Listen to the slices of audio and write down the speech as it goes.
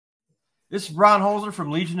This is Ron Holzer from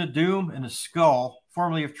Legion of Doom and the Skull,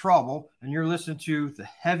 formerly of Trouble, and you're listening to the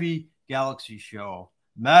Heavy Galaxy Show.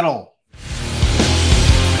 Metal.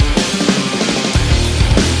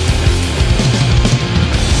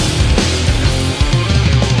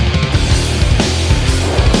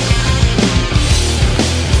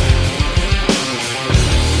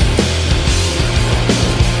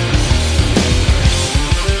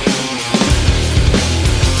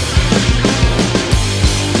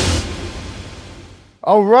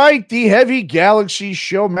 All right, the Heavy Galaxy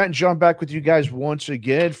Show. Matt and John back with you guys once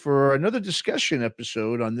again for another discussion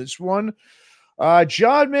episode on this one.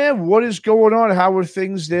 John, man, what is going on? How are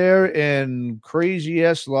things there in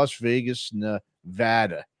crazy-ass Las Vegas,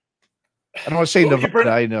 Nevada? I don't want to say Nevada,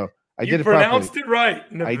 I know. I did it properly. You pronounced it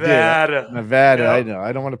right. Nevada. I did. Nevada, yep. I know.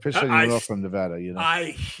 I don't want to piss anyone off from Nevada, you know.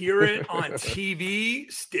 I hear it on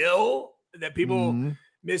TV still that people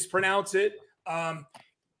mispronounce it.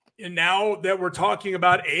 And now that we're talking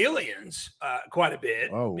about aliens quite a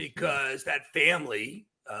bit, because that family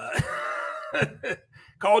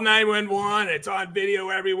called 911. It's on video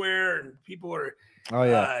everywhere, and people are. Oh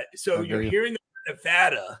yeah. So you're hearing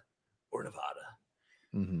Nevada all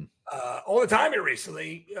the time here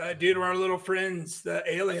recently, due to our little friends, the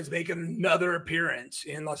aliens, making another appearance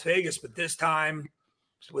in Las Vegas, but this time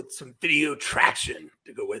with some video traction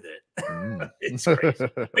to go with it. It's crazy,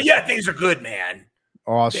 but yeah, things are good, man.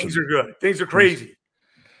 Awesome. Things are good. Things are crazy.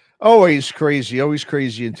 Always crazy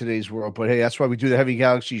in today's world. But hey, that's why we do the Heavy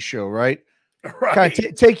Galaxy Show, right? Right. Kind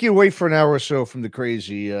of take you away for an hour or so from the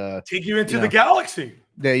crazy. Take you into the galaxy.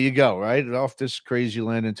 There you go, right? Off this crazy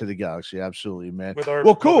land into the galaxy. Absolutely, man.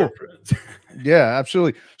 Cool. Yeah,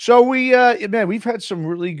 absolutely. So we've had some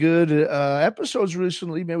really good episodes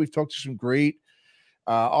recently, man. We've talked to some great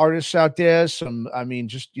artists out there.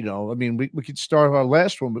 We could start our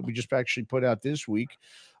last one, but we just actually put out this week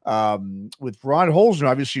with Ron Holzer.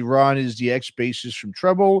 Obviously, Ron is the ex-bassist from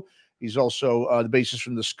Trouble. He's also the bassist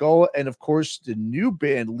from the Skull, and of course, the new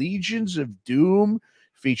band Legions of Doom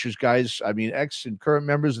features guys. Ex and current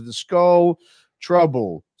members of the Skull,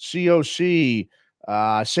 Trouble, COC,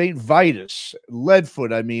 Saint Vitus,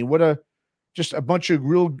 Leadfoot. Just a bunch of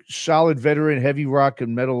real solid veteran heavy rock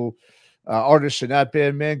and metal artists in that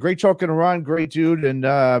band, man. Great talking to Ron, great dude, and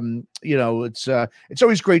it's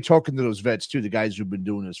always great talking to those vets too, the guys who've been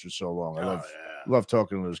doing this for so long. I love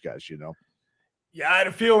talking to those guys, you know. Yeah, I had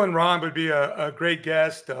a feeling Ron would be a great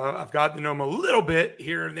guest. I've gotten to know him a little bit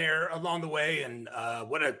here and there along the way, and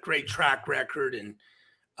what a great track record, and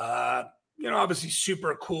obviously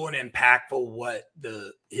super cool and impactful what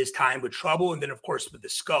his time with Trouble, and then of course with the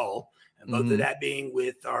Skull, and both of that being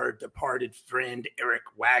with our departed friend Eric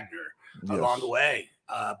Wagner. Along the way,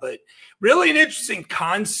 but really an interesting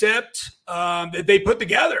concept that they put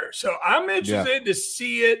together. So I'm interested to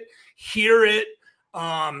see it, hear it.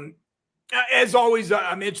 As always,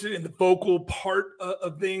 I'm interested in the vocal part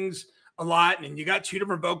of things a lot, and you got two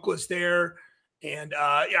different vocalists there. And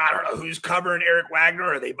I don't know who's covering Eric Wagner.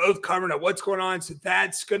 Are they both covering it? What's going on? So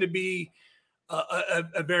that's going to be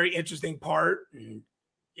a very interesting part. And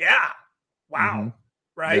wow.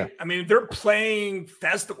 Right. Yeah. They're playing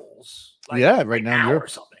festivals right now or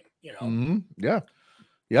something, you know? Yeah.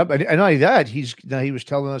 Yep. And not only that, he was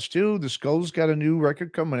telling us too, the Skull's got a new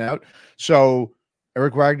record coming out. So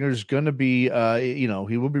Eric Wagner's going to be, he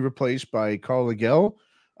will be replaced by Carl Legel,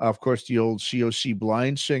 of course, the old COC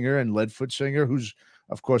Blind singer and Leadfoot singer, who's,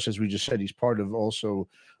 of course, as we just said, he's part of also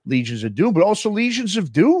Legions of Doom, but also Legions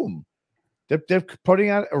of Doom. They're putting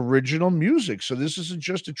out original music. So this isn't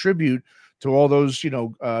just a tribute to all those,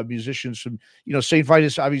 musicians from, St.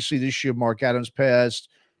 Vitus. Obviously, this year, Mark Adams passed.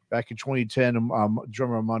 Back in 2010,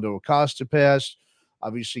 drummer Armando Acosta passed.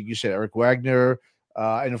 Obviously, you said Eric Wagner.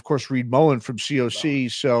 And, of course, Reed Mullen from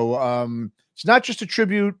COC. So it's not just a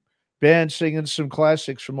tribute band singing some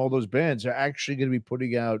classics from all those bands. They're actually going to be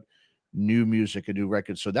putting out new music, a new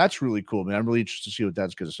record. So that's really cool, man. I'm really interested to see what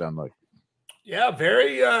that's going to sound like. Yeah,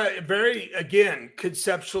 very, again,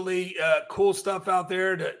 conceptually cool stuff out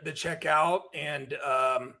there to check out, and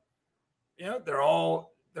they're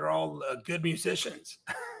all good musicians.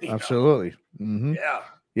 Absolutely.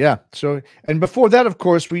 Yeah. So, and before that, of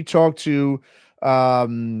course, we talked to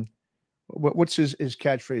what's his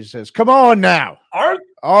catchphrase says? Come on now,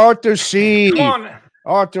 Arthur C. Come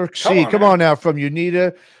on now from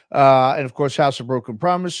UNITA, and of course, House of Broken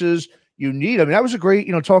Promises. That was a great,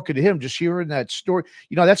 talking to him, just hearing that story.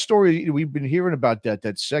 That story, we've been hearing about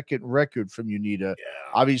that second record from UNITA. Yeah.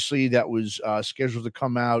 Obviously, that was scheduled to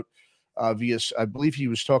come out via, I believe he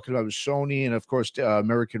was talking about with Sony and, of course,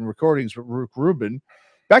 American Recordings with Rick Rubin.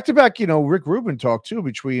 Back to back, Rick Rubin talk too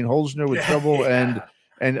between Holzner with Trouble and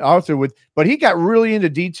and Arthur but he got really into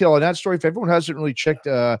detail on that story. If everyone hasn't really checked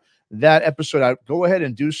that episode out, go ahead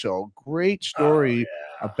and do so. Great story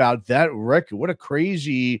about that record. What a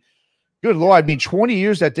crazy, good Lord. I mean, 20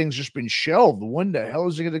 years that thing's just been shelved. When the hell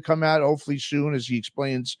is it going to come out? Hopefully soon, as he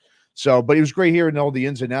explains. So, but it was great hearing all the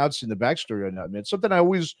ins and outs and the backstory on that, man. It's something I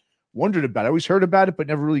always wondered about. I always heard about it, but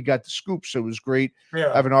never really got the scoop. So it was great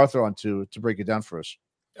having Arthur on to break it down for us.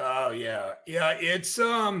 Oh yeah. Yeah. It's,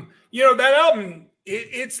 that album,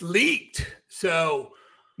 it's leaked. So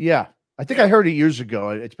yeah, I think I heard it years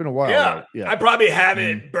ago. It's been a while. Yeah. I probably have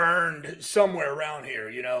it burned somewhere around here,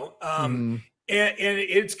 and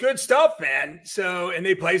it's good stuff, man. So, and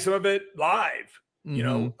they play some of it live,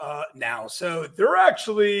 now. So they're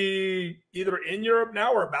actually either in Europe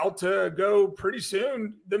now or about to go pretty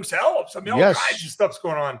soon themselves. I mean, all kinds of stuff's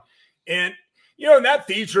going on. And, and that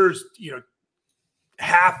features,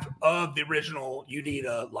 half of the original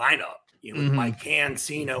UNITA lineup, Mike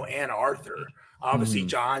Cancino and Arthur. Obviously,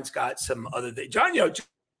 John's got some other things.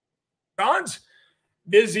 John's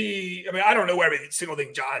busy. I mean, I don't know every single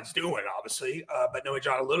thing John's doing, obviously, but knowing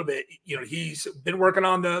John a little bit, he's been working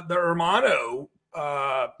on the Hermano.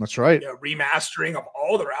 That's right. Remastering of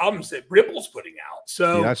all their albums that Ripple's putting out.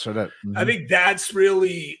 So I saw that. I think that's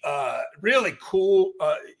really, really cool.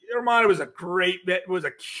 Hermano was a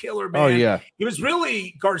killer band. Oh yeah. It was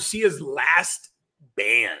really Garcia's last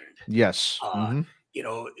band. Yes.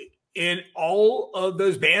 And all of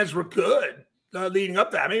those bands were good leading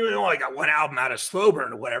up to that. I mean, we only got one album out of Slow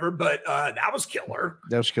Burn or whatever, but that was killer.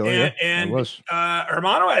 That was killer. And it was.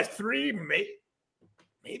 Hermano has three,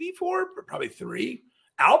 maybe four, but probably three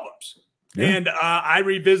albums. Yeah. And I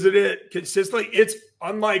revisit it consistently. It's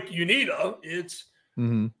unlike UNITA. It's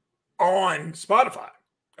on Spotify,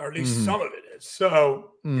 or at least some of it is.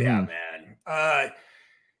 So yeah, man.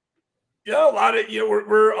 A lot of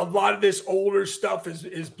we're a lot of this older stuff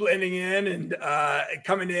is blending in and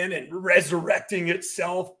coming in and resurrecting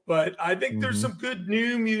itself. But I think there's some good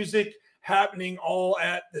new music happening all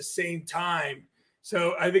at the same time.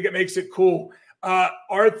 So I think it makes it cool.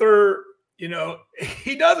 Arthur,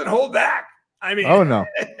 he doesn't hold back. I mean, oh no.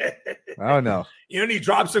 And he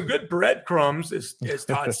dropped some good breadcrumbs, as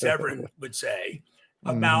Todd Severin would say,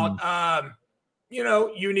 about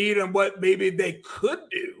UNITA and what maybe they could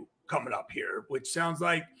do coming up here, which sounds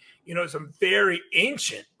like some very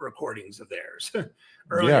ancient recordings of theirs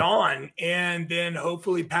early on, and then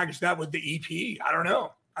hopefully package that with the EP. I don't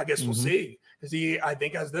know. I guess we'll see, because he, I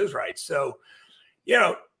think, has those rights. So,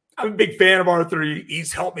 I'm a big fan of Arthur.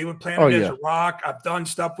 He's helped me with Planet Desert Rock. I've done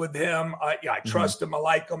stuff with him. I trust him. I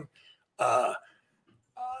like him.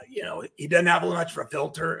 He doesn't have much of a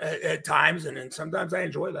filter at times, and then sometimes I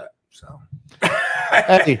enjoy that. So.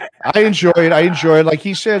 Hey, I enjoy it. Like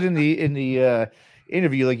he said in the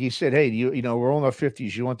interview, like he said, hey, we're all in our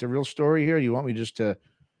 50s. You want the real story here? You want me just to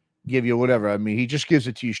give you whatever? I mean, he just gives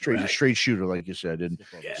it to you straight, a straight shooter, like you said. And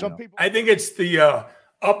some people, I think it's the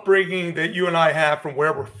upbringing that you and I have from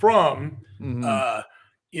where we're from. I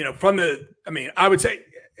would say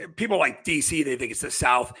people like DC, they think it's the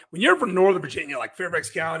South. When you're from Northern Virginia, like Fairfax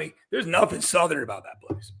County, there's nothing Southern about that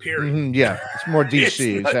place, period. Yeah, it's more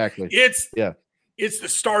DC, exactly. It's the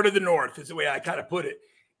start of the North, is the way I kind of put it.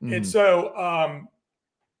 And so,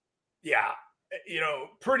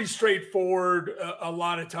 pretty straightforward a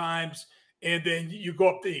lot of times. And then you go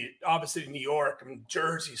up obviously New York and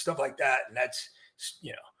Jersey, stuff like that. And that's,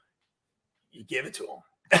 you give it to them.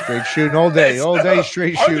 Straight shooting all day,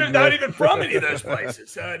 straight shooting. They're not even from any of those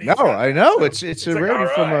places. No, I know. It's a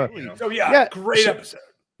rarity from a. So great episode.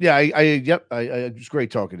 Yeah, it was great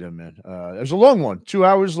talking to him, man. It was a long one, 2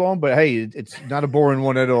 hours long, but hey, it's not a boring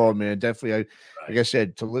one at all, man. Definitely, like I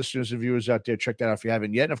said, to listeners and viewers out there, check that out if you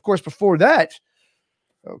haven't yet. And of course, before that,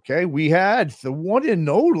 we had the one and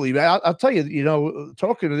only. I'll tell you,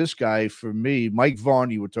 talking to this guy, for me, Mike Vaughn,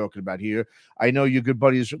 you were talking about here. I know you're good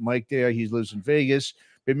buddies with Mike there. He lives in Vegas.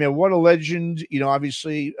 But man, what a legend!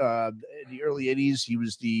 Obviously, in the early '80s, he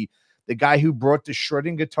was the guy who brought the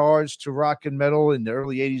shredding guitars to rock and metal in the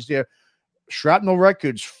early '80s. There, Shrapnel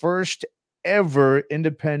Records, first ever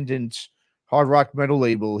independent hard rock metal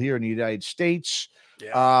label here in the United States.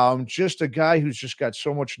 Just a guy who's just got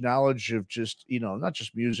so much knowledge of just not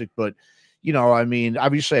just music, but I mean,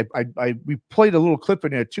 obviously, we played a little clip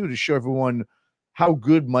in there too to show everyone how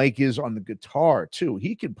good Mike is on the guitar too.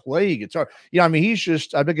 He can play guitar. I mean, he's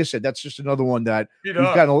just, like I said, that's just another one that we've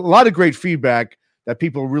got a lot of great feedback that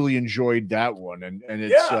people really enjoyed that one. And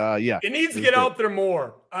it's, it needs to get out there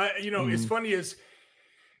more. It's funny is,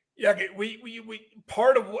 we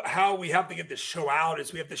part of how we have to get this show out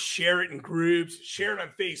is we have to share it in groups, share it on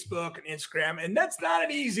Facebook and Instagram. And that's not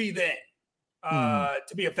an easy thing.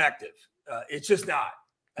 to be effective. It's just not.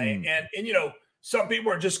 And you know, some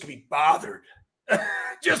people are just gonna be bothered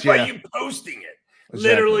just by you posting it. Exactly.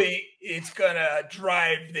 Literally, it's gonna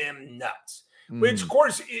drive them nuts. Which, of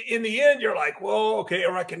course, in the end, you're like, well, okay,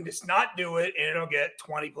 or I can just not do it and it'll get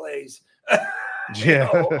 20 plays. You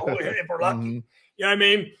know, if we're lucky. You know what I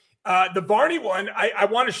mean? The Varney one, I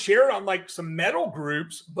want to share it on like some metal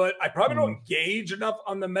groups, but I probably don't engage enough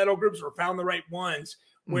on the metal groups or found the right ones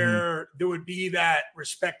where there would be that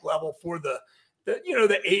respect level for the you know,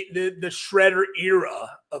 the shredder era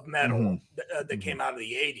of metal that came out of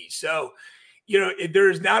the 80s. So, you know,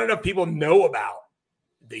 there's not enough people know about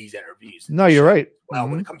these interviews. No, you're right. Well,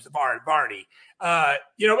 when it comes to Varney,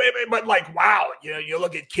 you know, but like, wow, you know, you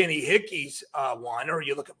look at Kenny Hickey's one, or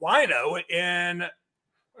you look at Wino, and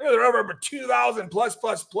they're over 2,000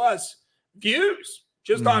 plus views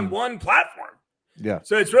just on one platform. Yeah.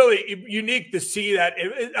 So it's really unique to see that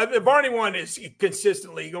the Varney one is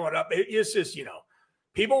consistently going up. It's just, you know,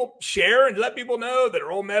 people share and let people know that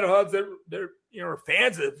are old metal hubs that they're you know,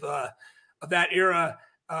 fans of that era.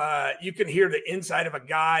 You can hear the inside of a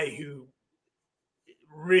guy who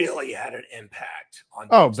really had an impact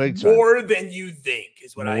on big time. More than you think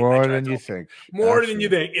is what more than you think. More than you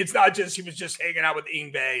think. It's not just he was just hanging out with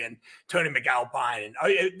Yngwie and Tony McAlpine.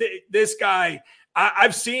 And this guy,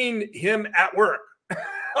 I've seen him at work,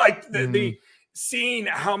 like the seeing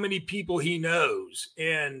how many people he knows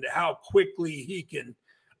and how quickly he can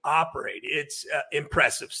operate. It's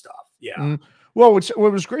impressive stuff. Yeah. Well,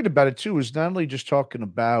 what was great about it too is not only just talking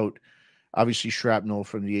about obviously Shrapnel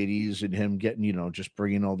from the 80s and him getting, you know, just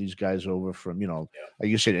bringing all these guys over from, you know, like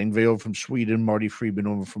you said, Yngwie over from Sweden, Marty Friedman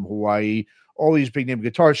over from Hawaii, all these big name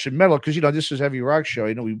guitarists and metal, because, you know, this is heavy rock show.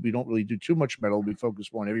 You know, we don't really do too much metal. We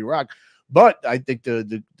focus more on heavy rock. But I think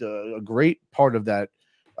a great part of that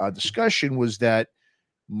discussion was that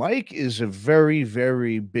Mike is a very,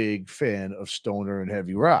 very big fan of stoner and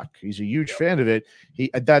heavy rock. He's a huge fan of it.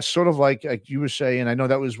 That's sort of like you were saying. I know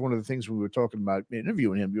that was one of the things we were talking about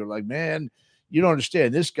interviewing him. You're like, man, you don't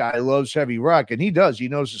understand. This guy loves heavy rock, and he does. He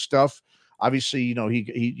knows the stuff. Obviously, you know, he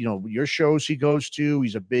you know, your shows he goes to.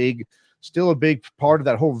 He's still a big part of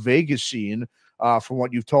that whole Vegas scene. From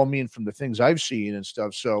what you've told me and from the things I've seen and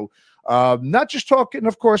stuff. So, not just talking,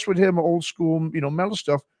 of course, with him old school, you know, metal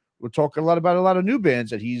stuff. We're talking a lot about a lot of new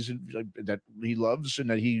bands that that he loves and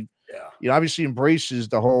that he, you know, obviously embraces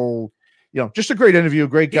the whole, you know, just a great interview, a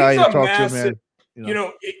great guy to talk to, man. You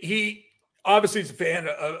know, he obviously is a fan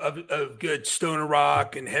of good stoner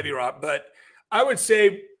rock and heavy rock, but I would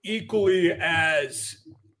say equally as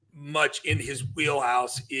much in his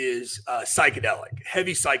wheelhouse is psychedelic,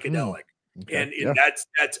 heavy psychedelic, and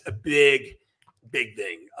that's a big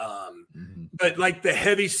thing. But like the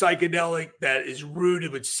heavy psychedelic that is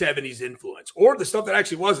rooted with 70s influence, or the stuff that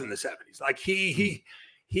actually was in the 70s. Like he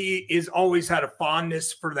is always had a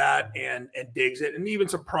fondness for that and digs it, and even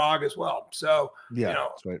some prog as well. So you know,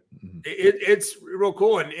 that's right. It's real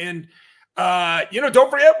cool. And you know,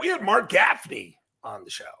 don't forget we had Mark Gaffney on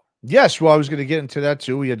the show. Yes, well, I was going to get into that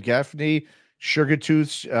too. We had Gaffney,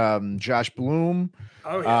 Sugartooth, Josh Bloom.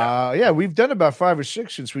 Oh yeah, yeah. We've done about 5 or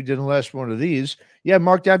 6 since we did the last one of these. Yeah,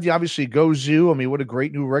 Mark Gaffney, obviously Go Zoo. I mean, what a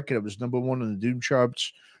great new record! It was #1 on the Doom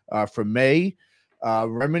charts for May.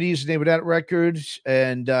 Remedy is the name of that record,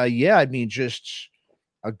 and yeah, I mean, just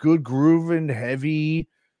a good grooving, heavy,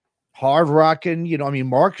 hard rocking. You know, I mean,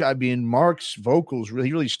 Mark's vocals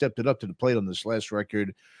really stepped it up to the plate on this last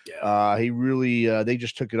record. Yeah. He really they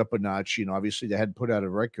just took it up a notch. You know, obviously they hadn't put out a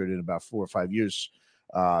record in about 4 or 5 years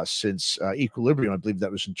since Equilibrium. I believe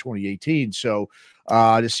that was in 2018. So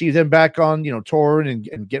to see them back on, you know, touring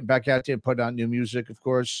and getting back out there and putting out new music, of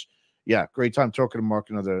course. Yeah, great time talking to Mark.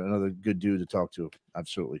 Another good dude to talk to.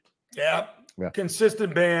 Absolutely. Yeah.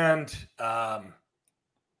 Consistent band. All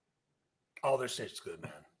their shit's good,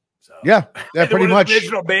 man. So yeah, pretty much. The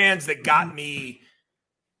original bands that got me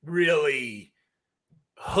really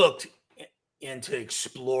hooked into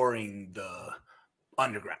exploring the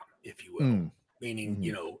underground, if you will, meaning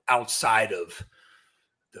you know, outside of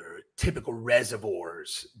the typical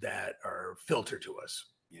reservoirs that are filtered to us,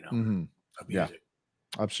 you know, of music.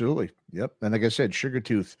 Absolutely. Yep. And like I said,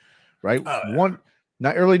 Sugartooth, right? One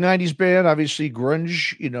not early 90s band, obviously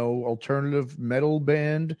grunge, you know, alternative metal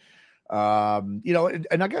band. You know,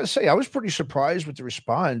 and I gotta say, I was pretty surprised with the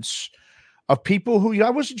response of people who, you know,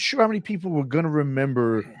 I wasn't sure how many people were gonna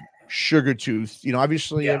remember Sugartooth. You know,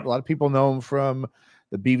 obviously a lot of people know him from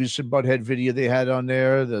the Beavis and Butthead video they had on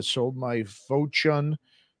there, the Sold My Fortune,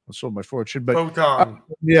 but Photon.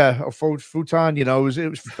 Futon, you know, it was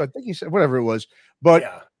I think he said whatever it was. But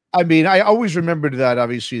I mean, I always remembered that,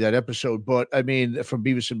 obviously, that episode, but I mean, from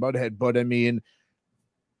Beavis and Butthead, but I mean,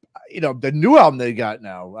 you know, the new album they got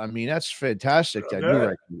now, I mean, that's fantastic. That new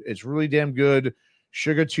record, it's really damn good.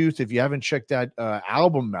 Sugar Tooth, if you haven't checked that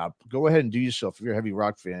album out, go ahead and do yourself. If you're a heavy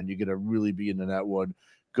rock fan, you're gonna really be into that one.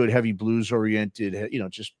 Good heavy blues oriented, you know,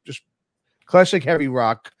 just classic heavy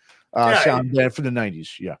rock sound band from the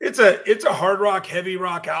 90s. Yeah, it's a hard rock, heavy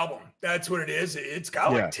rock album. That's what it is. It's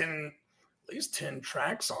got like 10, at least 10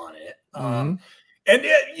 tracks on it. And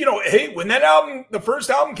it, you know, hey, when that album, the first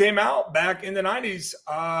album came out back in the 90s,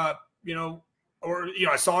 you know, or, you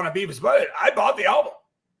know, I saw it on Beavis, but I bought the album,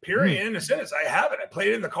 period. In a sentence. I have it. I played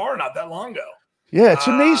it in the car not that long ago. Yeah, it's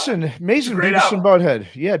amazing. Amazing Beavis and Butthead.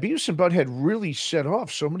 Yeah, Beavis and Butthead really set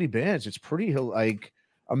off so many bands. It's pretty like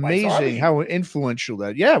amazing how influential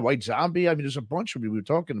that. Yeah, White Zombie. I mean, there's a bunch of people we were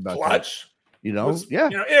talking about. Clutch. You know, You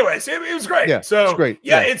know, anyways, it was great. Yeah, so it's great.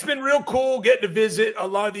 Yeah, it's been real cool getting to visit a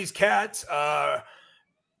lot of these cats.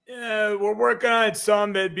 We're working on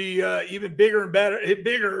some that'd be even bigger and better.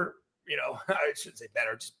 Bigger, you know, I shouldn't say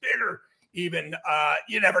better, just bigger. Even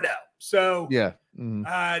you never know. So yeah.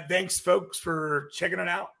 Thanks, folks, for checking it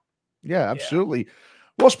out. Yeah, absolutely.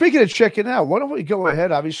 Well, speaking of checking out, why don't we go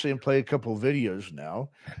ahead, obviously, and play a couple of videos now.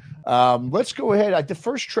 Let's go ahead. The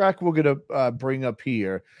first track we're going to bring up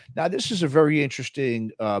here. Now, this is a very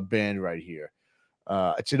interesting band right here.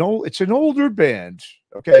 It's an older band.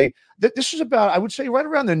 Okay, this is about, I would say, right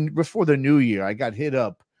around before the new year. I got hit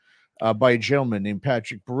up by a gentleman named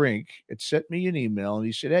Patrick Brink. It sent me an email, and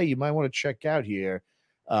he said, "Hey, you might want to check out here.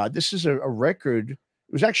 This is a record.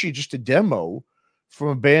 It was actually just a demo from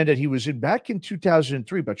a band that he was in back in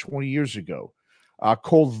 2003, about 20 years ago,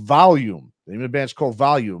 called Volume. The name of the band's called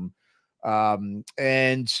Volume,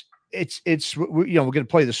 and it's you know, we're going to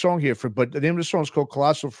play the song here but the name of the song is called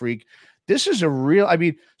Colossal Freak. This is a real, I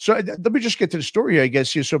mean, so let me just get to the story, I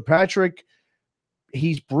guess here. So Patrick,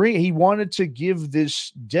 he wanted to give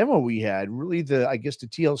this demo we had really the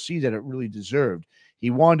TLC that it really deserved. He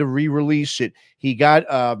wanted to re-release it. He got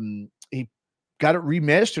it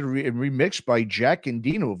remastered and remixed by Jack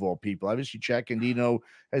Endino, of all people. Obviously, Jack Endino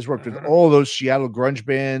has worked with all those Seattle grunge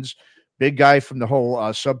bands. Big guy from the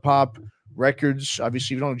whole Sub Pop records.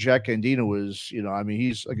 Obviously, you know, Jack Endino is, you know, I mean,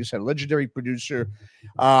 he's, like I said, a legendary producer.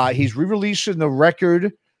 He's re-releasing the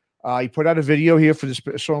record. He put out a video here for this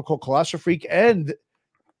song called Colossal Freak, and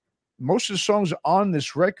most of the songs on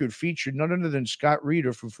this record featured none other than Scott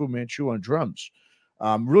Reeder from Fu Manchu on drums.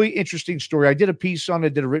 Really interesting story. I did a piece on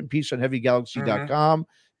it, did a written piece on heavygalaxy.com.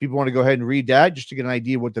 People want to go ahead and read that just to get an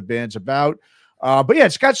idea what the band's about. But yeah,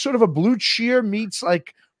 it's got sort of a Blue Cheer meets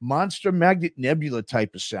like Monster Magnet Nebula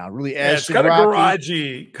type of sound. Really acid, it's got rocky. A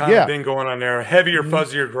garagey kind of thing going on there. Heavier,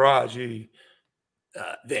 fuzzier garagey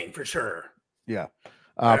thing for sure. Yeah.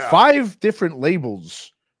 5 different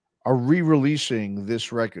labels are re-releasing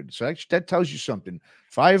this record. So actually that tells you something.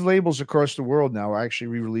 5 labels across the world now are actually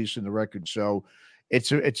re-releasing the record. So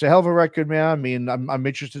it's a hell of a record, man. I mean, I'm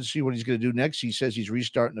interested to see what he's going to do next. He says he's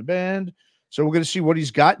restarting the band. So we're going to see what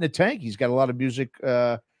he's got in the tank. He's got a lot of music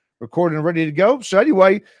recorded and ready to go. So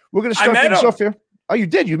anyway, we're going to start things off here. Oh, you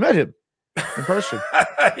did? You met him in person?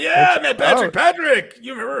 Yeah, I met Patrick. Patrick,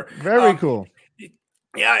 you remember? Very cool.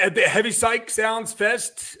 Yeah, at the Heavy Psych Sounds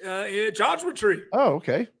Fest at Joshua Tree. Oh,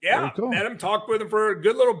 okay. Yeah, cool. Met him, talked with him for a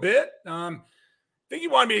good little bit. I think he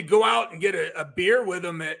wanted me to go out and get a beer with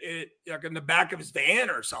him at like in the back of his van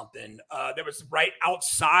or something. That was right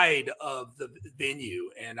outside of the venue,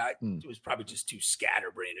 and I was probably just too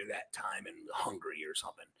scatterbrained at that time and hungry or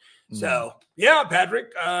something. So yeah,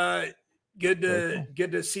 Patrick, good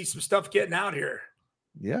to see some stuff getting out here.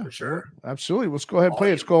 Yeah, for sure. Absolutely. Let's go ahead and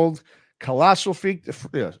play. It's called Colossal Freak.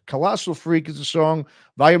 Colossal Freak is a song.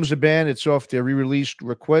 Volume's a band. It's off their re-released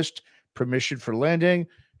Request Permission for Landing.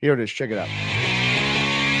 Here it is. Check it out.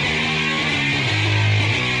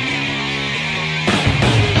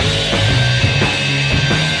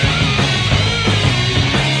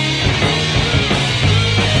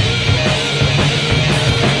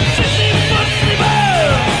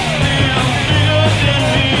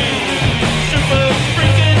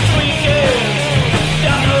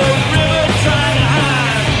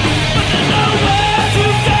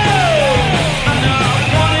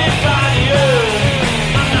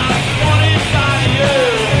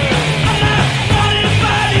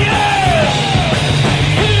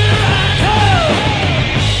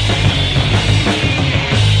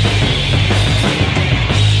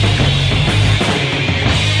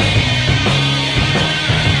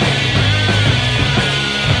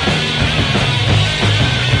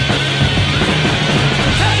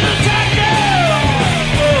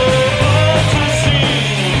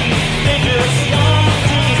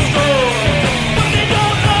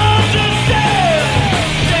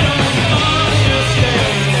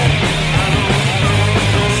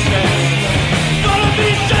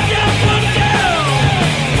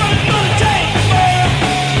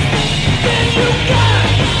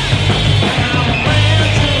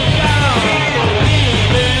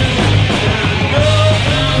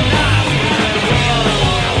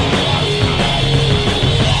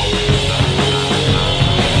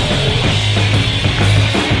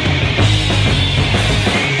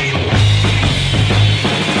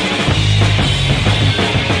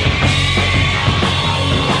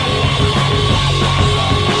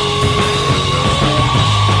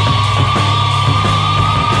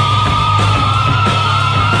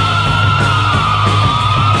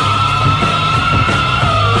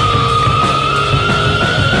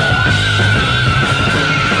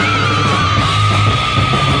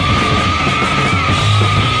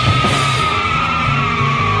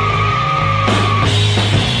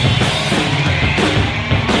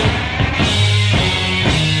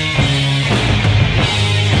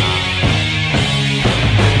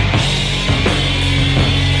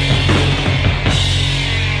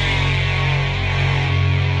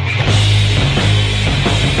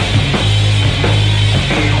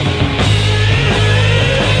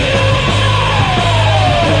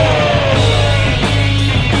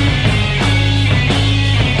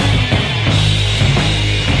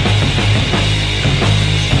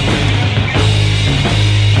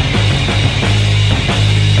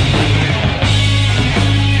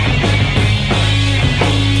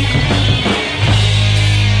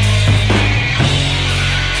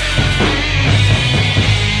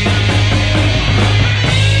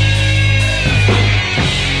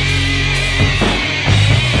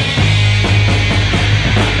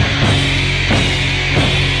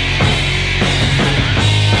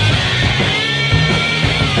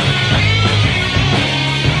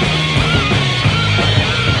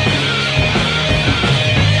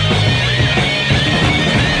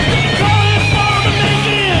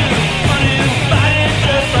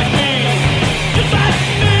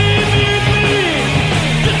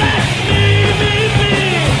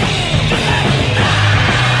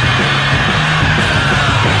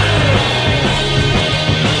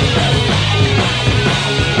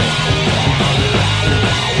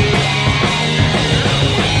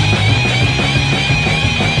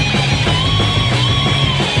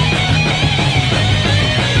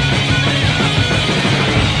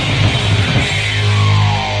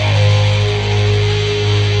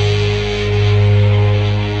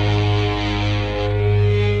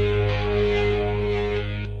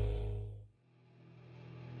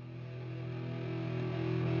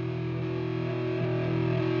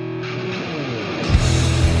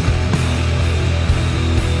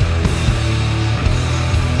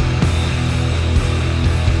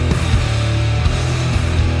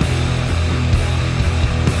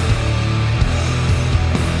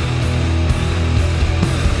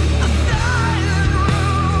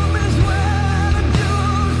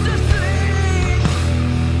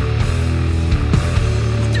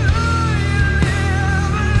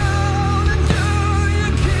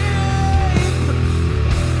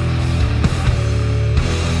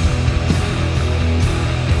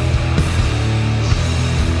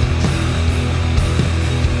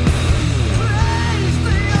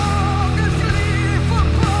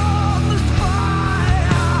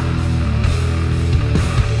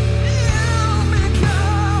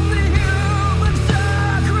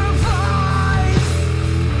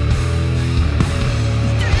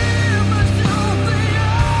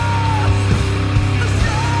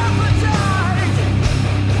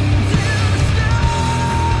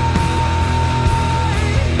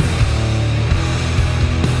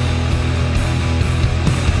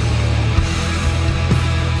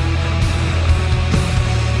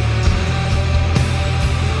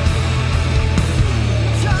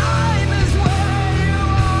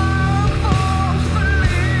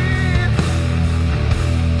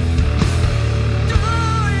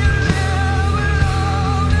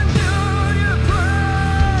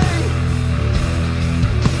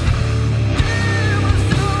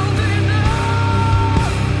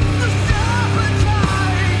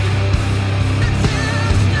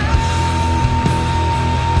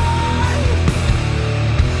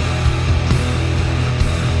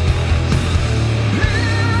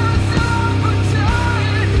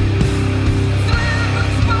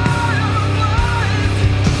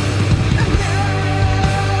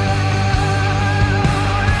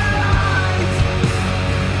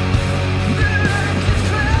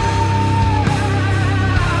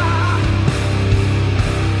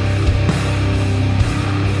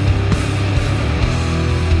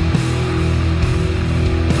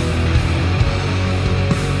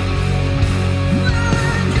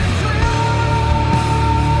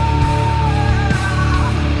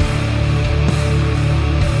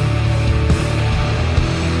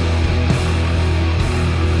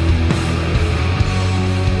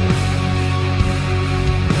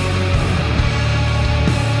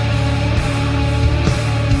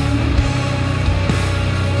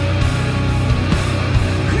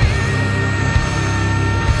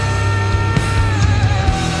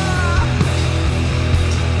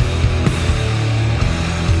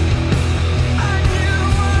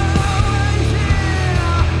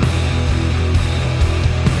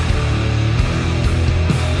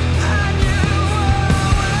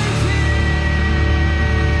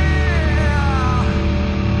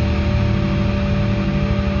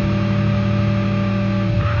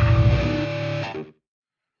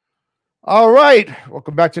 All right.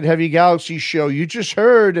 Welcome back to the Heavy Galaxy Show. You just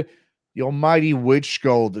heard the almighty Witch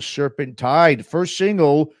Skull, The Serpent Tide, first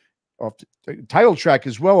single off the title track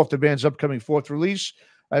as well off the band's upcoming fourth release.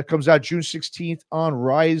 It comes out June 16th on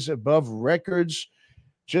Rise Above Records.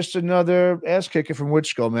 Just another ass kicker from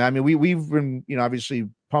Witch Skull, man. I mean, we've been, obviously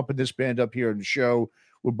pumping this band up here in the show.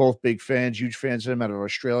 We're both big fans, huge fans of them out of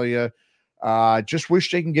Australia. Just wish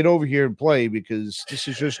they can get over here and play, because this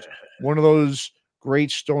is just one of those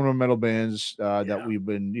great stoner metal bands that we've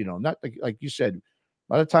been, not like you said,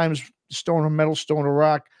 a lot of times stoner metal, stoner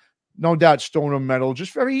rock, no doubt stoner metal,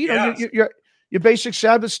 just very, your basic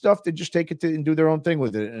Sabbath stuff. They just take it and do their own thing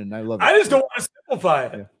with it, and I love it. I just don't want to simplify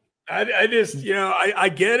it. Yeah. I just, I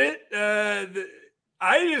get it.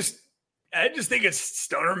 I just think it's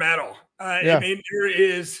stoner metal. I mean, there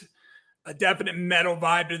is a definite metal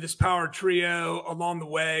vibe to this power trio along the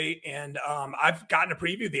way, and I've gotten to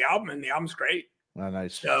preview the album, and the album's great. Oh,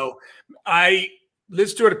 nice. So I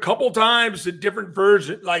listened to it a couple times, a different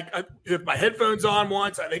version. Like with my headphones on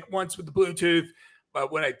once, I think once with the Bluetooth.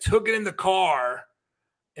 But when I took it in the car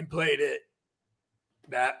and played it,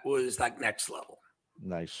 that was like next level.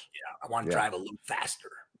 Nice. Yeah, I want to drive a little faster.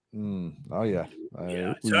 Oh yeah.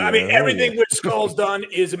 So I mean, everything Witch Skull's done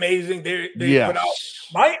is amazing. They put out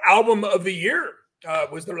my album of the year.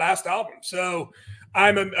 Was their last album, so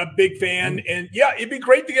I'm a big fan. And yeah, it'd be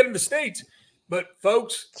great to get in the States. But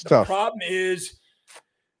folks, the problem is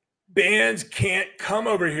bands can't come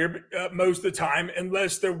over here most of the time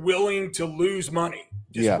unless they're willing to lose money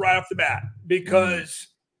just right off the bat, because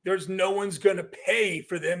there's no one's going to pay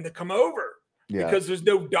for them to come over because there's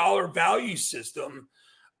no dollar value system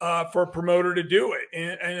for a promoter to do it.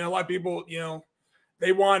 And a lot of people,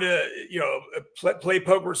 they want to, play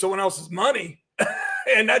poker with someone else's money,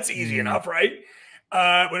 and that's easy enough, right?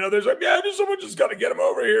 When others are like, someone just got to get them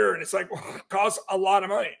over here. And it's like, well, it costs a lot of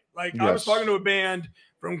money. Like I was talking to a band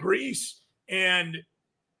from Greece, and,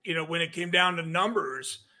 when it came down to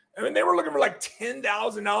numbers, I mean, they were looking for like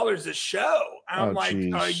 $10,000 a show. I'm like,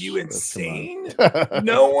 geez. Are you insane?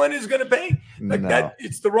 No one is going to pay like that.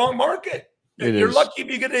 It's the wrong market. You're lucky if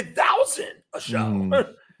you get 1,000 a show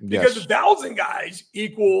because 1,000 guys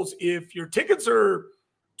equals, if your tickets are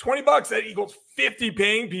 $20, that equals 50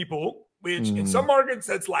 paying people, which in some markets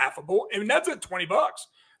that's laughable. And that's at $20.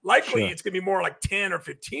 Likely it's going to be more like 10 or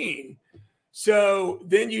 15. So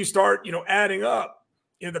then you start, adding up,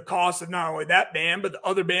 the cost of not only that band, but the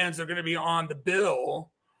other bands that are going to be on the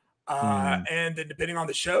bill. And then depending on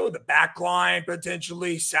the show, the backline,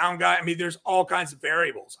 potentially sound guy. I mean, there's all kinds of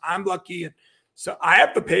variables. I'm lucky. So I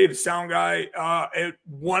have to pay the sound guy at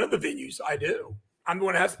one of the venues I do. I'm the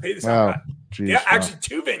one that has to pay the sound guy. Geez, actually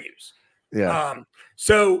 2 venues.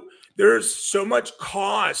 So there's so much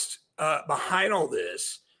cost behind all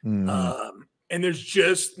this. And there's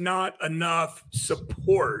just not enough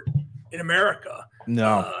support in America.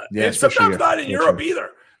 And sometimes not in Europe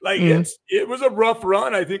either. Like it was a rough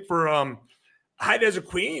run, I think, for High Desert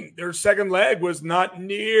Queen. Their second leg was not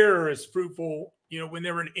near as fruitful, when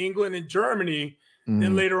they were in England and Germany,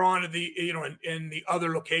 and later on in the, in the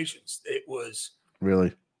other locations. It was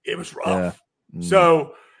rough.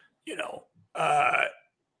 So,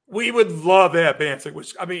 we would love that band.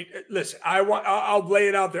 Which, I mean, listen, I'll lay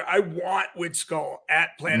it out there. I want Witch Skull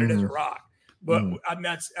at Planet Desert Rock, but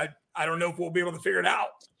I don't know if we'll be able to figure it out.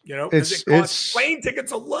 It's plane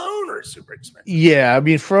tickets alone are super expensive. Yeah, I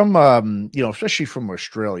mean, from especially from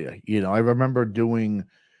Australia. I remember doing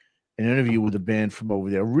an interview with a band from over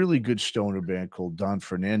there, a really good stoner band called Don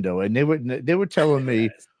Fernando, and they were telling me,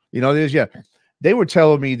 they were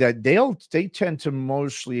telling me that they tend to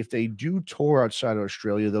mostly, if they do tour outside of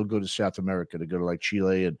Australia, they'll go to South America. They go to like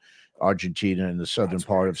Chile and Argentina and the southern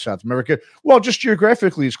part of South America. Well, just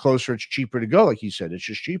geographically, it's closer. It's cheaper to go. Like he said, it's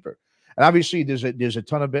just cheaper. And obviously, there's a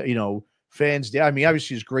ton of fans there. I mean,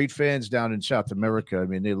 obviously, there's great fans down in South America. I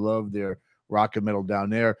mean, they love their rock and metal down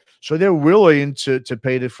there, so they're willing to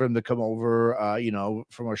pay for them to come over,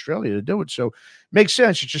 from Australia to do it. So makes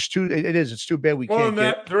sense. It's just it's too bad we can't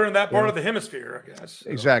get they're in that part of the hemisphere, I guess. So.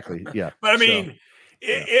 Exactly. Yeah. But I mean,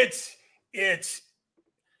 it's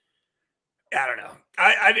I don't know.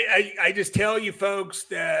 I just tell you folks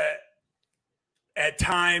that at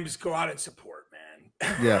times go out and support,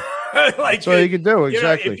 man. Yeah. Like that's all you can do.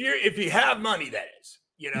 Exactly. If you have money, that is,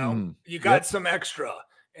 you got some extra,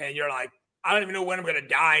 and you're like, I don't even know when I'm going to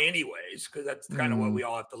die anyways, because that's kind of what we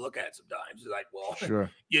all have to look at sometimes. It's like, well,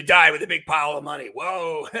 you die with a big pile of money.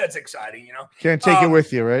 Whoa, that's exciting, Can't take it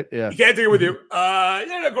with you, right? Yeah. You can't take it with you.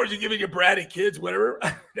 And of course, you're giving your bratty kids, whatever.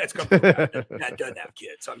 That's coming from that doesn't have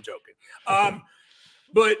kids. I'm joking.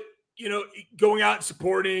 But, going out and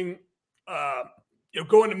supporting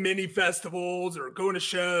going to mini festivals or going to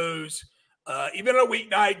shows, even on a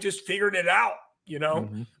weeknight, just figuring it out,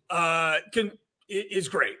 is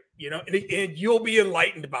great, and you'll be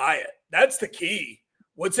enlightened by it. That's the key.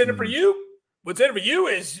 What's in it for you? What's in it for you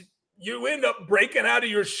is you end up breaking out of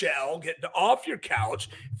your shell, getting off your couch,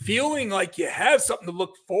 feeling like you have something to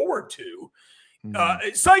look forward to.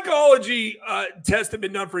 Psychology tests have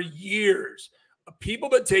been done for years. People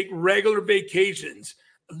that take regular vacations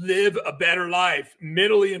live a better life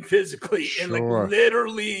mentally and physically, and like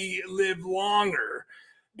literally live longer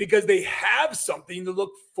because they have something to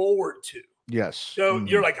look forward to. Yes. So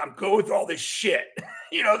you're like, I'm going through all this shit,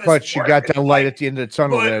 this but you got that light at the end of the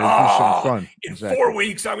tunnel there to do some fun. In 4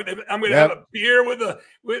 weeks, I'm gonna have a beer with a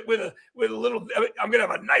little. I'm gonna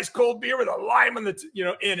have a nice cold beer with a lime in it,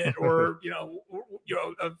 or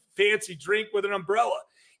a fancy drink with an umbrella.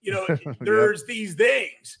 There's these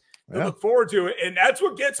things to look forward to, and that's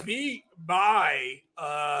what gets me by.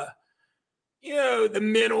 The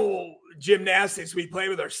mental gymnastics we play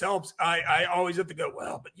with ourselves. I always have to go,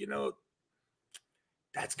 well, but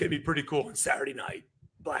that's going to be pretty cool on Saturday night.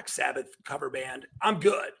 Black Sabbath cover band. I'm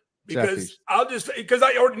good because because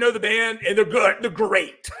I already know the band and they're good. They're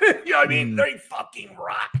great. I mean? They fucking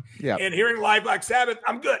rock. Yeah. And hearing live Black Sabbath,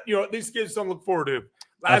 I'm good. At least gives something to look forward to.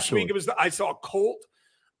 Last week I saw Cult,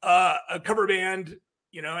 a cover band,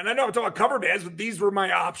 and I know I'm talking about cover bands, but these were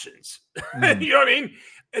my options. You know what I mean?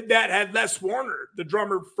 That had Les Warner, the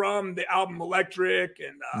drummer from the album Electric,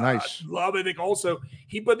 and nice. Love. I think also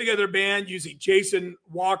he put together a band using Jason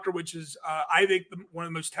Walker, which is I think one of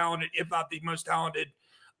the most talented, if not the most talented,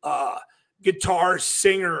 guitar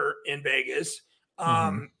singer in Vegas.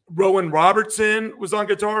 Rowan Robertson was on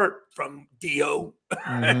guitar from Dio.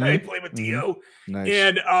 He played with Dio. Nice.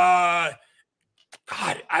 And God,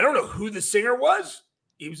 I don't know who the singer was.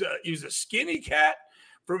 He was a skinny cat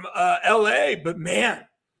from LA, but man,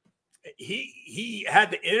 he had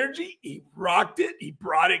the energy. He rocked it. He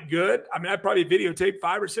brought it good. I mean, I probably videotaped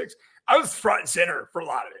 5 or 6. I was front and center for a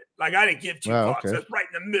lot of it. Like I didn't give 2 thoughts. I was right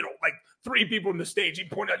in the middle, like 3 people on the stage. He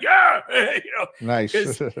pointed out, nice.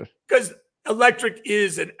 Because Electric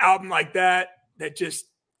is an album like that just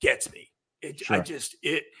gets me. You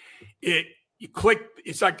click.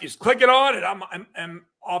 It's like just click it on, and I'm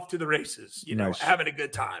off to the races. Having a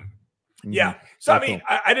good time. Yeah. So I mean,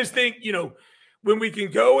 I just think when we can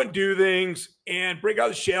go and do things and break out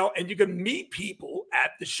of the shell, and you can meet people at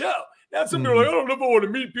the show. Now some people are like, I don't know if I want to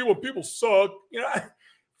meet people. People suck.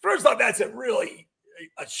 First off, that's a really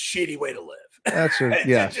a shitty way to live. That's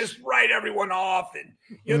just write everyone off, and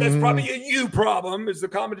that's probably a you problem is the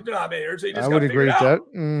common denominator. So you just I would agree with that.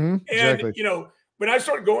 And exactly. when I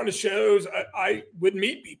started going to shows, I would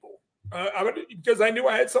meet people. Because I knew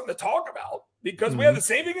I had something to talk about because we have the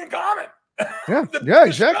same thing in common.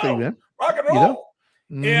 Exactly, man. Rock and roll.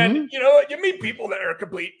 And you meet people that are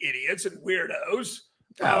complete idiots and weirdos.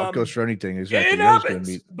 It goes for anything. Exactly. It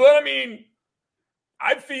happens. But I mean,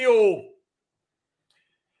 I feel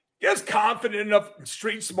confident enough,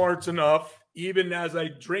 street smarts enough, even as I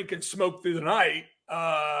drink and smoke through the night,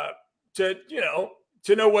 to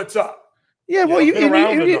know what's up. Yeah, well, even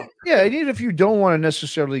if you don't want to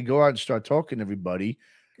necessarily go out and start talking to everybody,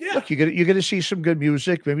 look, you're gonna see some good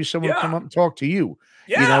music. Maybe someone will come up and talk to you.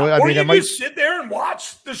 Yeah, I mean, just sit there and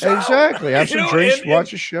watch the show. Exactly, have some drinks,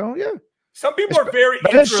 watch a show. Yeah, some people are very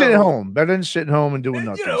better than sitting home. Better than sitting home and doing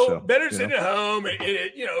nothing. Better than sitting at home. And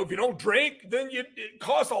if you don't drink, then it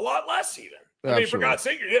costs a lot less. Even I mean, for God's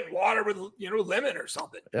sake, you're getting water with lemon or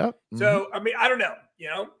something. Yeah. So I mean, I don't know.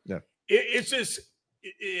 It's just.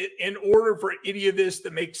 In order for any of this to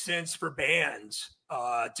make sense for bands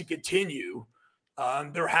to continue,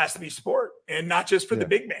 there has to be support, and not just for the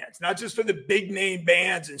big bands, not just for the big name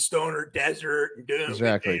bands in Stoner, Desert, and Doom.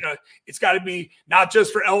 Exactly. It's got to be not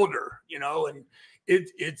just for Elder, and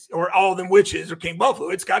it's or All of Them Witches or King Buffalo.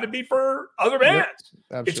 It's got to be for other bands.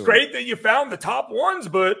 It's great that you found the top ones,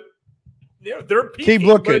 but they're peaking, keep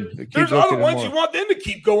looking. There's other ones you want them to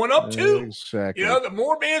keep going up too. Exactly. The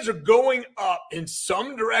more bands are going up in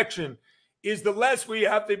some direction, is the less we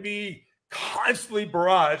have to be constantly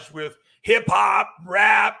barraged with hip hop,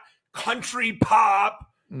 rap, country pop,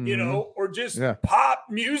 or just pop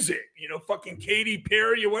music. Fucking Katy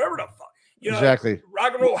Perry or whatever the fuck. Exactly.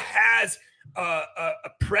 Rock and roll has a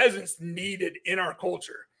presence needed in our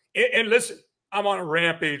culture. And listen. I'm on a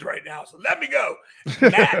rampage right now, so let me go.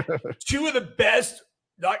 Matt, 2 of the best,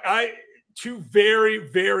 two very,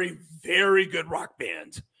 very, very good rock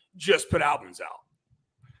bands just put albums out.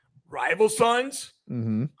 Rival Sons,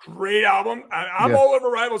 Mm-hmm. great album. I'm all over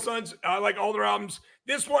Rival Sons. I like all their albums.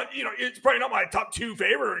 This one, you know, it's probably not my top 2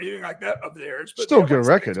 favorite or anything like that of theirs. But still a good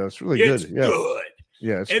record, though. It's really good. It's good.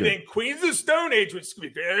 Yeah, it's and good. then Queens of the Stone Age, which is going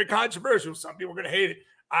to be very controversial. Some people are going to hate it.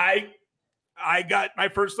 I got my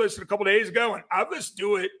first listen a couple days ago, and I've listened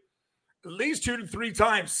to it at least 2 to 3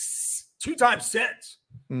 times, 2 times since.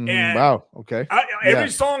 Mm-hmm. And wow. Okay. Every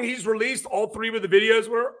song he's released, all 3 of the videos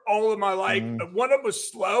were all of my like. One of them was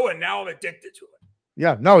slow, and now I'm addicted to it.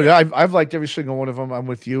 Yeah, no, I've liked every single one of them. I'm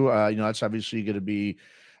with you. You know, that's obviously going to be,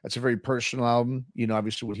 that's a very personal album. You know,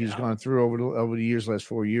 obviously what he's gone through over the years, last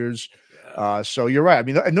 4 years. Yeah. So you're right. I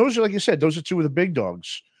mean, and those are, like you said, those are 2 of the big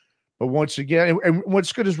dogs. But once again, and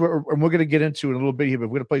what's good is we're going to get into it in a little bit here, but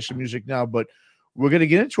we're going to play some music now. But we're going to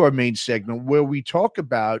get into our main segment where we talk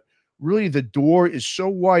about really the door is so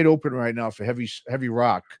wide open right now for heavy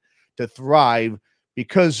rock to thrive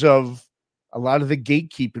because of a lot of the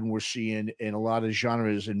gatekeeping we're seeing in a lot of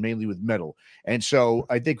genres and mainly with metal. And so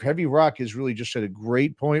I think heavy rock is really just at a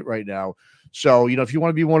great point right now. So, you know, if you want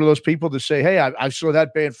to be one of those people to say, hey, I saw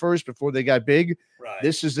that band first before they got big,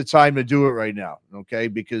 this is the time to do it right now. Okay.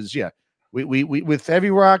 Because we with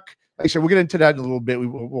heavy rock, like I said, we'll get into that in a little bit.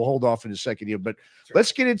 We'll hold off in a second here, but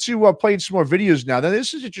let's get into playing some more videos now. Now,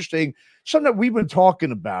 this is interesting. Something that we've been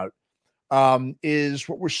talking about is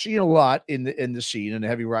what we're seeing a lot in the scene, in the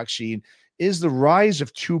heavy rock scene, is the rise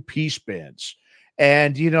of 2-piece bands.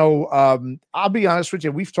 And, you know, I'll be honest with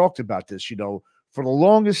you, we've talked about this, you know, for the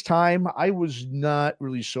longest time, I was not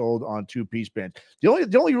really sold on 2-piece bands. The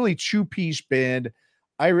only really 2-piece band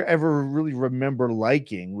I ever really remember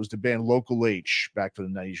liking was the band Local H back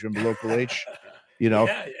in the 90s. Remember Local H? You know,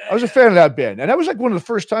 I was a fan of that band. And that was like one of the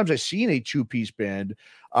first times I seen a 2-piece band.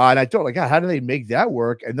 And I thought, like, God, how do they make that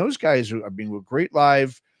work? And those guys, I mean, were great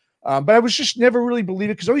live. But I was just never really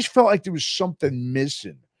believing it because I always felt like there was something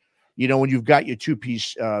missing. You know, when you've got your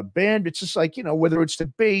 2-piece band, it's just like, you know, whether it's the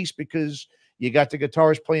bass because you got the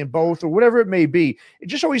guitarist playing both or whatever it may be. It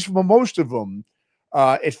just always, for most of them,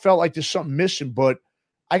 it felt like there's something missing. But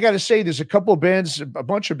I got to say, there's a couple of bands, a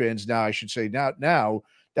bunch of bands now, I should say, now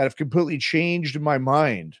that have completely changed my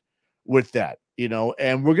mind with that, you know.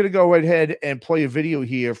 And we're going to go ahead and play a video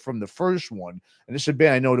here from the first one. And this is a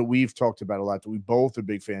band I know that we've talked about a lot, that we both are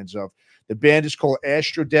big fans of. The band is called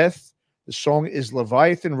ASTRODEATH. The song is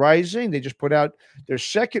Leviathan Rising. They just put out their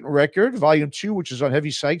second record, Volume 2, which is on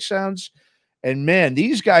Heavy Psych Sounds. And man,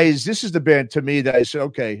 these guys, this is the band to me that I said,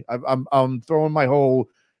 okay, I'm throwing my whole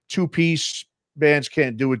 2-piece bands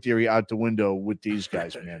can't do it theory out the window with these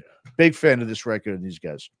guys, man. Big fan of this record and these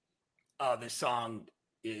guys. Oh, this song,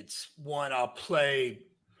 it's one I'll play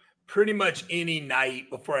pretty much any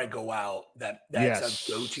night before I go out. That's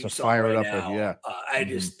a go-to song fire right it up now. with, I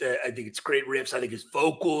just I think it's great riffs. I think his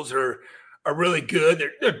vocals are really good.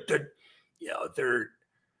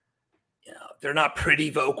 They're not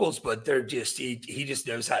pretty vocals, but they're just he just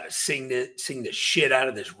knows how to sing the shit out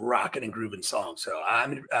of this rocking and grooving song. So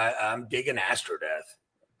I'm digging ASTRODEATH.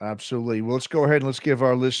 Absolutely. Well, let's go ahead and let's give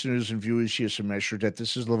our listeners and viewers here some ASTRODEATH.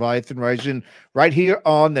 This is Leviathan Rising right here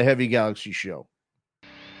on the Heavy Galaxy Show.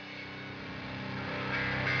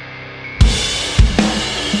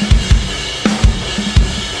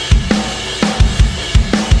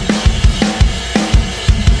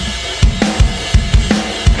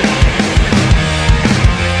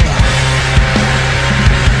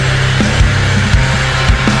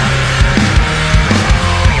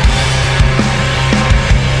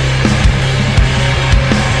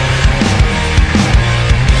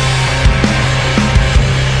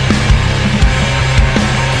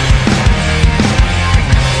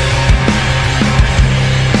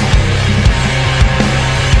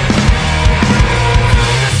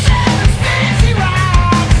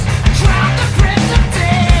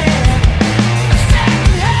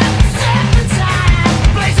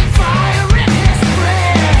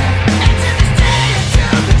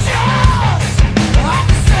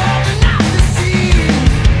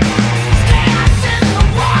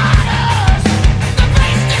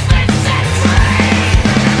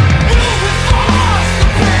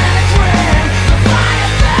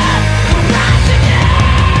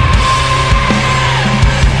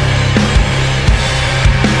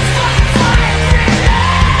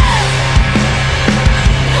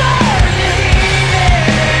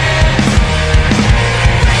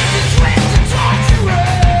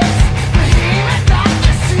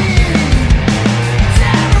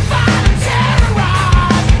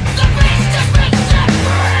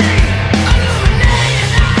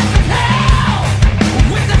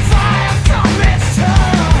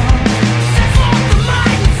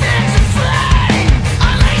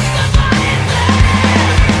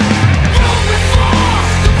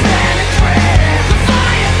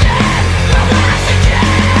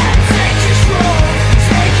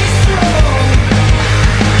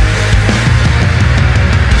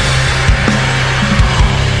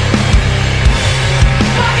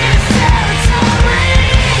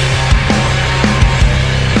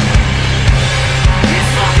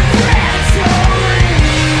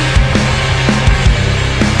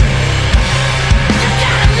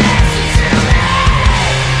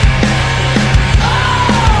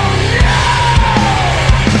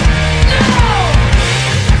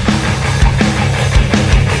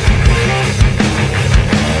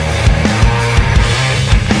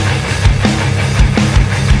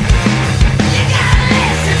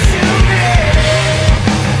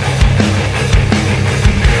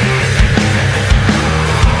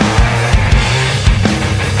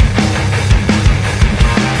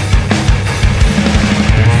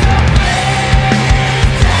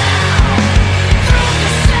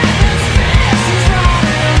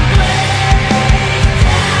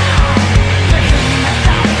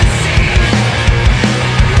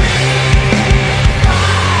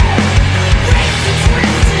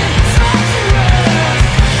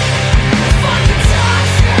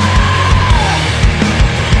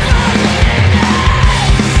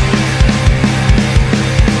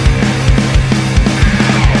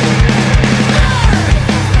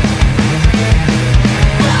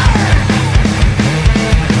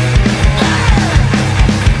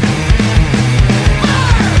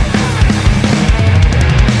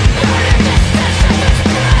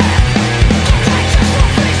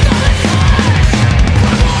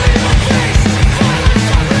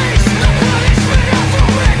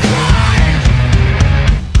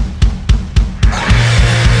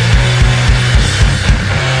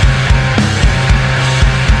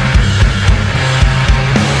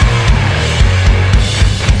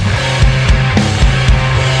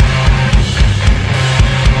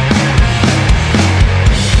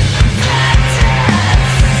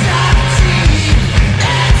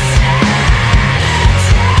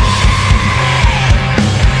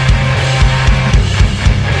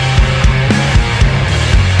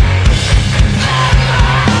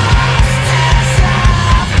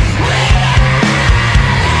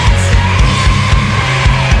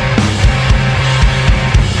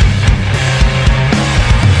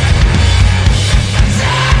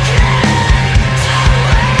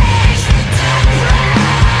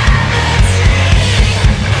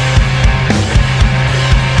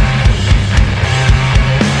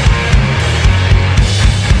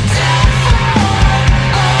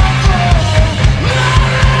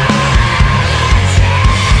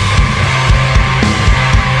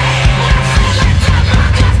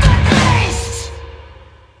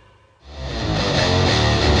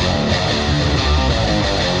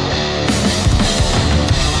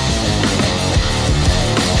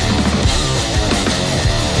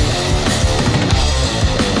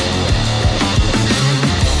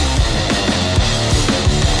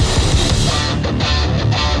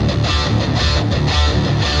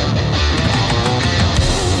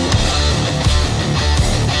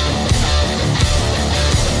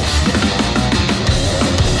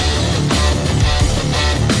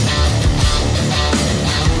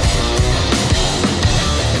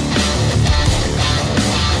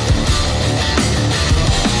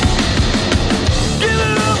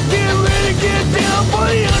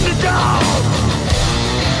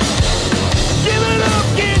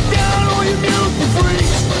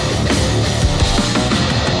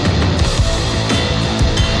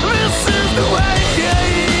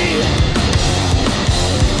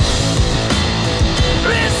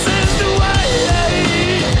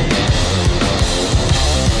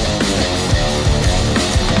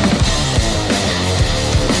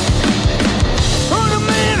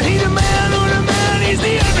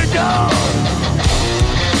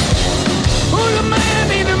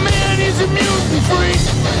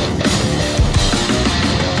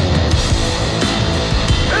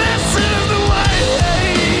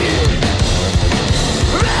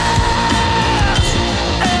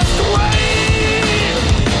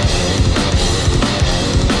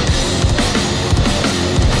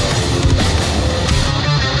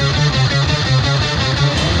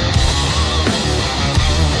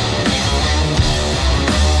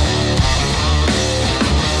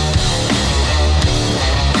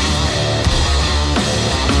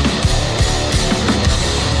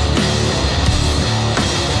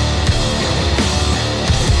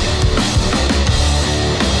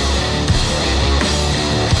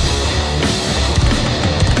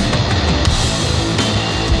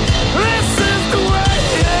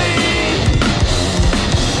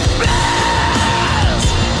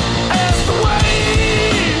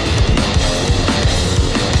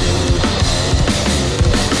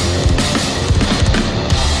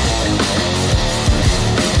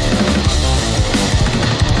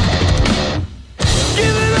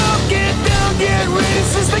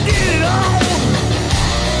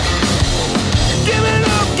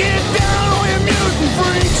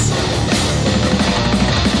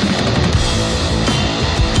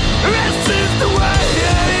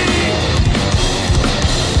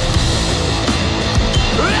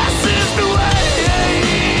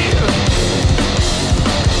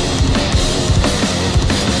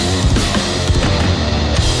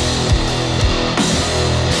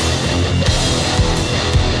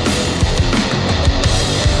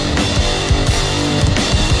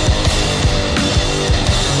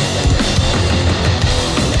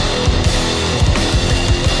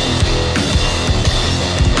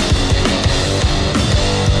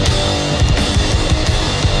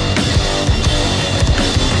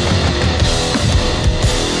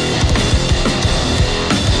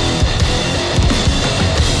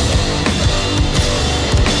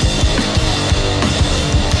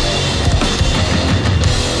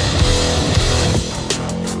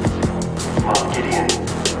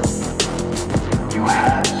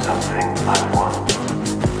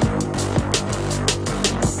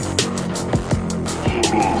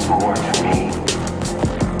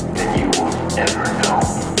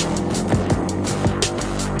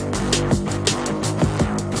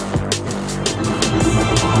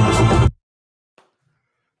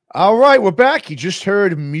 All right, we're back. You just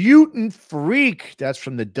heard Mutant Freak. That's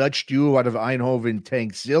from the Dutch duo out of Eindhoven,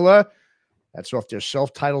 TANKZILLA. That's off their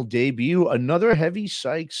self-titled debut. Another Heavy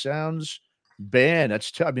Psych Sounds band.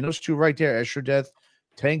 That's I mean, those two right there, ASTRODEATH,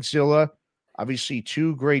 TANKZILLA. Obviously,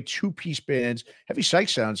 two great two-piece bands. Heavy Psych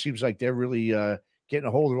Sounds seems like they're really getting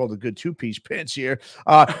a hold of all the good two-piece bands here.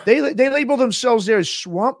 They label themselves there as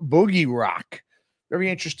Swamp Boogie Rock. Very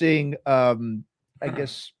interesting, I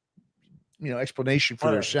guess, explanation for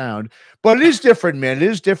their sound. But it is different, man. It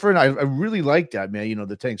is different. I really like that, man.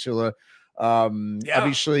 The TANKZILLA.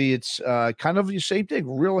 Obviously, it's kind of the same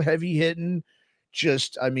thing. Real heavy hitting,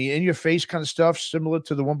 just, in your face kind of stuff, similar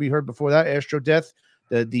to the one we heard before that, ASTRODEATH,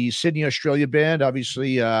 the Sydney, Australia band.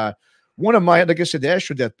 Obviously, one of my, like I said, the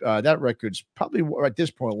ASTRODEATH, that record's probably at this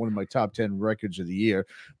point one of my top 10 records of the year.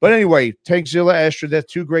 But anyway, TANKZILLA, ASTRODEATH,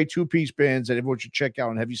 two great two-piece bands that everyone should check out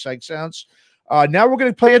on Heavy Psych Sounds. Now we're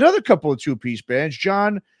going to play another couple of two-piece bands.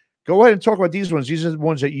 John, go ahead and talk about these ones. These are the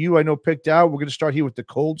ones that I know picked out. We're going to start here with the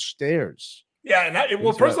Cold Stairs. Yeah, and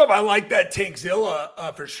first off, I like that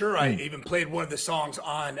TANKZILLA for sure. I even played one of the songs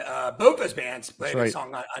on both those bands. Played a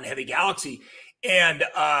song on Heavy Galaxy and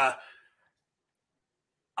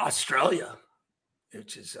Australia,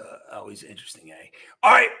 which is always interesting.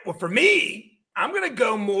 All right, well, for me, I'm going to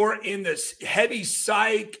go more in this heavy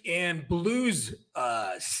psych and bluesy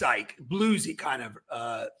kind of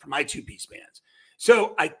for my two-piece bands.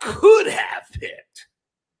 So I could have picked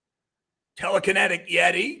Telekinetic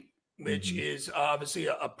Yeti, which is obviously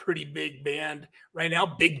a pretty big band right now.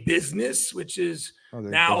 Big Business, which is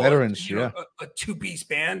now veterans, a two-piece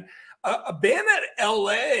band. A band at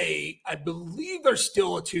LA, I believe they're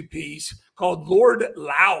still a two-piece, called Lord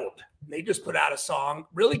Loud. They just put out a song,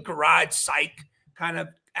 really garage psych kind of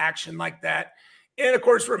action like that. And of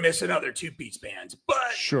course, we're missing other two-piece bands.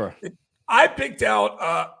 But sure, I picked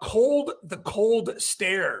out The Cold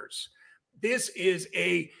Stairs. This is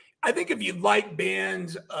I think if you like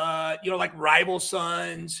bands, like Rival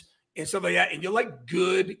Sons and stuff like that, and you like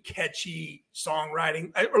good, catchy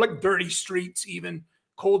songwriting, or like Dirty Streets even,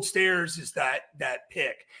 Cold Stairs is that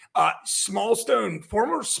pick.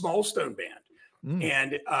 Former Small Stone band.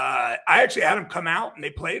 And I actually had them come out and they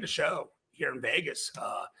played a show here in Vegas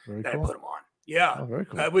that I put them on. Yeah. Very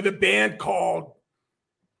cool. With a band called,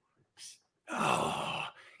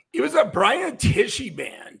 it was a Brian Tishy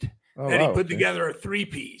band that he put together a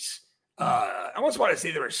three-piece. I almost want to say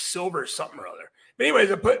they were Silver something or other. But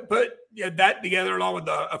anyways, I put that together along with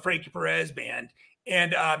a Frankie Perez band.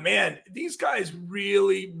 And man, these guys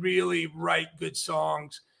really, really write good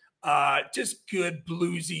songs. Just good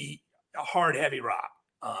bluesy, hard, heavy rock.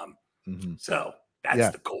 So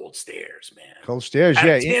that's the Cold Stairs, man. Cold Stairs,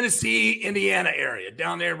 Tennessee, Indiana area,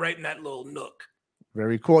 down there, right in that little nook.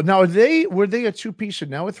 Very cool. Now, were they a two-piece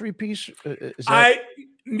and now a three-piece?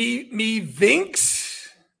 Me thinks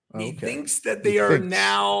that they are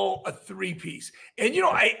now a three-piece. And,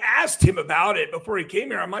 I asked him about it before he came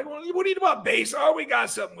here. I'm like, well, what do you do about bass? Oh, we got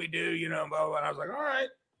something we do, And I was like, all right,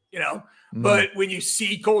 But when you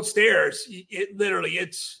see Cold Stairs,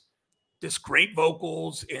 it's just great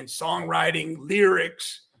vocals and songwriting,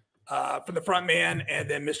 lyrics from the front man, and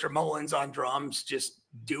then Mr. Mullins on drums just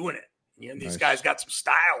doing it. These guys got some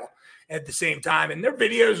style at the same time, and their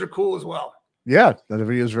videos are cool as well. Yeah, that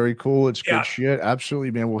video is very cool. It's good shit.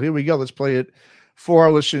 Absolutely, man. Well, here we go. Let's play it for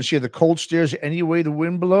our listeners here. The Cold Stairs, Any Way the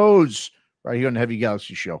Wind Blows, right here on the Heavy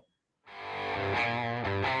Galaxy Show.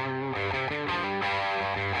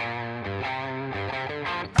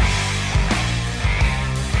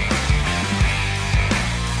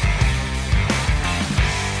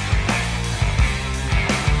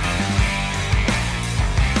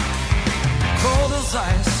 Cold as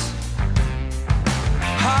ice,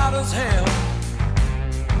 hot as hell.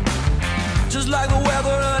 Just like the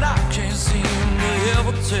weather and I can't seem to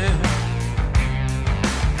ever tell.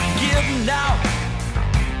 Getting out,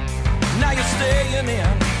 now you're staying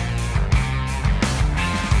in.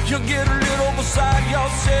 You get a little beside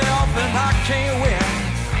yourself and I can't win.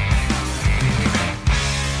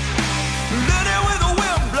 Living with the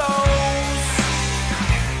wind blows,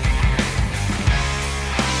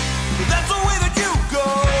 that's the way that you go.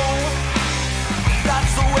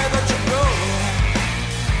 That's the way that you go.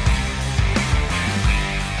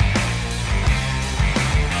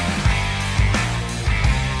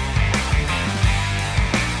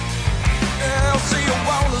 Say you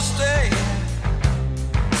wanna stay,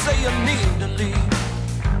 say you need to leave.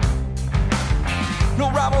 No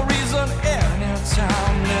rhyme or reason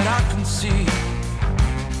anytime that I can see.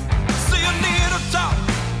 Say you need to talk,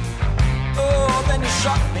 oh, then you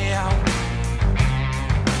shut me out.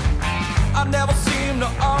 I never seem to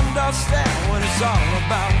understand what it's it's all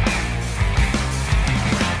about.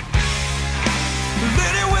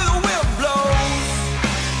 Lady with the wind blows,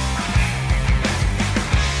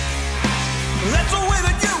 that's the way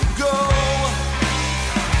that you go.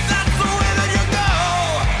 That's the way that you go.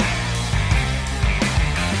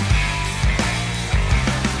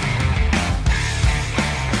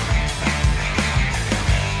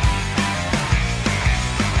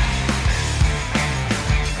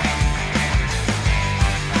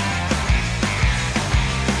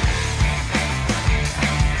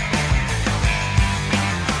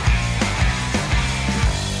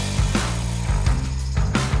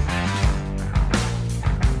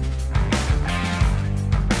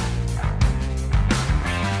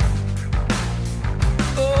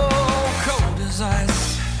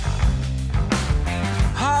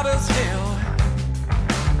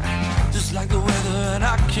 Like the weather, and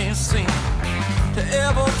I can't seem to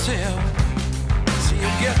ever tell. See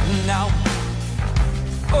you getting out.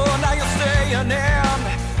 Oh, now you're staying in.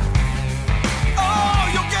 Oh,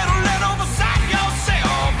 you get a little beside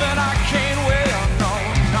yourself, and I can't wait. No,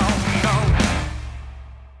 no, no.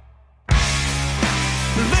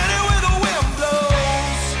 Lady with the wind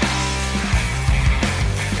blows,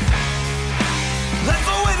 that's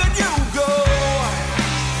the way that you go.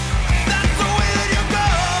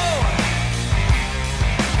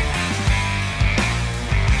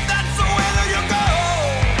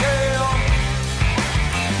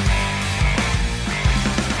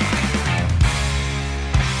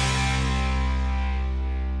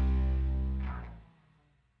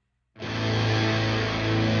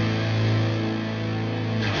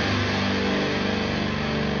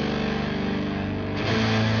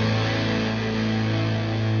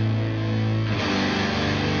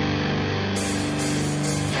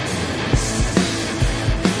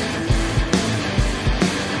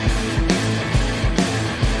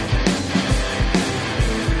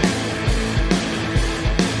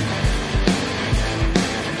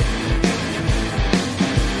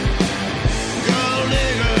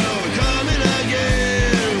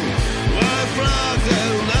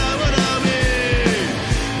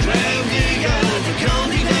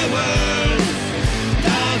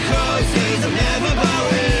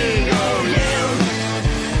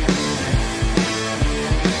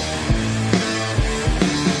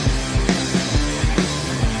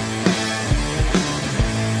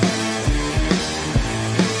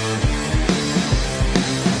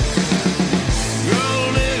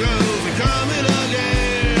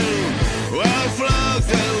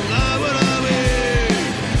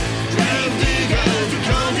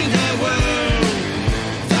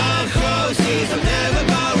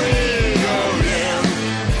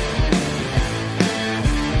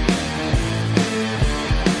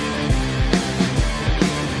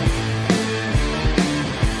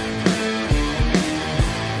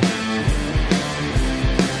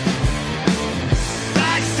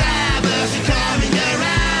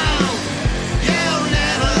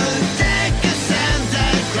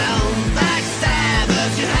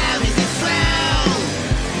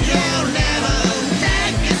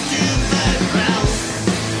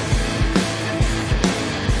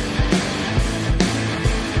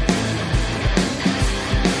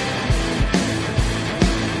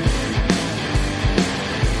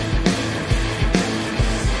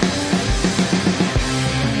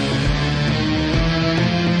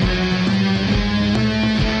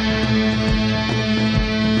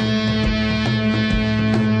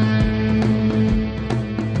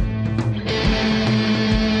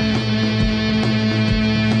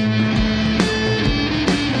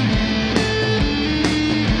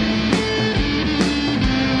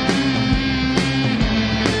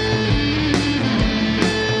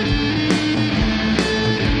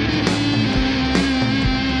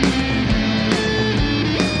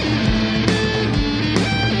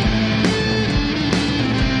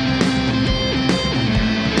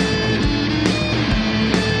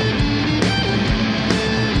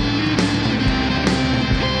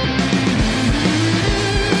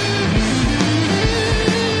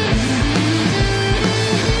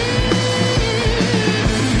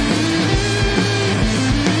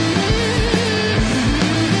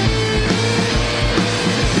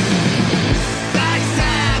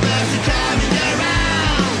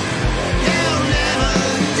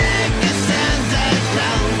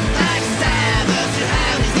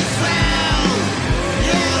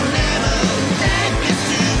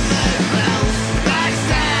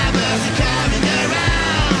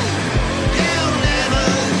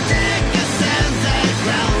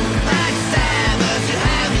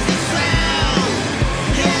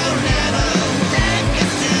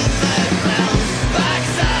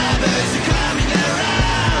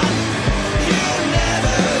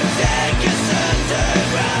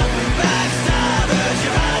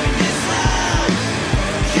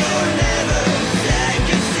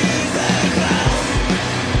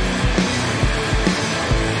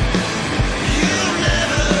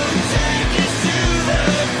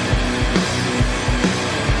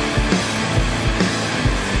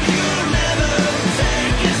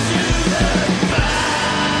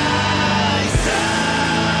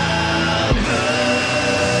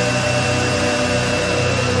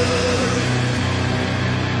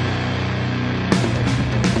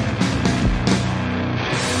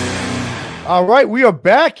 All right, we are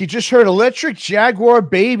back. You just heard Electric Jaguar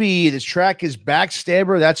Baby. This track is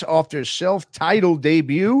Backstabber. That's off their self-titled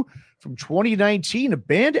debut from 2019, a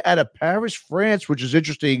band out of Paris, France, which is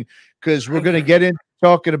interesting because we're going to get into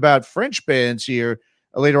talking about French bands here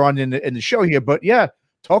later on in the show here. But yeah,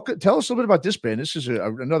 tell us a little bit about this band. This is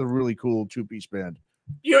another really cool two-piece band.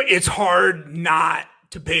 You know, it's hard not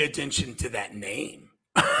to pay attention to that name.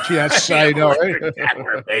 Yes, I know. Right?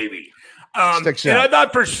 Jaguar Baby. And I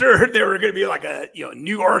thought for sure they were going to be like a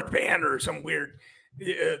New York band or some weird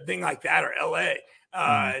thing like that, or LA.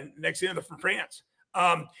 Next thing they're from France.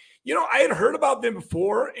 I had heard about them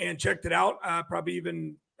before and checked it out. Probably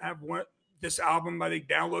even have this album I think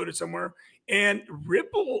downloaded somewhere. And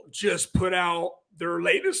Ripple just put out their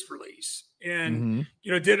latest release, and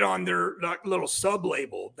did it on their little sub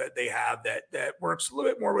label that they have that works a little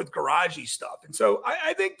bit more with garagey stuff. And so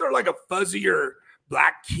I think they're like a fuzzier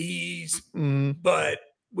Black Keys, but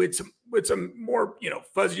with some more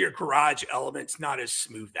fuzzier garage elements, not as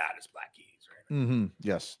smoothed out as Black Keys. Right?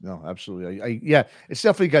 Yes, no, absolutely. Yeah, it's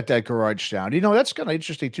definitely got that garage sound. That's kind of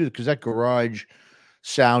interesting too, because that garage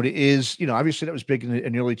sound is, obviously that was big in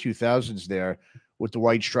the early 2000s there with the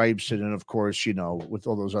White Stripes, and then of course, with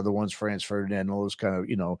all those other ones, Franz Ferdinand, all those kind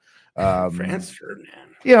of, Franz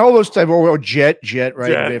Ferdinand, all those type, or Jet,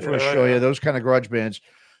 right? From Australia, those kind of garage bands.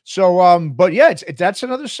 So, but yeah, that's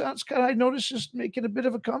another sound kind of I noticed is making a bit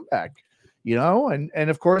of a comeback, and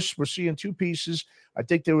of course we're seeing two pieces. I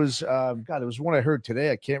think there was, there was one I heard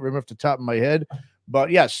today. I can't remember off the top of my head, but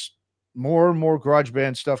yes, more and more garage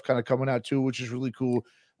band stuff kind of coming out too, which is really cool.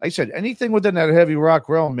 Like I said, anything within that heavy rock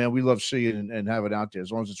realm, man, we love seeing and have it out there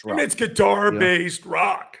as long as it's rock. And it's guitar-based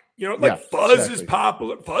rock. Fuzz is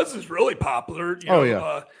popular. Fuzz is really popular.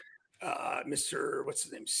 Mr. What's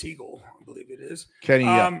his name? Siegel, I believe it is. Kenny.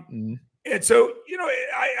 And so,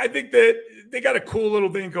 I think that they got a cool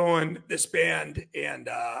little thing going, this band, and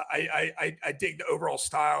I dig the overall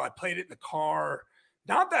style. I played it in the car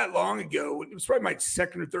not that long ago. It was probably my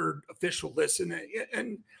second or third official listen.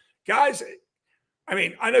 And guys, I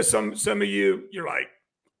mean, I know some of you're like,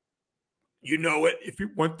 it. If you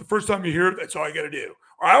want the first time you hear it, that's all you got to do.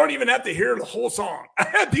 Or I don't even have to hear the whole song. I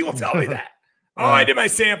had people tell me that. I did my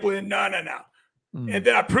sampling. No. And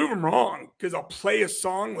then I prove them wrong because I'll play a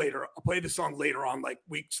song later. I'll play the song later on, like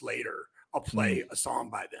weeks later. I'll play a song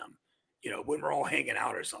by them, when we're all hanging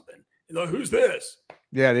out or something. Who's this?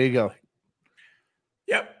 Yeah, there you go.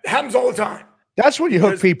 Yep, it happens all the time. That's when you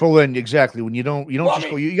hook people in, exactly. When you don't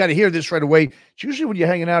go, you got to hear this right away. It's usually when you're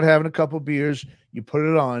hanging out, having a couple beers, you put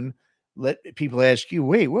it on, let people ask you,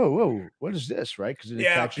 wait, whoa, what is this, right? Because it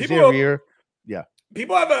catches their ear. Yeah.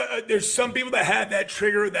 People have there's some people that have that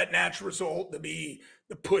trigger, that natural result to be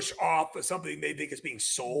the push off of something they think is being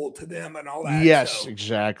sold to them and all that. Yes,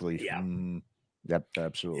 exactly. Yeah. Yep,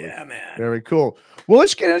 absolutely. Yeah, man. Very cool. Well,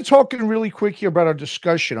 let's get into talking really quick here about our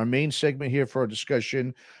discussion, our main segment here for our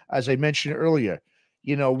discussion. As I mentioned earlier,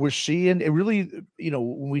 we're seeing it really,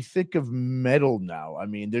 when we think of metal now, I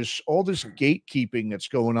mean, there's all this gatekeeping that's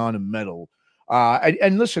going on in metal.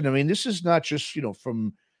 And listen, I mean, this is not just,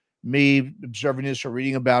 from me observing this or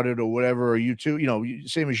reading about it or whatever, or you too,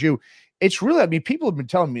 same as you. It's really, I mean, people have been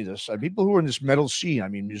telling me this. People who are in this metal scene, I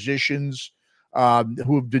mean, musicians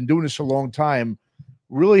who have been doing this a long time,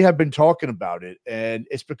 really have been talking about it. And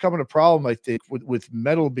it's becoming a problem, I think, with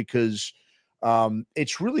metal because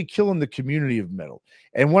it's really killing the community of metal.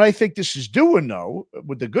 And what I think this is doing, though,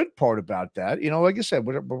 with the good part about that, like I said,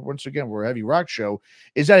 once again, we're a heavy rock show,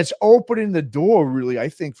 is that it's opening the door, really, I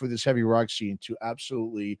think, for this heavy rock scene to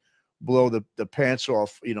absolutely blow the pants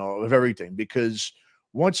off, of everything. Because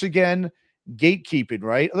once again, gatekeeping,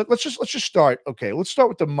 right? Let's just start. Okay, let's start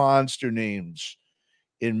with the monster names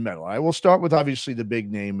in metal. I will start with obviously the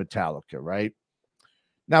big name Metallica, right?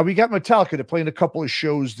 Now we got Metallica. They're playing a couple of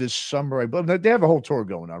shows this summer. I believe they have a whole tour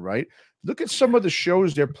going on, right? Look at some of the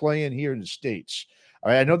shows they're playing here in the States.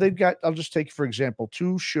 All right, I know they've got. I'll just take for example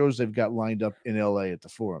 2 shows they've got lined up in LA at the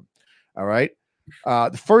Forum. All right,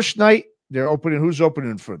 the first night they're opening. Who's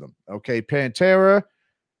opening for them? Okay, Pantera.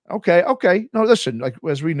 Okay. No, listen. Like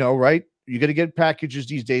as we know, right? You're gonna get packages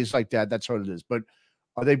these days like that. That's what it is. But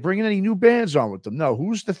are they bringing any new bands on with them? No.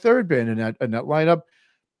 Who's the third band in that lineup?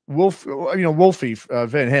 Wolfie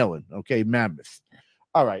Van Halen. Okay, Mammoth.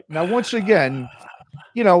 All right. Now, once again,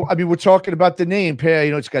 I mean, we're talking about the name.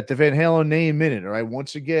 It's got the Van Halen name in it. All right.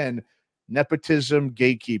 Once again, nepotism,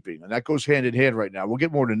 gatekeeping, and that goes hand in hand right now. We'll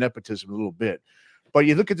get more to nepotism in a little bit. But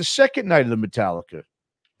you look at the second night of the Metallica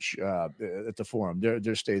at the Forum.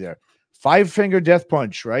 Their stay there. Five Finger Death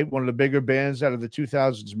Punch, right? One of the bigger bands out of the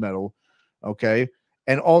 2000s metal. Okay.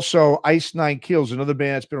 And also Ice Nine Kills, another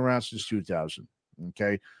band that's been around since 2000.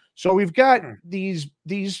 Okay. So we've got these,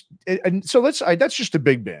 and so that's just the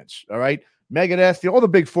big bands, all right? Megadeth, all the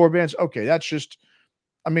big 4 bands. Okay, that's just,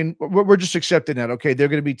 I mean, we're just accepting that. Okay, they're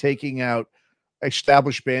going to be taking out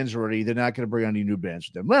established bands already. They're not going to bring on any new bands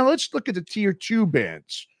with them. Well, let's look at the tier 2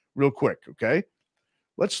 bands real quick, okay?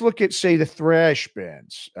 Let's look at, say, the thrash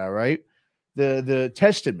bands, all right? The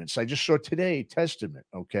Testaments. I just saw today, Testament,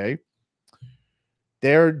 okay?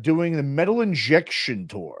 They're doing the Metal Injection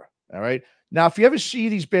tour, all right? Now, if you ever see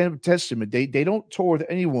these bands of Testament, they don't tour with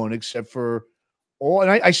anyone except for all,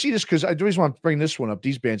 and I see this because the reason why I'm bringing this one up,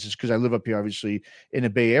 these bands, is because I live up here, obviously, in the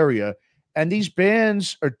Bay Area, and these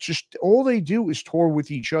bands are just, all they do is tour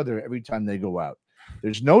with each other every time they go out.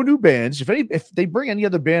 There's no new bands. If they bring any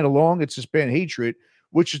other band along, it's this band Hatred,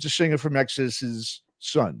 which is the singer from Exodus's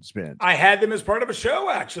Sons band. I had them as part of a show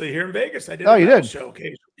actually here in Vegas. I did. Oh, you did? Show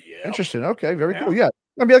occasionally. Yeah. Interesting. Okay, very cool. Yeah,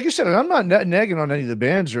 I mean, like you said, I'm not nagging on any of the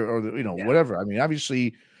bands or whatever. I mean,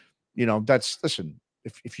 obviously, listen.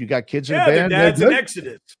 If you got kids in a band, their dad's an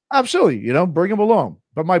Exodus. Absolutely, bring them along.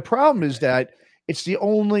 But my problem is that it's the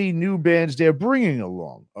only new bands they're bringing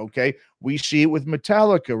along. Okay, we see it with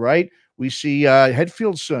Metallica, right? We see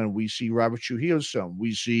Hetfield's son. We see Robert Trujillo's son.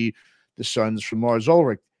 We see the sons from Lars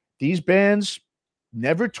Ulrich. These bands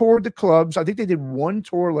never toured the clubs. I think they did one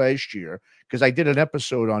tour last year because I did an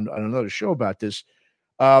episode on another show about this.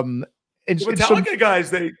 The Metallica guys,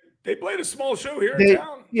 they played a small show here in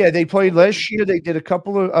town. Yeah, they played last year. They did a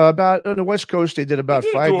couple of about on the West Coast. They did about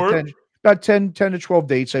 10 to 12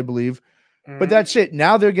 dates, I believe. But that's it.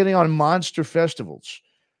 Now they're getting on monster festivals.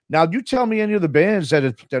 Now, you tell me any of the bands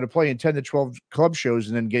that are playing 10 to 12 club shows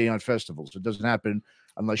and then getting on festivals. It doesn't happen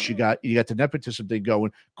unless you got the nepotism thing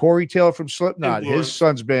going. Corey Taylor from Slipknot, his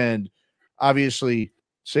son's band, obviously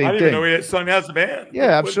same thing. I didn't even know his son has a band.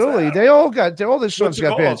 Yeah, absolutely. All their sons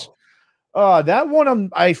got bands. That one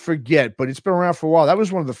I forget, but it's been around for a while. That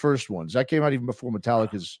was one of the first ones. That came out even before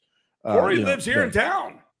Metallica's. Corey lives here in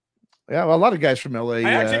town. Yeah, well, a lot of guys from LA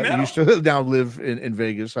used to now live in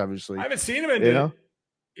Vegas, obviously. I haven't seen him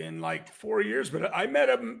in like 4 years, but I met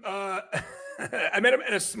him. I met him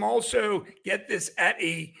at a small show. Get this, at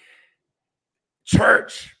a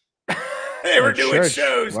church. They were doing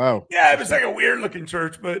shows. Wow. Yeah, it was like a weird looking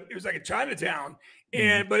church, but it was like a Chinatown.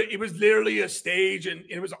 But it was literally a stage, and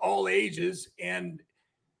it was all ages. And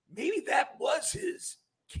maybe that was his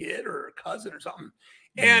kid or cousin or something.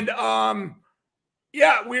 And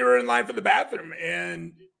we were in line for the bathroom,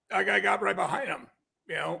 and a guy got right behind him.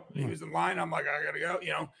 He was in line. I'm like, I gotta go.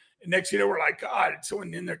 And next, we're like, God,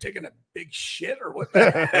 someone in there taking a big shit or what?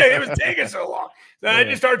 It was taking so long. So I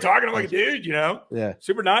just started talking. I'm like, dude,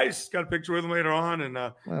 super nice. Got a picture with him later on, and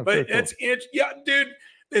but that's it. Yeah, dude.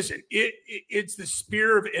 Listen, it's the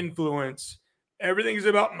sphere of influence. Everything is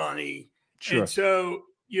about money, and so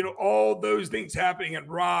all those things happening in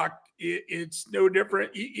rock. It's no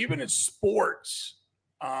different. Even in sports,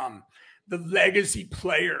 the legacy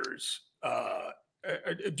players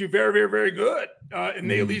do very, very, very good, and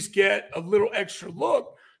they at least get a little extra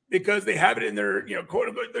look because they have it in their, quote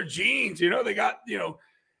unquote, their genes. They got,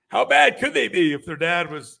 how bad could they be if their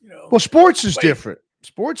dad was, Well, sports is different.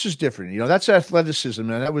 Sports is different. That's athleticism,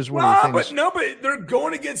 and that was one of the things. But they're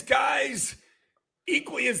going against guys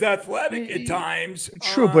equally as athletic at times.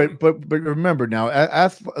 True, but remember now,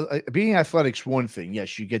 being athletic's one thing.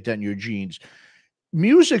 Yes, you get that in your genes.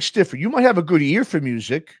 Music's different. You might have a good ear for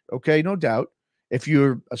music, okay, no doubt. If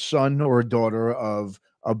you're a son or a daughter of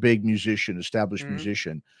a big musician, established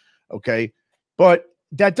musician, okay, but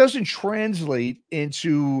that doesn't translate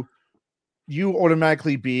into you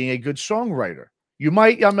automatically being a good songwriter. You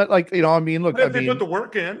might, look, they put the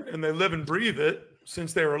work in and they live and breathe it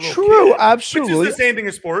since they were a little kid, Which absolutely. is the same thing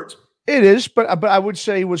as sports. It is, but I would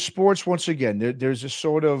say with sports, once again, there's a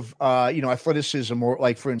sort of athleticism, or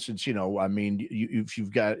like, for instance, if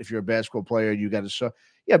you're a basketball player, you got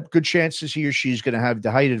good chances he or she's going to have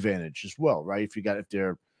the height advantage as well, right? If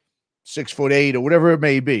they're 6'8" or whatever it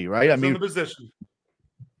may be, right? The position.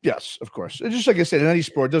 Yes, of course. It's just like I said, in any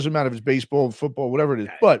sport, it doesn't matter if it's baseball, football, whatever it is.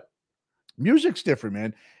 But music's different,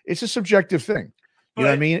 man. It's a subjective thing. You know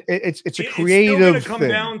what I mean? It's a creative thing. It's still going to come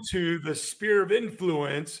down to the sphere of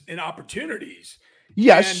influence and opportunities.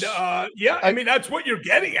 Yes. And that's what you're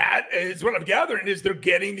getting at. Is what I'm gathering is they're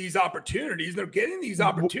getting these opportunities. They're getting these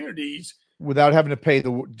opportunities without having to pay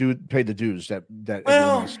the dues that everyone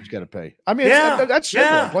else has got to pay. I mean, that's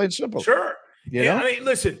simple. Plain simple. Sure. I mean,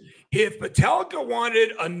 listen, if Metallica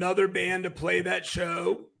wanted another band to play that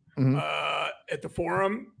show at the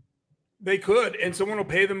Forum, they could, and someone will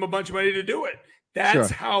pay them a bunch of money to do it.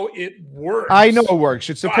 That's how it works. I know it works.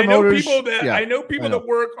 It's the promoters. I know people that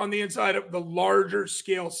work on the inside of the larger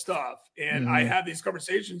scale stuff, and I have these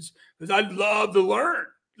conversations because I love to learn.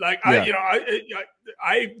 Like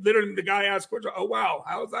I literally, the guy asked questions. Oh wow,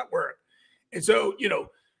 how does that work? And so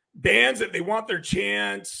bands that they want their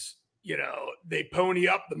chance, they pony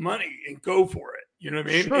up the money and go for it. You know what I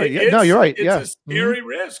mean? Sure. No, you're right. It's a scary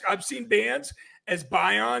risk. I've seen bands as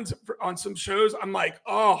buy-ons on some shows. I'm like,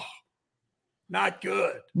 oh. Not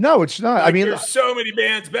good. No, it's not. Like, I mean, there's so many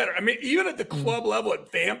bands better. I mean, even at the club level, at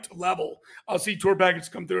vamped level, I'll see tour packages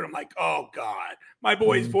come through, and I'm like, oh God, my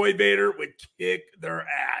boys Void Vader would kick their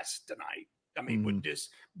ass tonight. I mean, would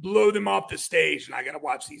just blow them off the stage, and I got to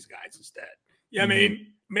watch these guys instead. Yeah, I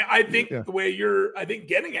mean, I think the way you're,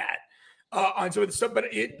 getting at on some of the stuff, but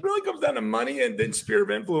it really comes down to money and then sphere of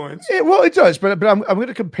influence. Well, it does, but I'm going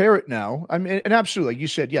to compare it now. I mean, and absolutely, like you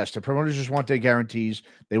said, yes, the promoters just want their guarantees.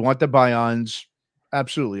 They want the buy-ons.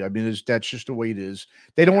 Absolutely. I mean, that's just the way it is.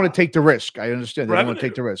 They don't want to take the risk. I understand. They don't want to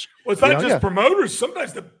take the risk. Well, it's not just promoters.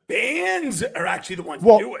 Sometimes the bands are actually the ones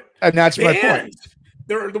who do it. And that's my point.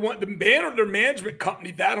 They're the band or their management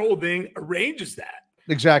company, that whole thing arranges that.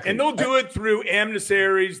 Exactly. And they'll do it through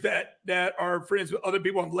emissaries that are friends with other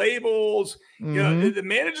people on labels. The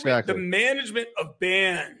management of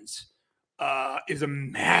bands is a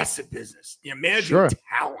massive business. Managing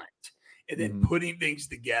talent and then putting things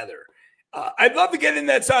together. I'd love to get in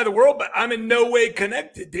that side of the world, but I'm in no way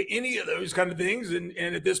connected to any of those kind of things. And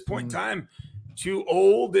at this point in time, too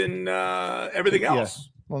old and everything else. Yeah.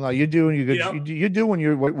 Well, no, you're doing you're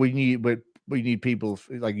doing what we need people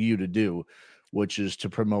like you to do, which is to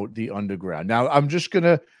promote the underground. Now, I'm just going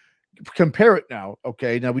to compare it now.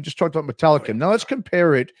 Okay. Now, we just talked about Metallica. Now, let's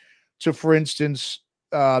compare it to, for instance,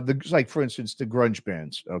 the grunge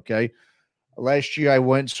bands. Okay. Last year, I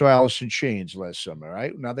went and saw Alice in Chains last summer,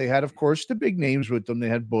 right? Now, they had, of course, the big names with them. They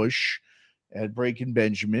had Bush, had Breaking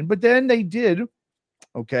Benjamin, but then they did,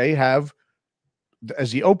 have,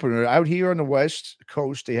 as the opener, out here on the West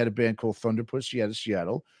Coast, they had a band called Thunder Pussy out of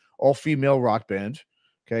Seattle, all-female rock band,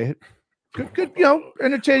 okay? Good,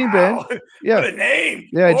 entertaining band. Yeah. What a name.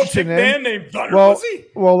 Yeah, interesting band name, Thunder Pussy.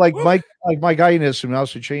 Well, like my guy in this from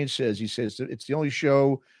Alice in Chains says, he says it's the only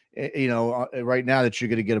show right now that you're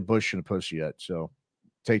going to get a Bush and a Pussy at. So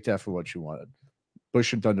take that for what you wanted.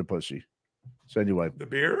 Bush and Thunder Pussy. So anyway. The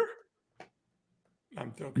beer?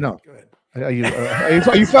 I'm joking. No. Go ahead.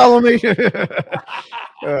 Are you following me?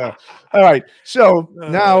 All right. So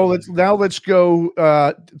now let's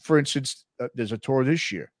go. For instance, there's a tour this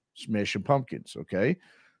year. Smashing Pumpkins. Okay.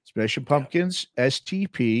 Smashing Pumpkins,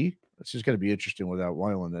 STP. This is going to be interesting without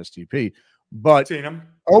Weil and STP. But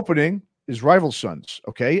opening is Rival Sons,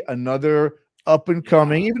 okay? Another up and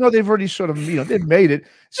coming, even though they've already sort of, they've made it.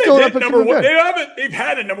 Still an up and coming. They've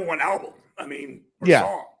had a #1 album. I mean,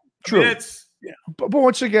 song. True. I mean, but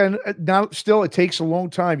once again, now still it takes a long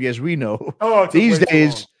time, as we know. These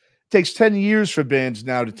days, it takes 10 years for bands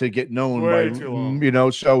now to get known by,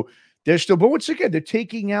 so they're still, but once again, they're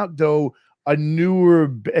taking out though a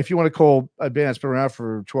newer, if you want to call a band that's been around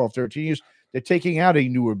for 12, 13 years, they're taking out a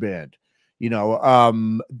newer band.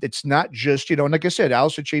 It's not just, and like I said,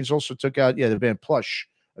 Alice in Chains also took out, the band Plush,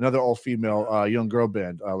 another all-female young girl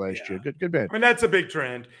band last year. Good band. I mean, that's a big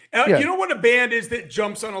trend. You know what a band is that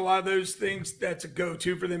jumps on a lot of those things that's a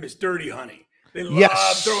go-to for them is Dirty Honey. They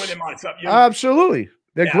love throwing them on stuff. Absolutely.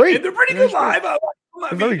 They're great. And they're pretty good live.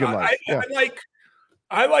 Very good live.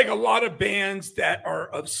 I like a lot of bands that are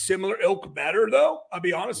of similar ilk better, though. I'll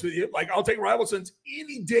be honest with you. Like, I'll take Rival Sons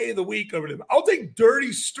any day of the week over them. I'll take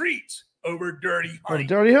Dirty Streets over Dirty Honey.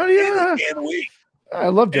 Dirty Honey, any day of the week. I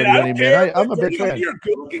love Dirty Honey, man. I'm a big fan. They're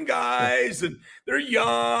good-looking guys, and they're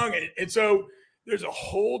young. And so there's a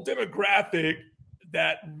whole demographic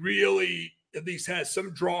that really at least has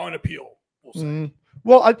some draw and appeal, we'll say.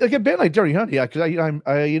 Well, like a band like Dirty Honey, because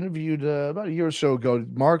I interviewed about a year or so ago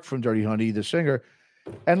Mark from Dirty Honey, the singer,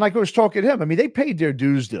 and like I was talking to him, I mean, they paid their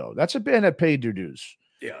dues, though. That's a band that paid their dues.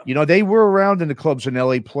 Yeah. They were around in the clubs in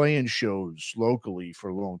LA playing shows locally for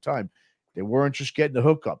a long time. They weren't just getting the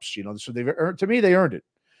hookups, so they've earned, to me, they earned it,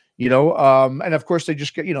 and of course they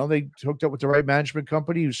just get, they hooked up with the right management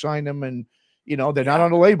company who signed them, and, they're not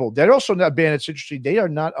on a label. They're also not a band. It's interesting. They are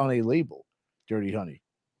not on a label, Dirty Honey.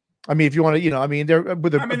 I mean, if you want to, they're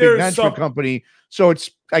with a big management company, so it's,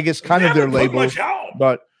 I guess, kind of their label,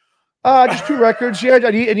 but just 2 records. Yeah,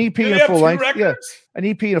 an EP and a full length. Yeah, an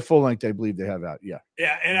EP and a full length, I believe they have out. Yeah.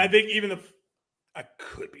 Yeah, and I think I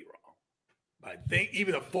could be wrong, but I think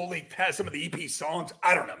even the full length has some of the EP songs.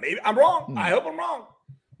 I don't know. Maybe I'm wrong. I hope I'm wrong.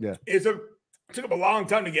 Yeah. It's a It took them a long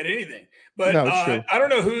time to get anything. But No, it's true. I don't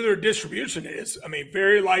know who their distribution is. I mean,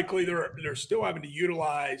 very likely they're still having to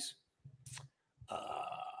utilize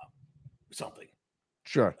something.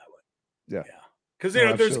 Sure. Yeah. Because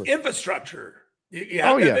No, there's absolutely. infrastructure. You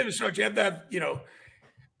have to have infrastructure. You have to have,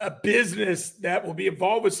 a business that will be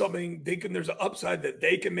involved with something, thinking there's an upside that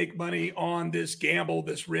they can make money on this gamble,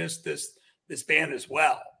 this risk, this band as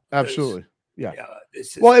well. Absolutely. Yeah.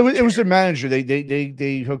 Well, it was their manager.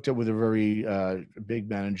 They hooked up with a very big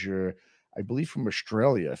manager, I believe from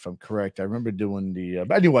Australia, if I'm correct. I remember doing the.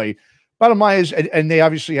 But anyway, bottom line is, and they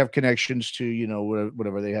obviously have connections to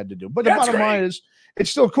whatever they had to do. But the bottom line is, it's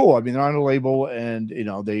still cool. I mean, they're on a label, and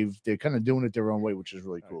they're kind of doing it their own way, which is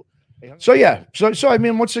really cool. So yeah, so I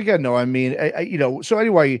mean, once again, no, I mean, so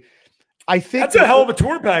anyway, I think that's a hell of a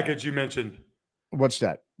tour package you mentioned. What's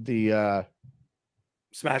that? The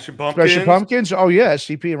Smashing Pumpkins. Smashing Pumpkins. Oh yeah,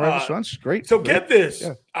 STP and Rival Sons. Great. So get this.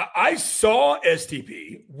 Yeah. I saw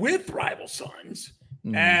STP with Rival Sons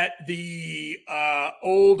at the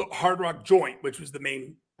old Hard Rock Joint, which was the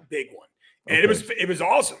main big one. And it was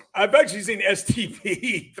awesome. I've actually seen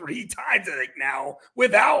STP 3 times, I think, now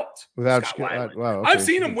without Scott Weiland. Wow, okay. I've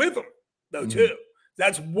seen him with them though too.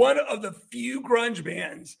 That's one of the few grunge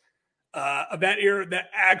bands of that era that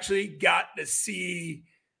actually got to see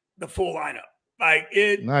the full lineup. Like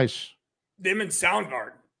it, nice. Them in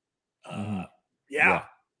Soundgarden. Yeah.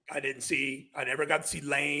 I never got to see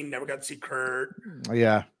Lane. Never got to see Kurt.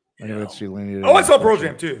 Yeah, I never got to see Lane either. Oh, I saw Pearl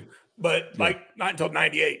Jam too, but like not until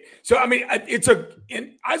 '98. So I mean,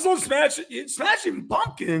 I saw Smashing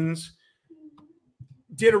Pumpkins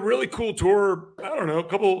did a really cool tour. I don't know, a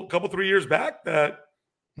couple 3 years back that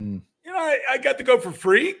I got to go for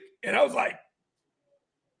free, and I was like,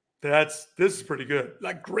 this is pretty good.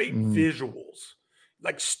 Like great visuals,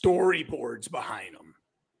 like storyboards behind them.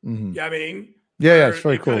 You know what I mean? Yeah, it's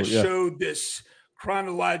very cool. Showed this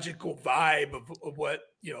chronological vibe of what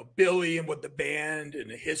Billy and what the band and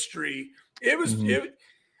the history. It was again.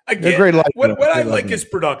 Great what I like is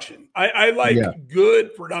production. I like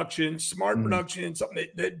good production, smart production, something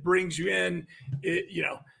that brings you in.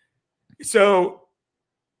 So.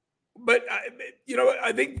 But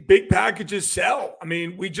I think big packages sell. I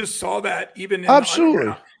mean, we just saw that even in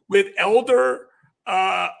absolutely with Elder,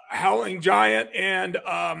 Howling Giant, and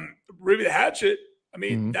Ruby the Hatchet. I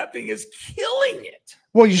mean, that thing is killing it.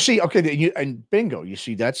 Well, you see, okay, and bingo. You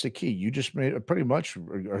see, that's the key. You just made pretty much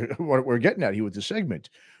what we're getting at here with the segment,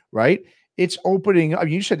 right? It's opening. I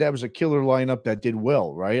mean, you said that was a killer lineup that did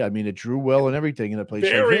well, right? I mean, it drew well and everything in a place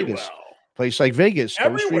like Vegas. Place like Vegas,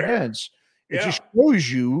 those 3 bands. It just shows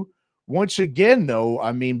you. Once again, though,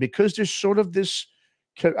 I mean, because there's sort of this,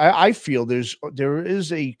 I feel there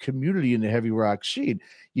is a community in the heavy rock scene.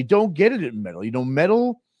 You don't get it in metal.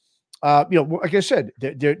 Metal, like I said,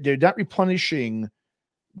 they're not replenishing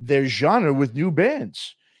their genre with new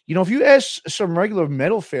bands. If you ask some regular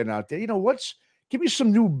metal fan out there, give me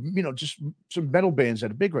some new, just some metal bands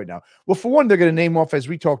that are big right now. Well, for one, they're going to name off, as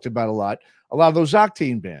we talked about a lot of those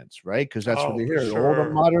Octane bands, right? Because that's what they hear. Sure. All the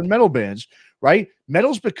modern metal bands, right?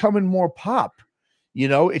 Metal's becoming more pop.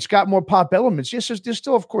 It's got more pop elements. Yes, there's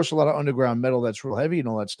still, of course, a lot of underground metal that's real heavy and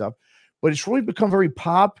all that stuff, but it's really become very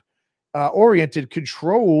pop oriented,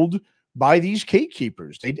 controlled by these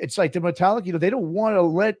gatekeepers. It's like the Metallica, they don't want to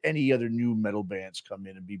let any other new metal bands come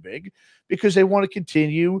in and be big because they want to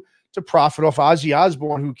continue to profit off Ozzy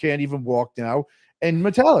Osbourne, who can't even walk now, and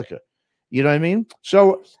Metallica. You know what I mean?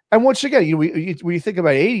 So, and once again, when you think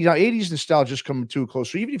about 80s, now 80s nostalgia is coming too close.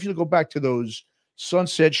 So even if you go back to those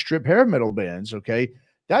Sunset Strip hair metal bands, okay,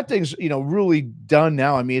 that thing's, really done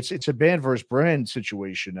now. I mean, it's a band versus brand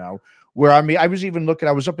situation now where, I mean, I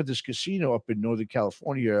was up at this casino up in Northern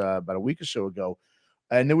California about a week or so ago,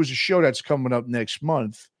 and there was a show that's coming up next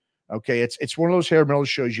month. Okay. It's one of those hair metal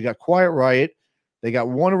shows. You got Quiet Riot. They got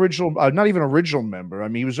one original, not even original member. I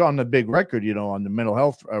mean, he was on the big record, on the mental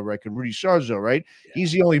health record, Rudy Sarzo, right? Yeah.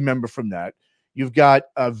 He's the only member from that. You've got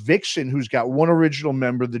Vixen, who's got one original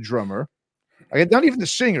member, the drummer. Not even the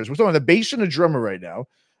singers. We're talking about the bass and the drummer right now.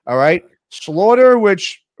 All right. Slaughter,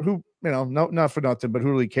 not for nothing, but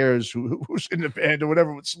who really cares who's in the band or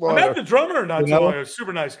whatever with Slaughter. I met the drummer not so long ago.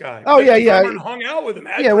 Super nice guy. Oh, yeah. Hung out with him.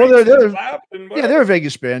 Well, they're a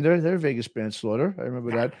Vegas band. They're a Vegas band, Slaughter. I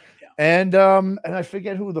remember that. And I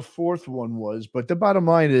forget who the fourth one was, but the bottom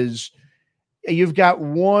line is you've got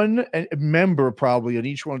one member probably in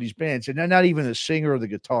each one of these bands, and they're not even the singer or the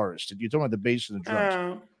guitarist. You're talking about the bass and the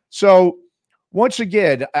drums. So once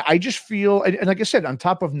again, I just feel, and like I said, on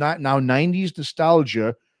top of now 90s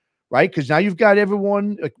nostalgia, right? Because now you've got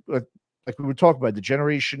everyone, like we were talking about, the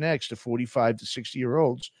Generation X, the 45 to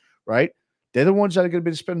 60-year-olds, right? They're the ones that are going to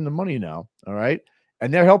be spending the money now. All right.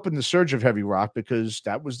 And they're helping the surge of heavy rock because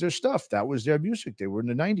that was their stuff. That was their music. They were in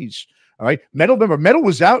the 90s. All right. Metal, remember, metal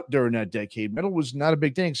was out during that decade. Metal was not a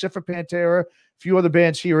big thing, except for Pantera, a few other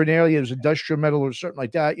bands here and there. It was industrial metal or something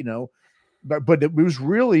like that, you know. But it was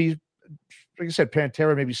really, like I said,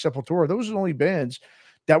 Pantera, maybe Sepultura. Those are the only bands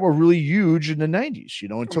that were really huge in the 90s, you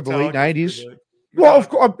know, until the late 90s. Well, of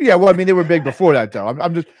course, yeah. Well, I mean, they were big before that, though.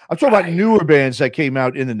 I'm talking about newer bands that came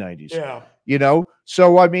out in the 90s. Yeah. You know,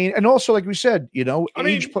 so I mean, and also like we said, you know, I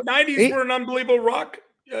mean, 90s were an unbelievable rock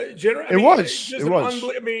generation. It was.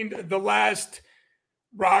 I mean, the last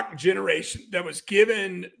rock generation that was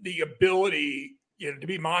given the ability, you know, to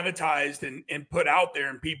be monetized and put out there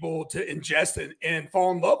and people to ingest it and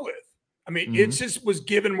fall in love with. I mean, it just was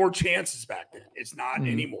given more chances back then. It's not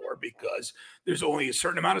anymore because there's only a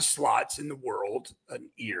certain amount of slots in the world and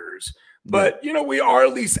ears. But, you know, we are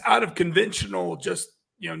at least out of conventional, just,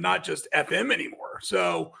 you know, not just FM anymore.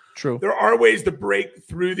 So true. There are ways to break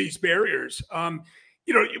through these barriers.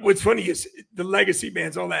 You know, what's funny is the legacy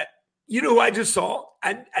bands, all that. You know who I just saw?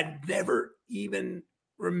 I never even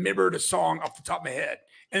remembered a song off the top of my head.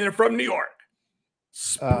 And they're from New York.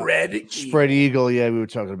 Spread Eagle. Yeah, we were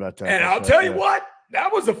talking about that. And I'll tell you what,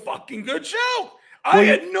 that was a fucking good show. I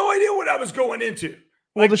had no idea what I was going into.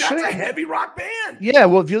 Like, that's a heavy rock band. Yeah,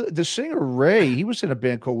 well, the singer Ray, he was in a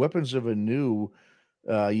band called Weapons of a New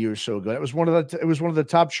year or so ago. It was one of the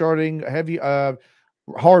top charting heavy hard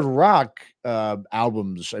rock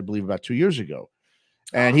albums, I believe, about 2 years ago.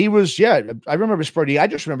 And he was, I remember Spread Eagle. I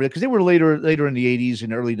just remember it because they were later in the 80s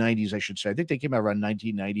and early 90s, I should say. I think they came out around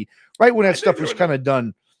 1990, right when that stuff was kind of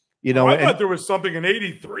done. You know, I thought there was something in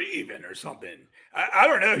 83 even or something. I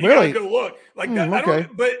don't know. You really? gotta go look like that.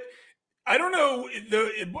 Okay. I don't know.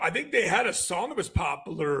 I think they had a song that was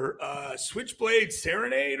popular, Switchblade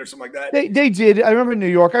Serenade or something like that. They did. I remember in New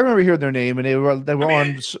York. I remember hearing their name, and they were on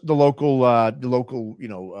the local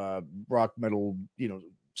rock metal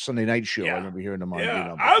Sunday night show. I remember hearing them on.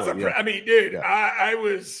 Yeah, I was impressed. I mean, dude, I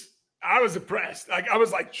was impressed. Like, I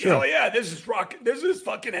was like, hell yeah, this is rock. This is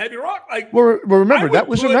fucking heavy rock. Like, well remember that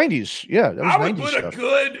was the 90s. Yeah, that was I would put a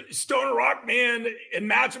good stoner rock band and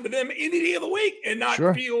match them with them any day of the week and not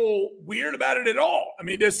feel weird about it at all. I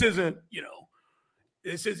mean, this isn't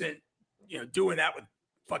doing that with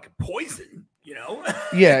fucking Poison, you know?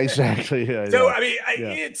 Yeah, exactly. Yeah. So I mean,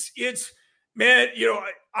 it's man, you know,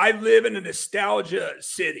 I live in a nostalgia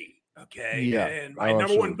city. Okay. Yeah. And my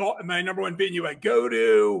number one venue I go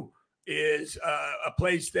to is a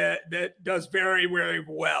place that does very, very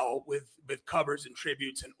well with covers and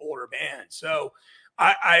tributes and older bands. So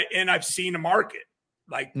I've seen a market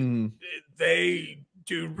like they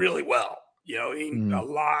do really well. You know, I mean, a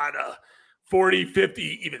lot of 40,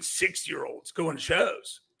 50, even 60-year-olds going to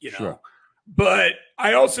shows, you know. But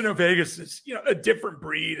I also know Vegas is, you know, a different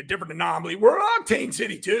breed, a different anomaly. We're an Octane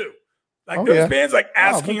City too. Like those bands like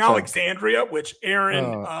Asking Alexandria, which Aaron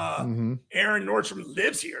Nordstrom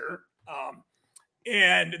lives here.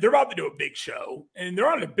 And they're about to do a big show. And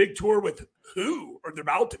they're on a big tour with Who, or they're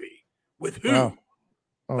about to be with Who. Oh,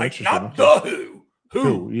 like not the Who.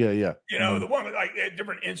 Who. Yeah. You know, the one with like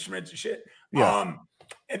different instruments and shit. Yeah.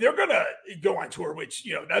 And they're gonna go on tour, which,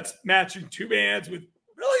 you know, that's matching two bands with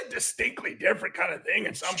really distinctly different kind of thing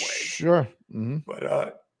in some ways. Sure.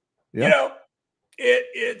 But you know,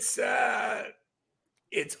 it's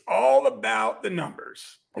all about the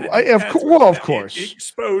numbers. Of course.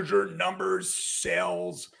 Exposure, numbers,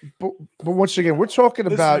 sales. But once again, we're talking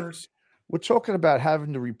about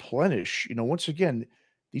having to replenish. You know, once again,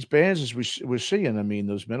 these bands, as we're seeing, I mean,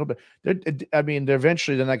 those metal bands, they're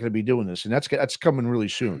eventually not going to be doing this, and that's coming really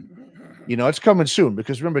soon. You know, it's coming soon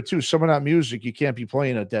because remember too, some of that music you can't be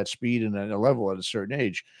playing at that speed and at a level at a certain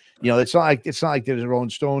age. You know, it's not like there's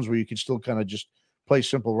Rolling Stones where you can still kind of just play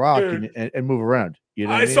simple rock and move around. You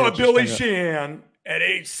know, I saw Billy Sheehan at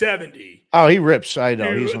age 70. Oh, he rips. I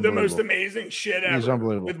know. He's the most amazing shit ever. He's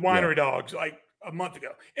unbelievable. With Winery Dogs like a month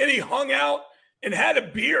ago. And he hung out and had a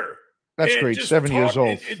beer. That's great. 7 years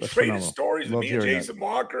old. And traded stories with me and Jason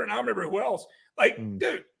Walker and I don't remember who else. Like,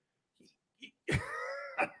 dude,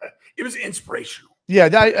 it was inspirational. Yeah,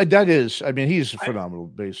 that is. I mean, he's a phenomenal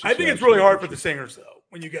bassist. I think it's really hard for the singers, though,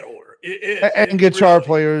 when you get older. And guitar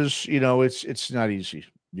players, you know, it's not easy.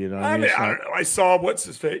 You know, I mean, I don't know. I saw what's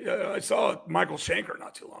his face. I saw Michael Schenker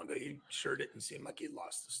not too long ago. He sure didn't seem like he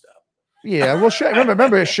lost the step. Yeah, well,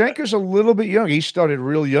 remember, Schenker's a little bit young. He started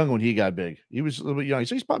real young when he got big. He was a little bit young,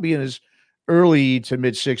 so he's probably in his early to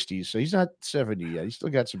mid 60s. So he's not 70 yet. He's still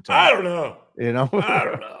got some time. I don't know. You know, I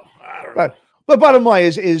don't know. But bottom line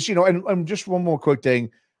is you know, and just one more quick thing.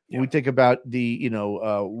 When we think about the,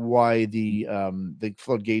 why the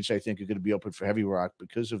floodgates, I think, are going to be open for heavy rock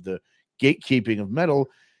because of the gatekeeping of metal,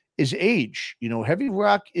 is age. Heavy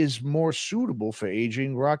rock is more suitable for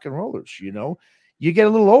aging rock and rollers. You get a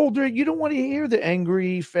little older, you don't want to hear the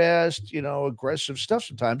angry, fast, aggressive stuff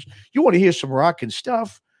sometimes. You want to hear some rock and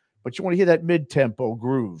stuff, but you want to hear that mid-tempo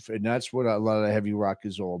groove, and that's what a lot of heavy rock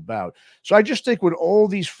is all about. So I just think with all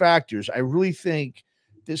these factors, I really think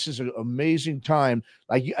this is an amazing time.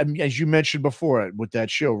 Like, as you mentioned before with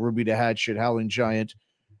that show, Ruby the Hatchet, Howling Giant,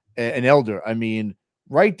 and Elder. I mean,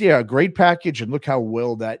 right there, a great package, and look how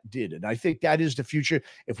well that did. And I think that is the future.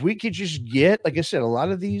 If we could just get, like I said, a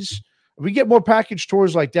lot of these, if we get more package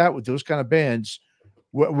tours like that with those kind of bands,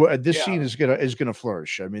 this scene is gonna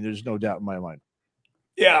flourish. I mean, there's no doubt in my mind.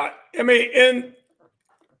 Yeah, I mean, and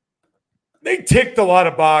they ticked a lot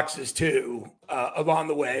of boxes too along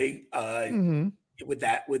the way with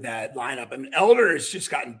that lineup. And Elder has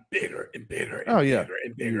just gotten bigger and bigger and bigger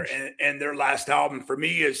and bigger. And their last album for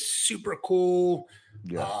me is super cool.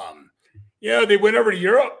 Yeah. They went over to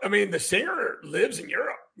Europe. I mean, the singer lives in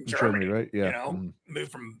Europe, Germany, right? Yeah,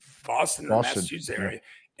 moved from Boston to Massachusetts area,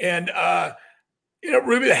 and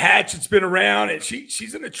Ruby the Hatchet's been around, and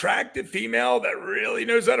she's an attractive female that really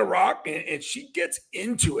knows how to rock, and she gets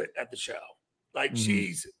into it at the show. Like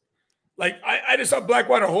she's like, I just saw Black,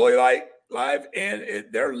 White, or Holy Light live, and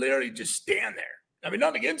they're literally just stand there. I mean,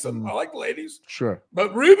 nothing against them. I like the ladies, sure,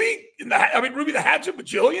 but Ruby the Hatchet with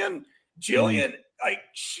Jillian, like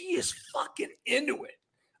she is fucking into it.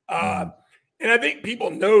 And I think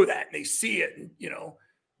people know that, and they see it, and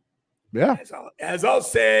yeah. As I'll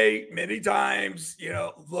say many times,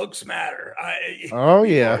 looks matter. Oh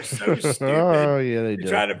yeah, are so stupid. Oh yeah, they do.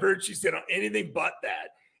 Try to virtue sit on anything but that,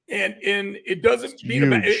 and it doesn't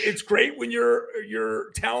mean it's great when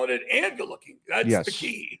you're talented and good looking. That's the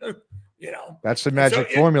key. That's the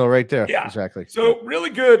magic formula right there. Yeah, exactly. So really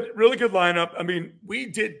good lineup. I mean, we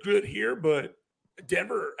did good here, but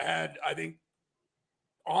Denver had, I think,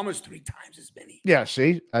 almost 3 times as many. Yeah,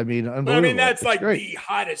 see, I mean, unbelievable. I mean, that's like the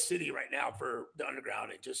hottest city right now for the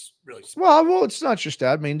underground. It just really well, it's not just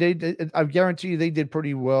that. I mean, I guarantee you they did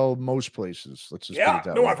pretty well most places. Let's just put it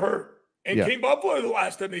that way. I've heard. And King Buffalo, the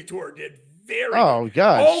last time they toured, did very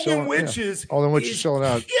God. Alden Witches selling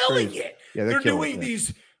out, killing it. Yeah, they're doing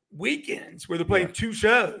these weekends where they're playing 2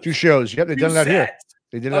 shows. 2 shows. Yep, they've done that here.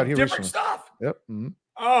 They did it out here different recently. Stuff. Yep.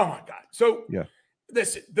 Oh my God. So yeah.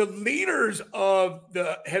 Listen, the leaders of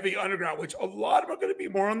the heavy underground, which a lot of them are going to be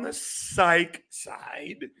more on the psych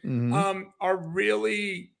side, are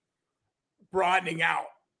really broadening out.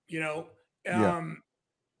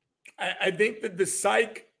 I think that the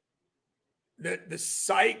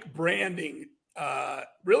psych branding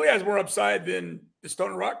really has more upside than the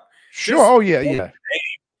Stoner Rock. Sure. Yeah.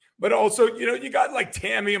 But also, you got like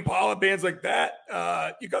Tammy and Paula, bands like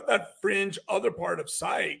that. You got that fringe other part of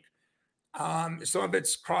psych. Some of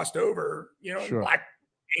it's crossed over, Black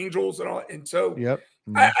Angels and all. And so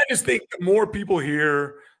I just think the more people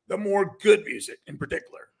hear, the more good music in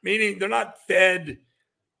particular, meaning they're not fed,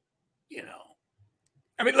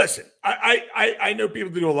 I mean, listen, I know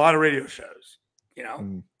people that do a lot of radio shows,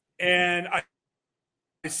 and I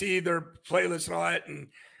see their playlists and all that. And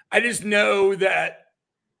I just know that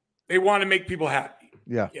they want to make people happy.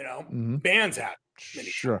 Yeah. Bands happy.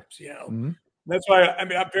 Sure. Times, That's why I'm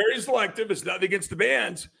very selective. It's nothing against the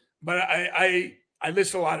bands, but I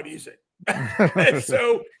listen to a lot of music. And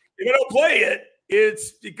so if I don't play it,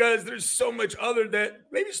 it's because there's so much other that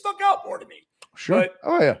maybe stuck out more to me. Sure.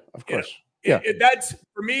 But, of course. That's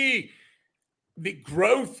for me, the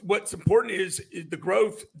growth. What's important is the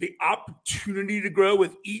growth, the opportunity to grow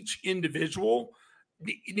with each individual.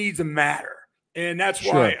 It needs to matter. And that's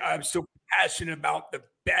why I'm so passionate about the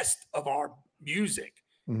best of our music.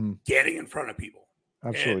 Getting in front of people.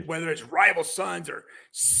 Absolutely. And whether it's Rival Sons or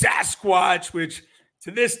Sasquatch, which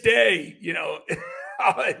to this day,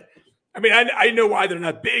 I mean, I know why they're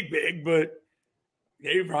not big, but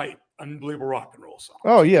they write unbelievable rock and roll songs.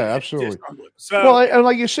 Oh yeah, absolutely. So, and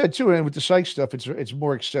like you said too, and with the psych stuff, it's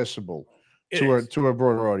more accessible to a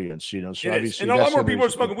broader audience, So obviously, and a lot more people are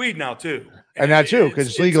smoking weed now too, and that too, because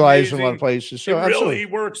it's legalized in a lot of places. So it really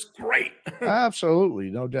works great. Absolutely,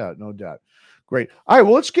 no doubt. Great. All right.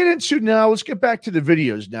 Well, let's get back to the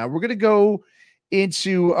videos now. We're going to go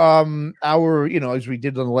into our, as we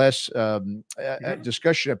did on the last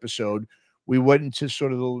discussion episode, we went into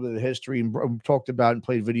sort of a little bit of history and talked about and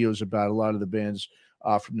played videos about a lot of the bands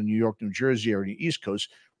from the New York, New Jersey area, the East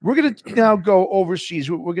Coast. We're going to now go overseas.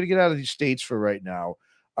 We're going to get out of these states for right now.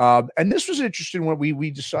 And this was interesting what we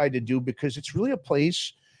decided to do, because it's really a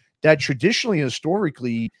place that traditionally and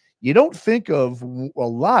historically you don't think of a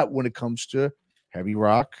lot when it comes to heavy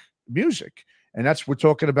rock music. And that's, we're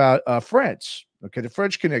talking about France. Okay, the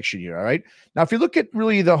French connection here. All right. Now, if you look at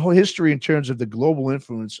really the whole history in terms of the global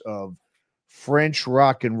influence of French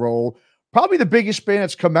rock and roll, probably the biggest band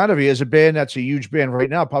that's come out of here is a band that's a huge band right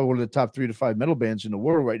now, probably one of the top 3 to 5 metal bands in the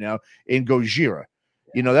world right now, in Gojira.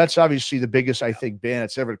 You know, that's obviously the biggest, I think, band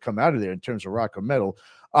that's ever come out of there in terms of rock or metal.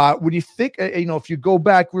 When you think, you know, if you go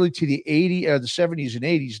back really to the 70s and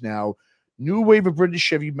 80s now, new wave of British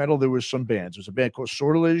heavy metal, there was some bands. There was a band called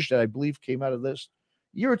Sortilege that I believe came out of this.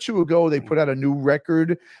 A year or two ago, they put out a new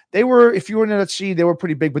record. They were, if you were in that scene, they were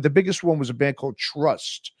pretty big, but the biggest one was a band called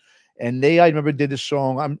Trust. And I remember, did this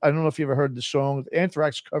song. I don't know if you ever heard the song.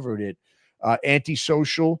 Anthrax covered it.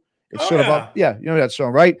 Antisocial. It's sort of, you know that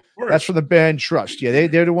song, right? That's from the band Trust. Yeah,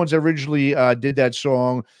 they're the ones that originally did that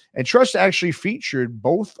song. And Trust actually featured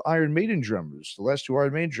both Iron Maiden drummers, the last 2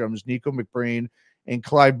 Iron Maiden drummers, Nico McBrain and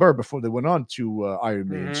Clive Burr, before they went on to Iron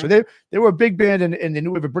Maiden. So they were a big band in the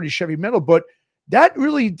new wave of British heavy metal, but that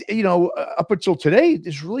really, you know, up until today,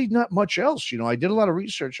 there's really not much else. You know, I did a lot of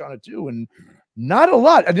research on it too, and not a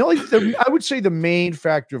lot. And I would say the main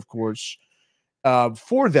factor, of course,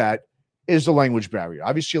 for that is the language barrier.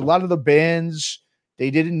 Obviously, a lot of the bands,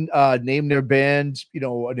 they didn't name their band, you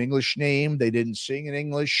know, an English name. They didn't sing in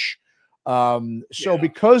English. So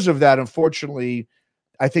because of that, unfortunately,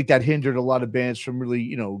 I think that hindered a lot of bands from really,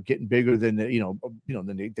 you know, getting bigger than,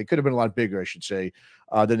 than they could have been a lot bigger, I should say,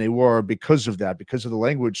 than they were because of that, because of the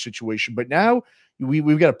language situation. But now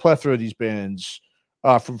we've got a plethora of these bands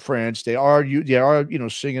from France. They are, you know,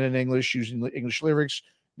 singing in English, using English lyrics,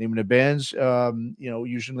 naming the bands,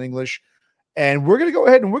 using English. And we're going to go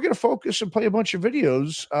ahead and we're going to focus and play a bunch of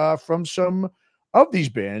videos from some of these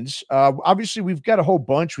bands. Obviously, we've got a whole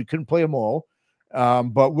bunch. We couldn't play them all.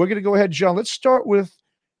 But we're going to go ahead, John. Let's start with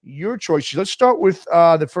your choices. Let's start with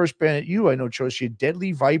the first band that I know chose. You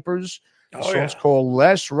Deadly Vipers. The song's called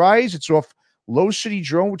Last Rise. It's off Low City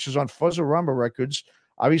Drone, which is on Fuzzorama Records.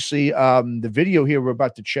 Obviously, the video here we're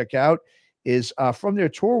about to check out is from their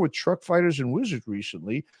tour with Truck Fighters and Wizards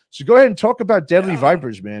recently. So go ahead and talk about Deadly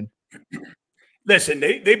Vipers, man. Listen,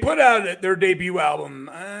 they put out their debut album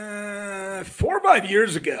 4 or 5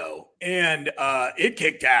 years ago, and it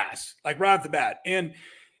kicked ass, like right off the bat. And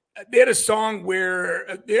they had a song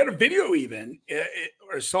where they had a video even,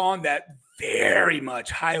 or a song that very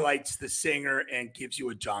much highlights the singer and gives you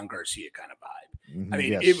a John Garcia kind of vibe. I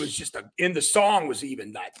mean, it was just in the song was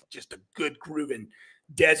even that just a good grooving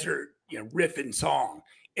desert, riffing song.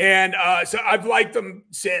 And so I've liked them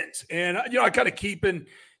since. And, I kind of keep in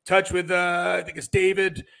touch with, I think it's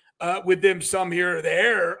David, with them some here or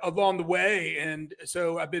there along the way. And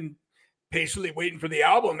so I've been patiently waiting for the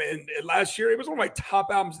album. And last year, it was one of my top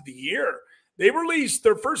albums of the year. They released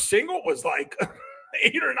their first single was like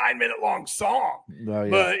 8 or 9 minute long song,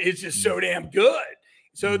 but it's just so damn good.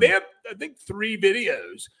 So they have, I think, 3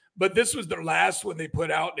 videos, but this was their last one they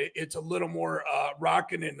put out. It's a little more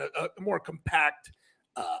rocking in a more compact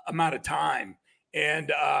amount of time.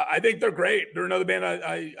 And I think they're great. They're another band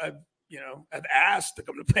I've asked to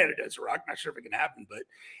come to Planet Desert Rock. Not sure if it can happen, but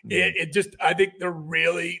it just, I think they're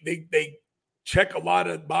really, they check a lot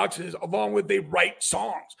of boxes along with they write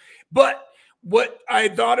songs. But what I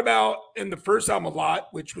thought about in the first album a lot,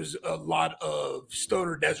 which was a lot of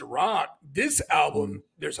stoner desert rock, this album,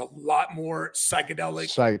 there's a lot more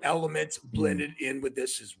psychedelic elements blended in with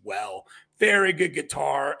this as well. Very good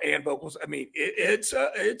guitar and vocals. I mean, it's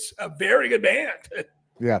a very good band.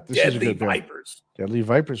 Yeah, this Deadly is a good Vipers. Band. Deadly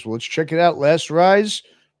Vipers. Well, let's check it out. Last Rise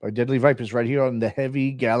by Deadly Vipers right here on the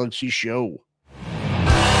Heavy Galaxy Show.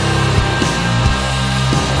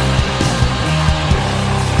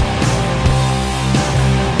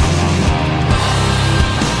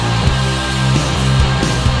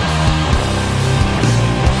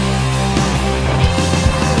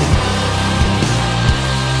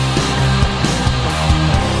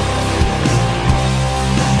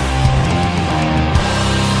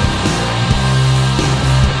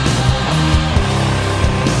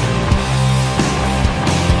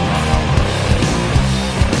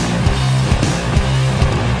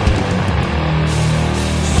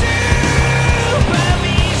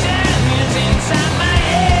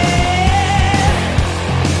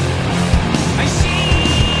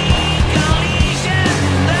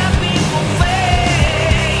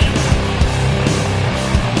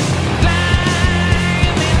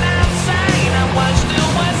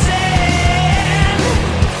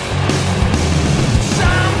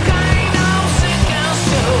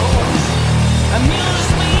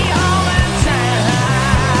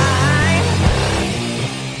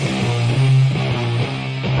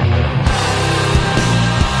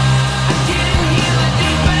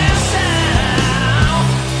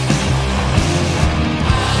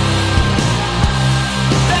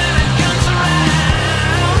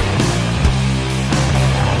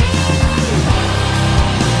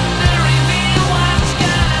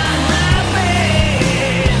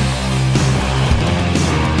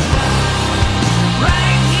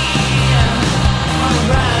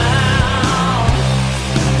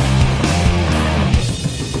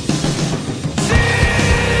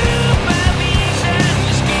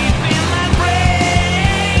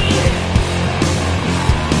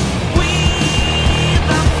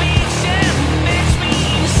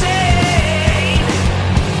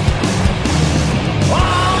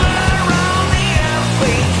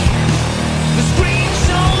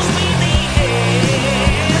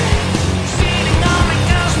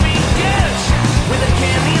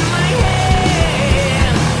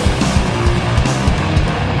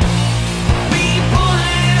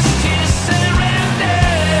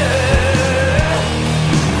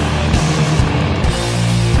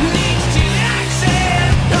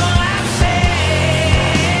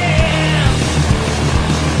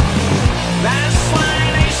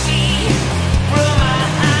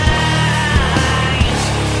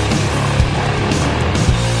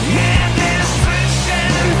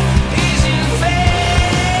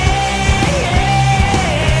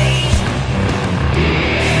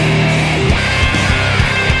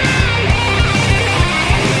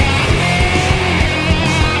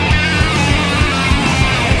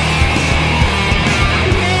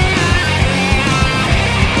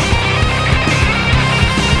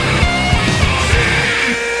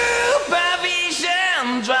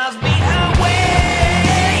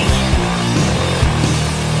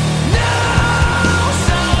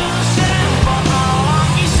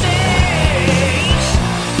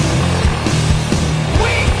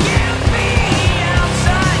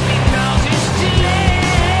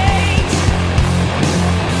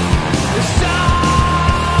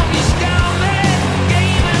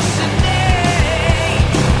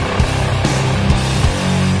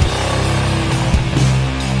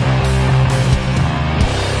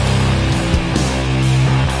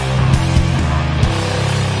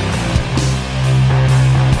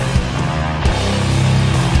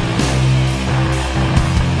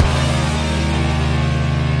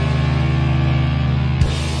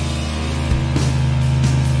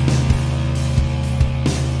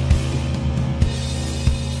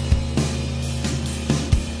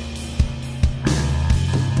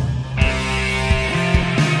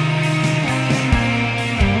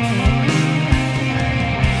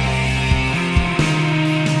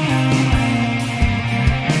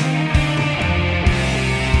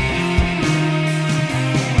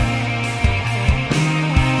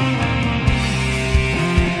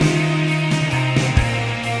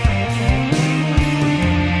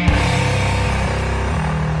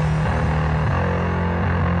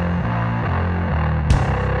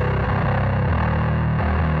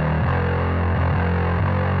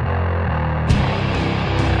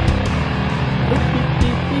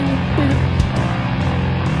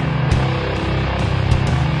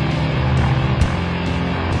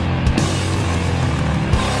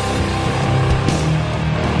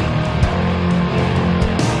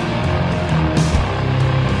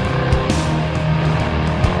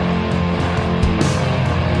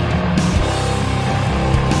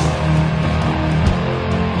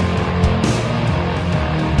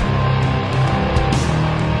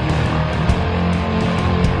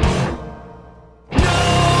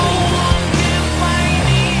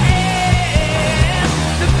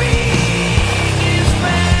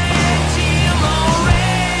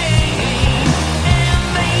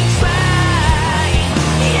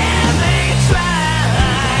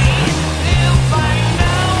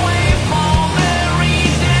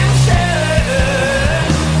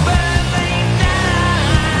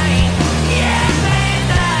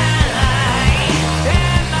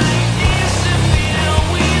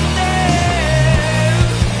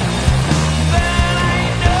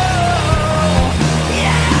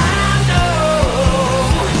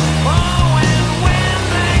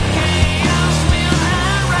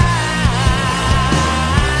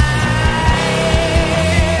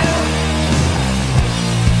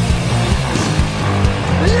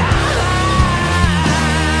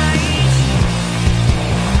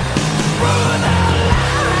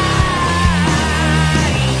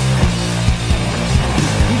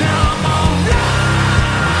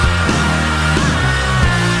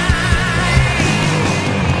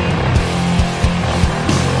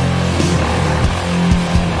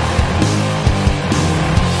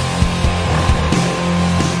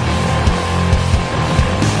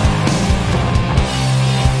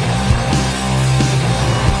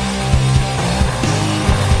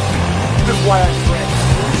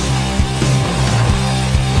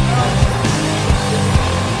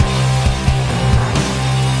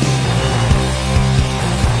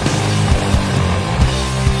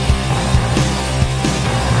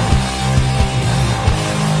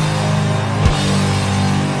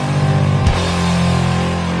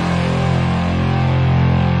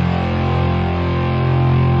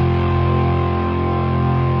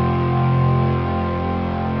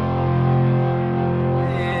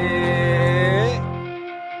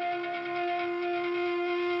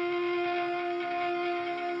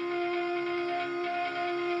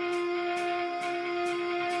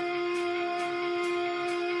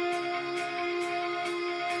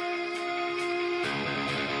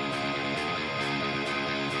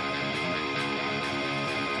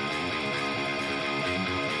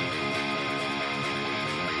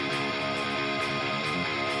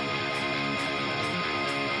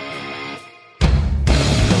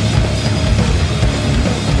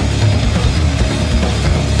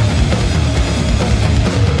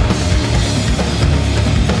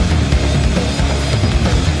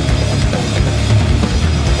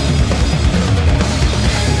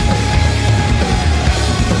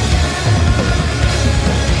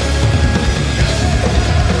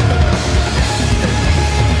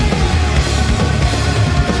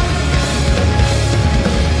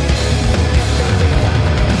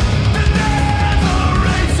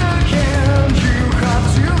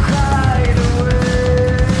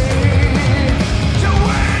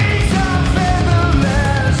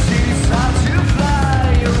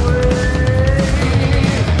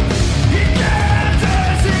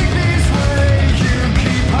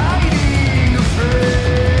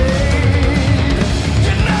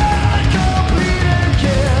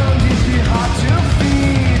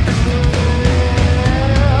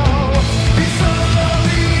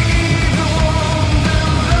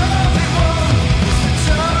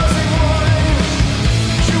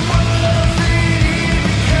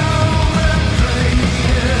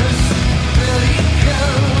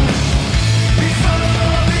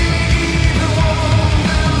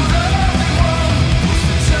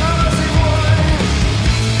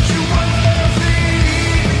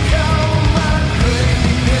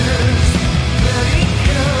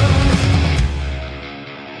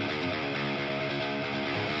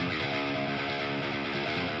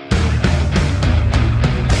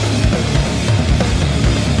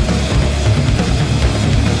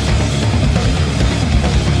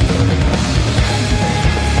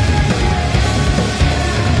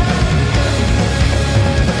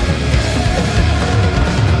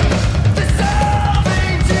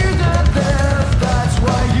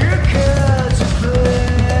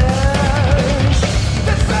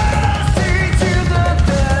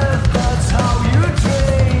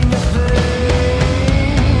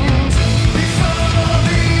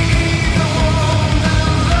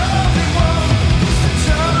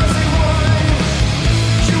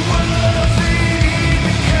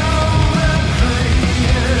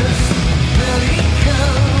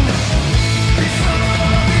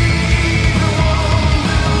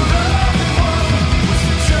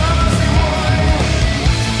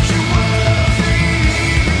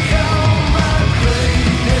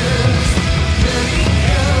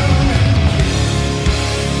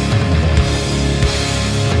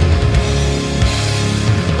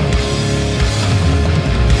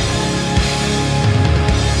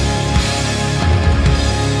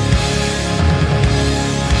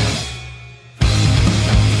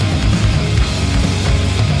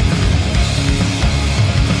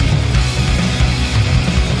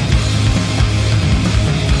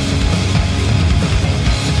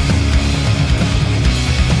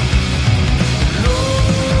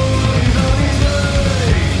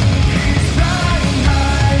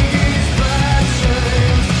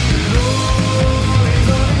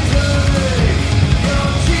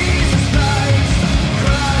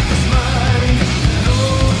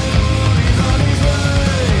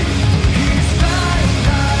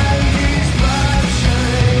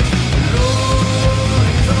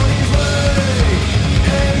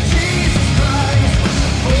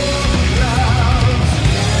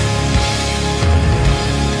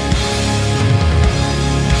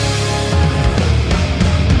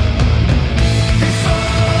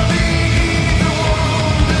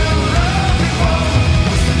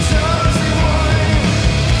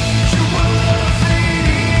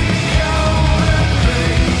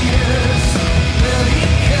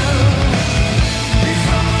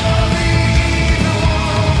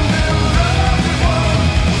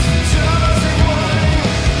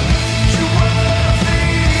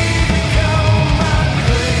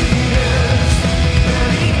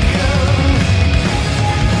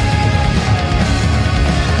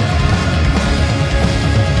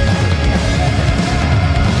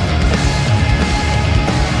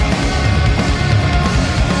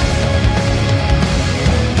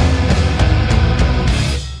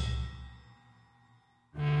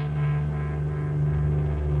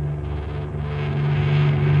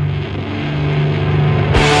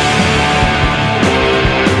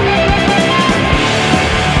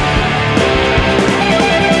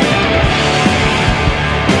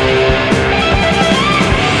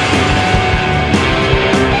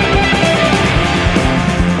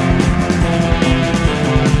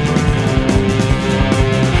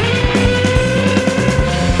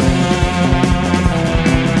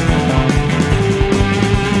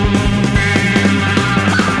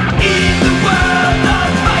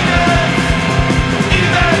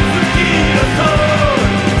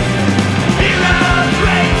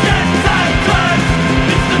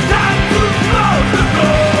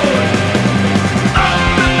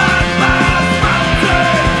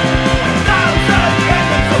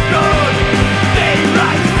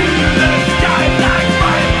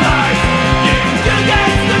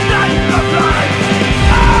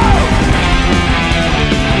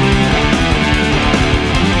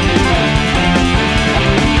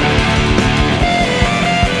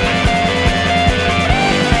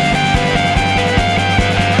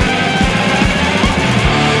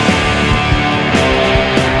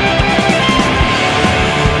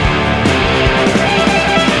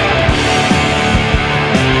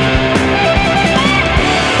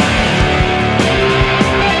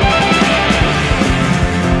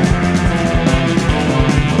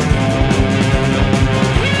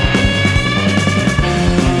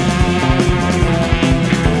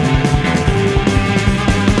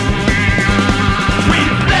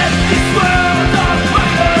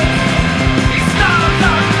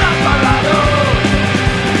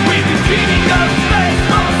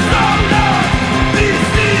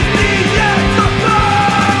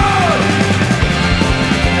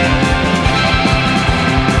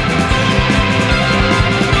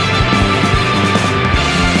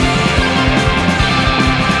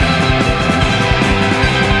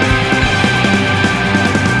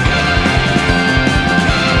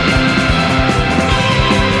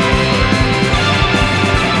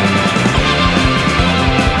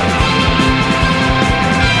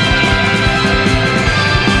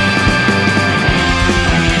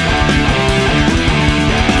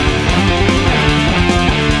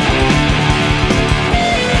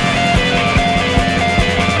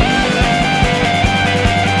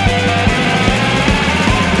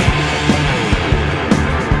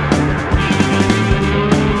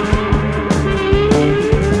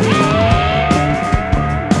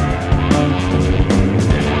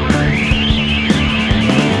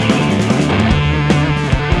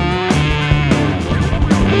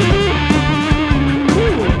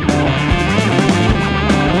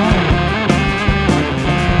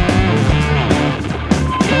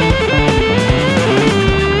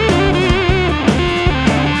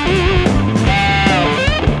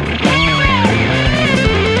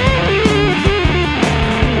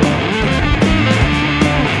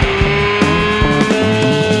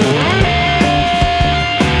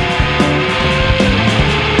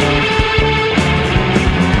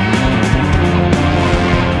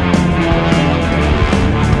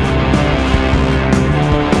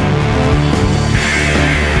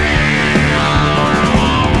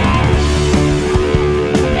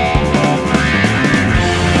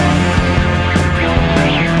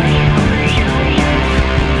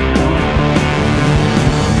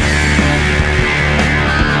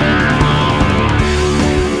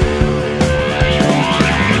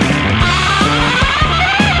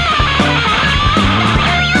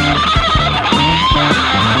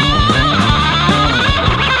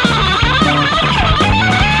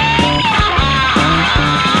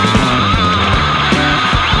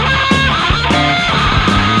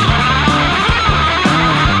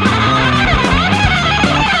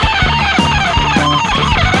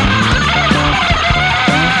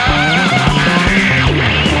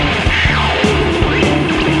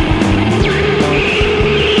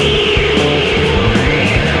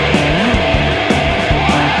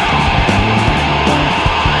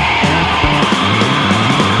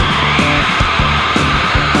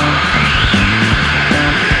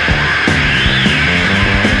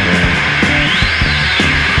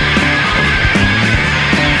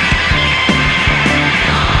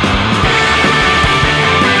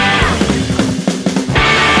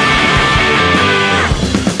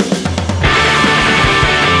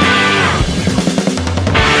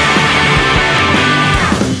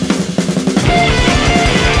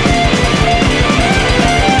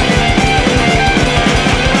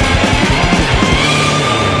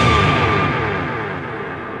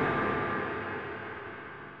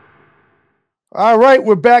 All right,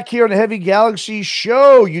 we're back here on the Heavy Galaxy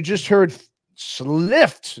Show. You just heard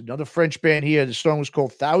SLIFT, another French band here. The song was called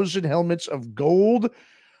 1,000 Helmets of Gold.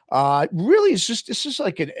 Really, this is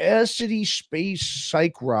like an acidy space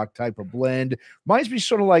psych rock type of blend. Reminds me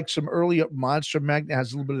sort of like some early Monster Magnet,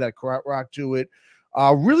 has a little bit of that krautrock rock to it.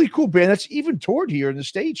 Really cool band that's even toured here in the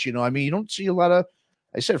States. You know, I mean, you don't see a lot of,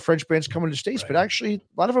 I said French bands coming to the States, but actually a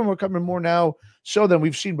lot of them are coming more now so than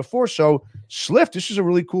we've seen before. So SLIFT, this is a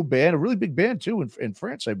really cool band, a really big band too in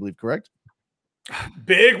France, I believe, correct?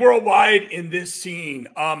 Big worldwide in this scene.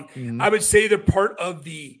 I would say they're part of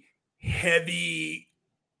the heavy,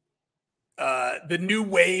 the new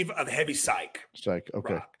wave of heavy psych.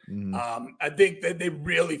 Okay. I think that they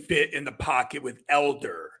really fit in the pocket with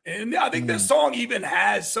Elder, and I think this song even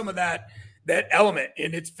has some of that element,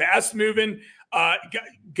 and it's fast moving.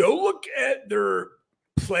 Go look at their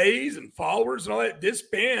plays and followers and all that. This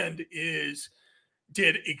band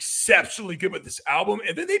did exceptionally good with this album.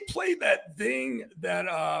 And then they played that thing that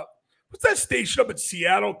what's that station up in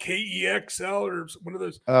Seattle, KEXL or one of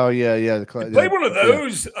those? Oh yeah. They played one of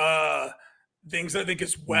those things, I think,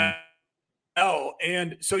 as well.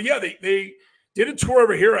 And so they did a tour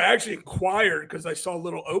over here. I actually inquired because I saw a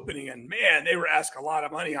little opening, and man, they were asking a lot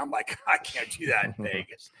of money. I'm like, I can't do that in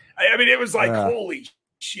Vegas. I mean, it was like, holy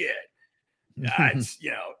shit. It's,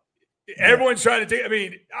 everyone's trying to take, I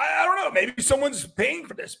mean, I don't know, maybe someone's paying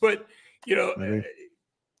for this, but well,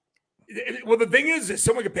 the thing is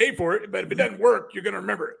someone can pay for it, but if it doesn't work, you're going to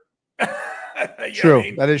remember it. True. I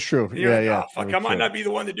mean? That is true. Yeah. Fuck, I might not be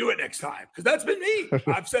the one to do it next time. Cause that's been me.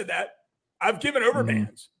 I've said that. I've given over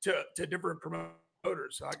bands to different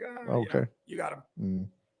promoters. So I got, you got them.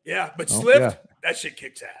 Yeah. But SLIFT, that shit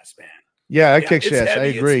kicks ass, man. Yeah. That kicks ass. Heavy. I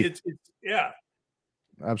agree. It's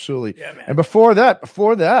absolutely. Yeah, man. And before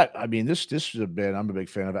that, I mean, this is a band I'm a big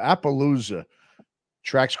fan of. APPALOOZA.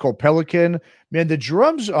 Track's called Pelican. Man, the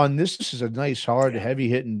drums on this is a nice, hard, heavy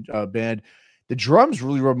hitting band. The drums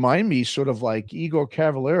really remind me sort of like Igor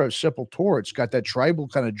Cavallera's Sepultura. It's got that tribal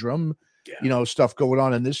kind of drum, stuff going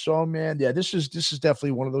on in this song, man. Yeah, this is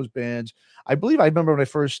definitely one of those bands. I remember when I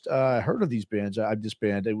first heard of these bands. This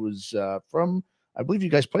band, it was from, I believe you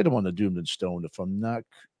guys played them on the Doomed and Stoned, if I'm not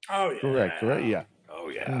correct. Yeah. Oh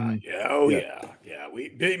yeah.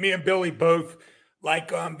 Yeah. Me and Billy both like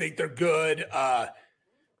them. Think they're good.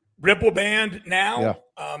 Ripple band now.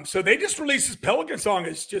 Yeah. So they just released this Pelican song.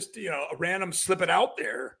 It's just a random slip it out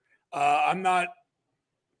there. I'm not,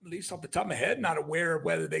 at least off the top of my head, not aware of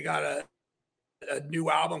whether they got a new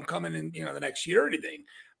album coming in the next year or anything.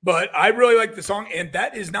 But I really like the song, and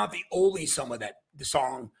that is not the only song of the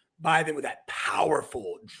song by them with that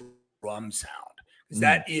powerful drum sound. Because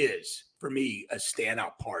that is, for me, a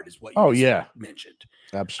standout part is what you mentioned.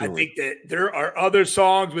 Absolutely. I think that there are other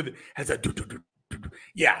songs has a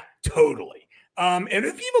totally. And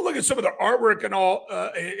if you even look at some of their artwork and all,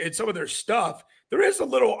 and some of their stuff, there is a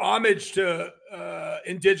little homage to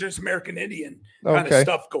Indigenous American Indian kind of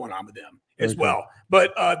stuff going on with them as well.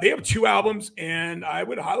 But they have 2 albums, and I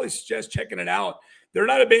would highly suggest checking it out. They're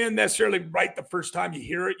not a band necessarily right the first time you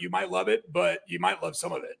hear it. You might love it, but you might love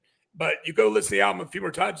some of it. But you go listen to the album a few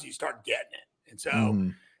more times, and you start getting it. And so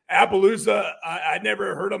APPALOOZA, I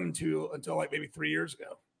never heard them until like maybe 3 years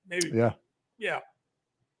ago. Maybe. Yeah.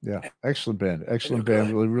 Excellent band.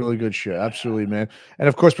 Really, really good shit. Absolutely, man. And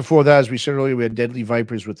of course, before that, as we said earlier, we had Deadly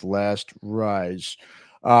Vipers with Last Rise.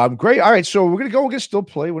 Great. All right. So we're going to go. We're going to still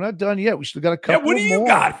play. We're not done yet. We still got a couple more. What do you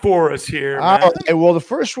got for us here, man? Okay, well, the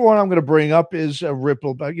first one I'm going to bring up is a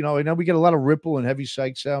Ripple. But, I know we get a lot of Ripple and Heavy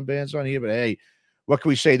Psych Sound bands on here, but hey, what can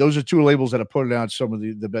we say? Those are 2 labels that are putting out some of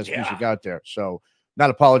the best music out there. So not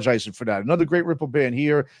apologizing for that. Another great Ripple band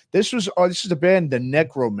here. This is the band, the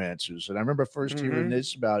NECROMANCERS. And I remember first hearing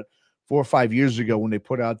this about 4 or 5 years ago when they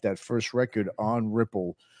put out that first record on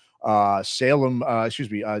Ripple,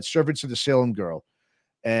 Servants of the Salem Girl.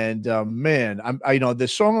 And man, the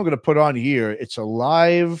song I'm going to put on here, it's a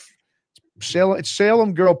live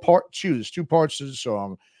Salem Girl Part 2. There's 2 parts to the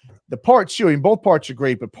song. The part 2, I mean, both parts are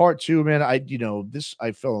great, but part 2, man, I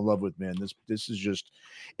fell in love with, man. This is just,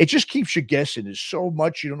 it just keeps you guessing. There's so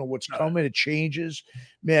much, you don't know what's coming. It changes,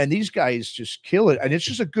 man. These guys just kill it. And it's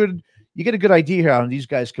just you get a good idea how these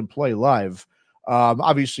guys can play live.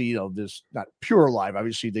 Obviously, this not pure live.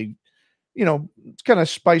 Obviously, they, it's kind of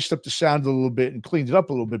spiced up the sound a little bit and cleaned it up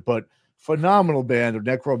a little bit, but phenomenal band of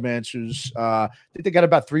NECROMANCERS. I think they got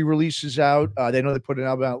about 3 releases out. They know they put an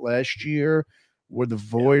album out last year where the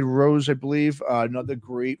Void Rose, I believe. Another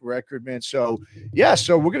great record, man. So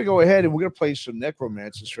we're going to go ahead and we're going to play some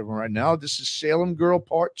NECROMANCERS from them right now. This is Salem Girl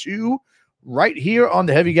Part 2 right here on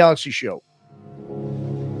the Heavy Galaxy Show.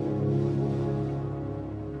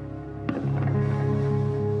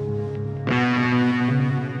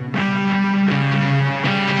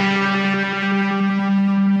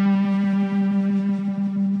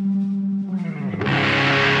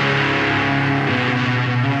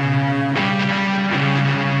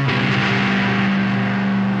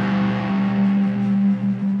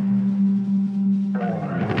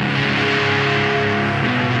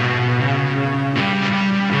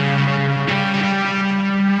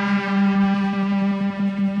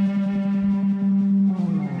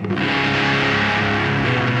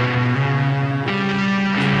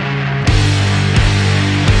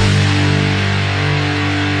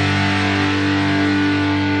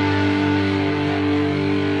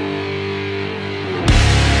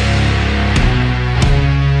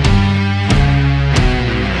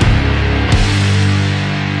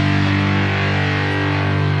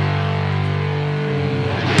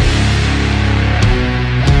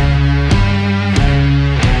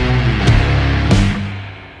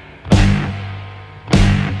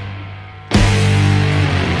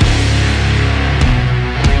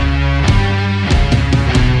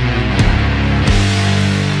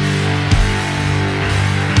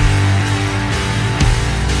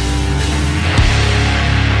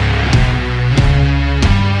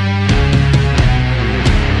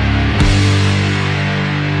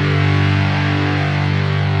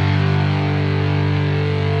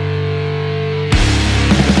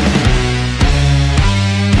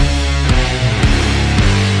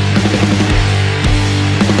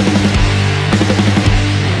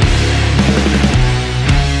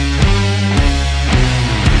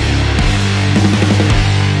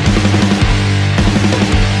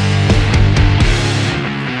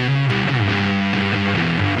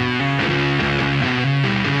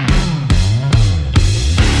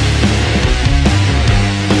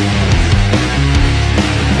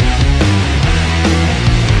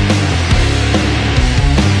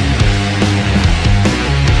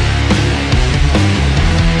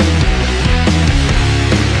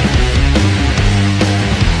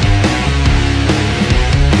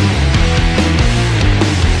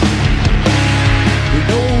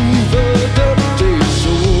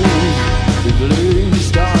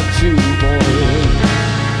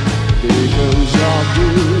 because our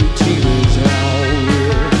good team is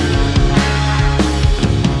out.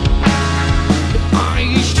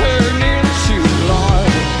 Eyes turn into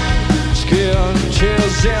blood, skin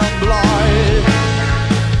tears and blood,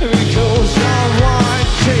 because our white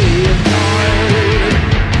team died.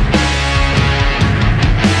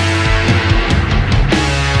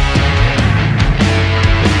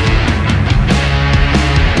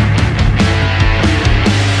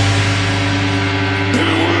 It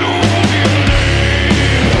went on your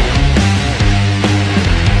name.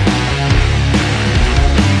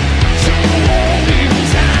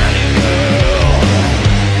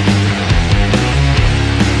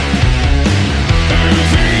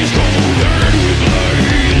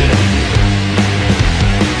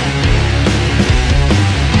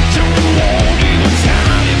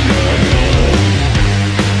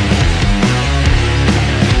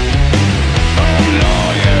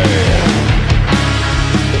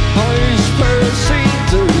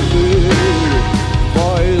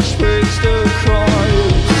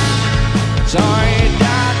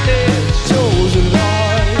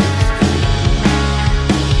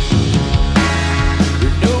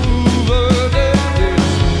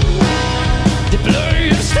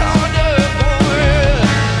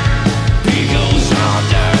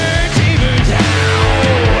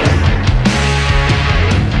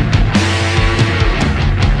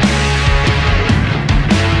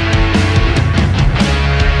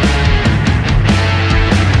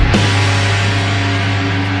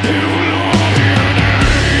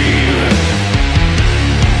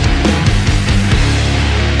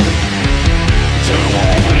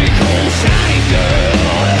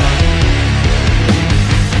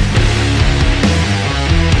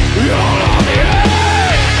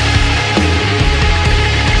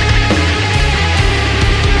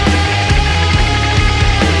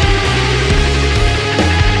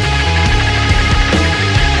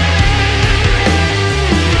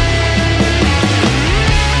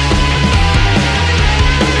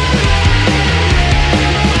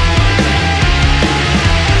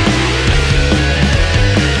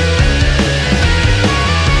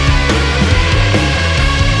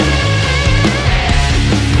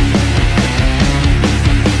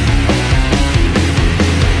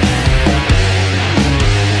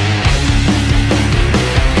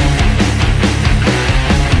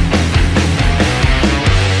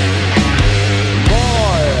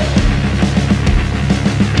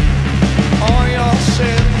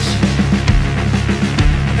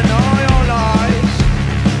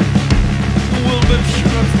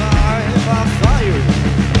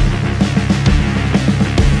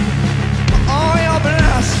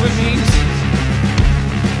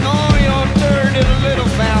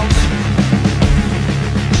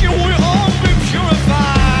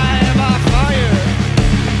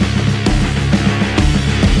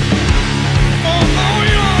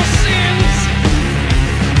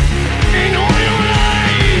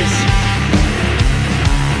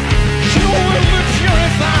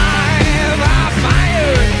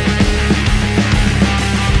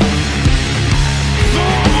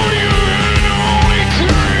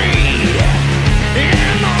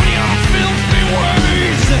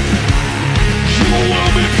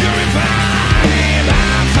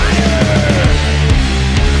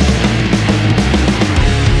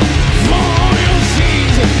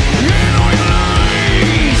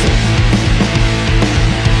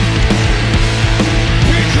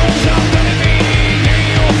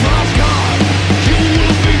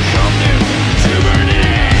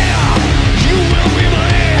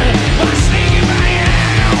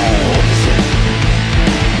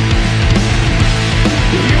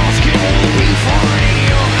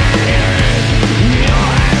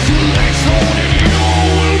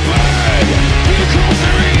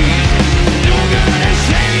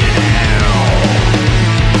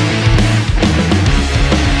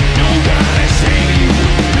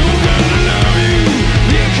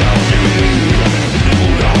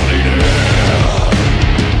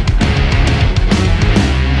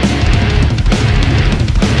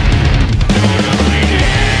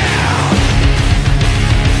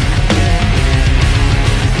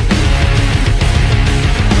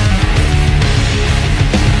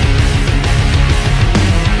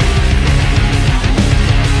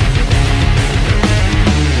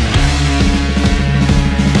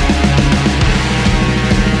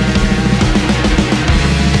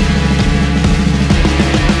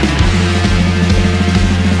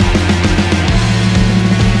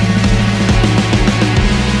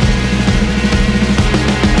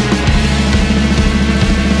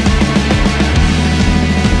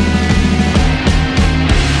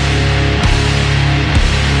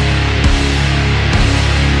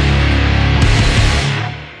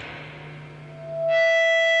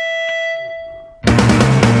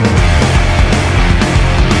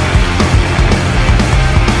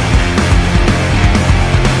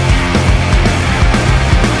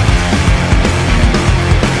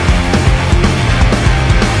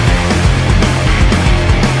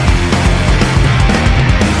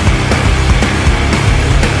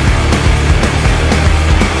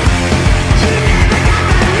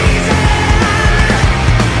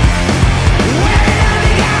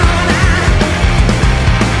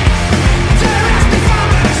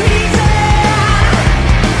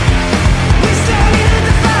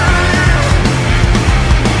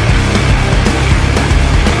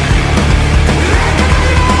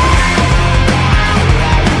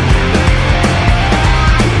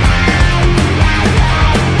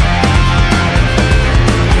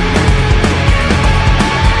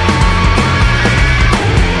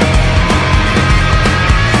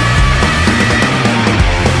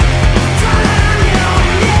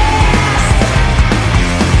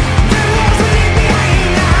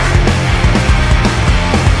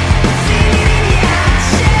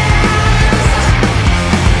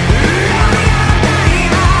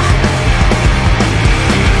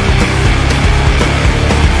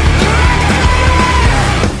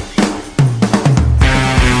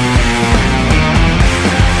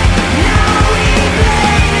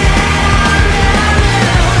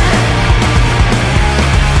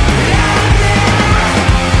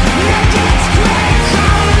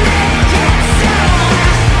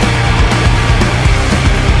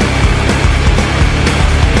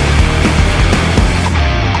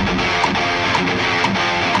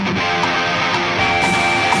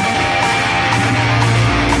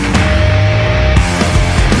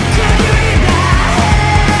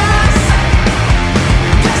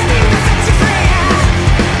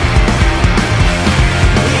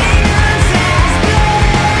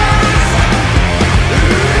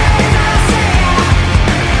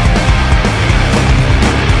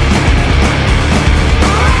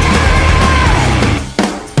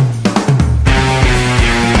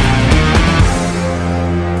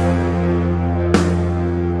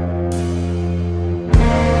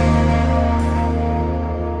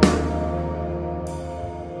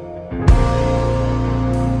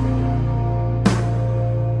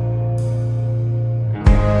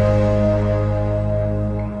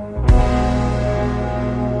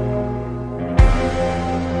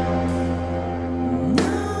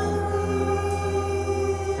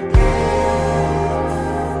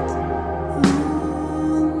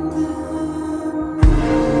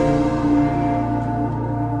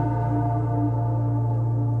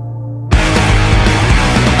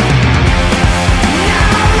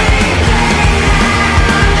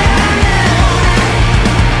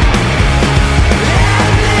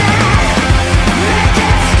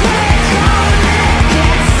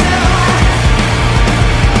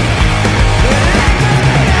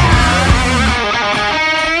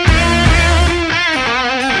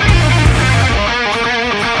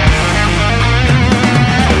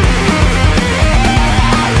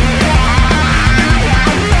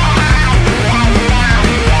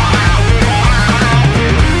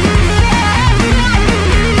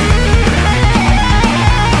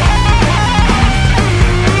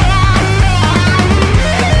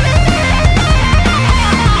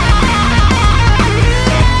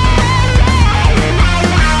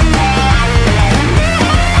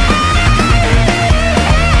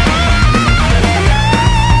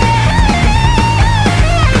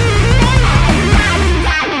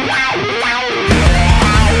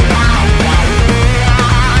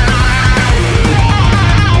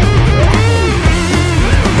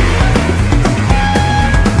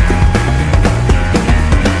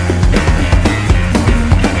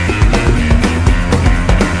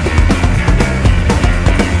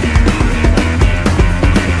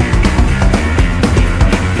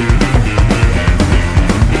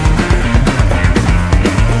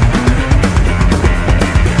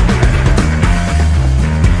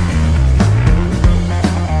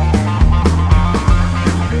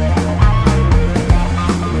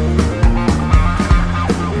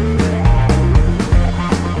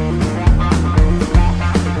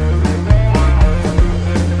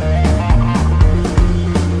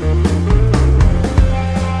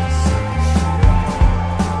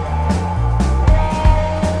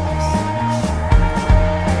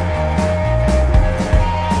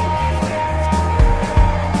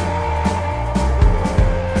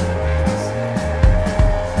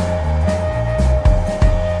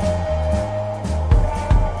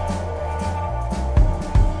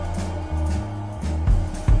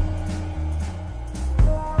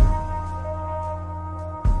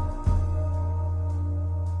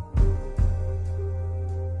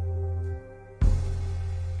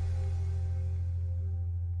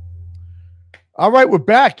 All right, we're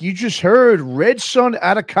back. You just heard Red Sun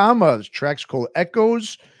Atacama. This track's called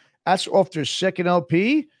Echoes. That's off their second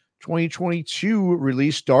LP, 2022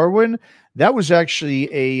 release, Darwin. That was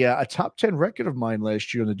actually a top 10 record of mine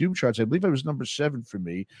last year on the Doom charts. I believe it was number 7 for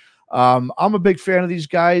me. I'm a big fan of these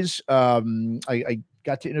guys. I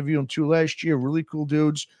got to interview them too last year. Really cool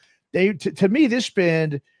dudes. To me, this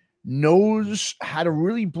band knows how to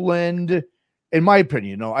really blend. In my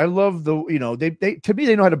opinion, I love they to me,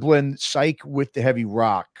 they know how to blend psych with the heavy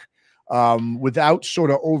rock, without sort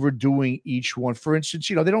of overdoing each one. For instance,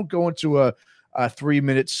 they don't go into a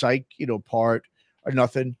 3-minute psych, part or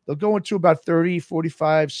nothing. They'll go into about 30,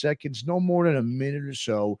 45 seconds, no more than a minute or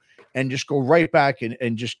so, and just go right back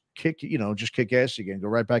and just kick ass again, go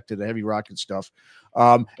right back to the heavy rock and stuff.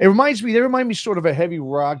 They remind me sort of a heavy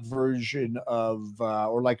rock version of,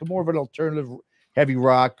 or like a more of an alternative heavy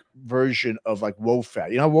rock version of like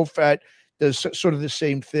Wolfat. Wolfat does sort of the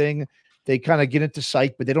same thing. They kind of get into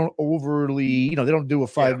psych, but they don't overly, they don't do a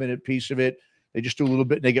 5-minute piece of it. They just do a little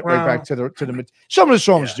bit and they get right back to the some of the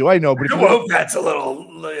songs do, I know, but Wolfat's a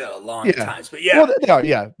little long at times, but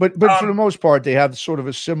But for the most part, they have sort of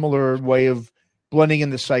a similar way of blending in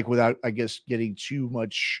the psych without, I guess, getting too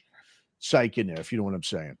much psych in there, if you know what I'm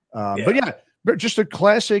saying. But just a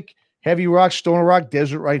classic heavy rock, stoner rock,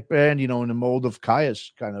 desert rock band, in the mold of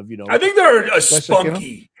Caius, kind of, I think they're a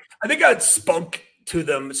spunky. I think I'd spunk to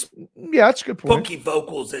them. Yeah, that's a good point. Funky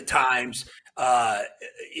vocals at times, that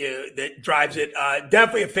drives it.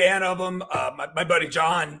 Definitely a fan of them. My buddy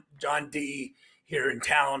John D here in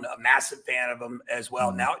town, a massive fan of them as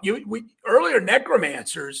well. Now, earlier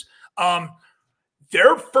Necromancers,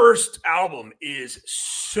 their first album is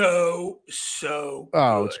so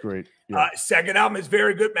good. It's great. Yeah. Second album is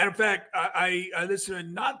very good. Matter of fact, I listened to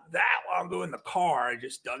not that long ago in the car. I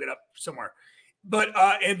just dug it up somewhere. But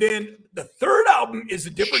and then the third album is a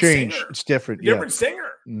different singer. It's different. Different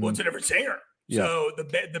singer. Mm-hmm. Well, it's a different singer. Yeah. So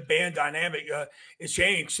the band dynamic is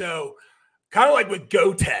changed. So kind of like with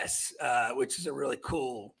Gotes, which is a really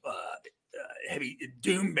cool heavy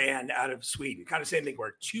doom band out of Sweden. Kind of same thing,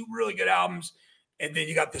 where 2 really good albums, and then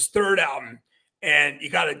you got this third album, and you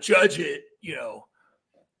got to judge it,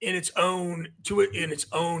 in its own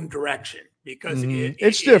direction, because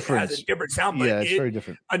it's different. It has a different sound. Yeah, it's very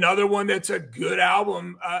different. Another one that's a good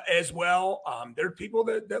album as well. There are people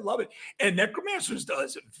that love it, and Necromancers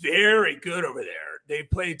does very good over there. They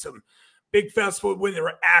played some big festival when they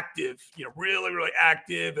were active, really, really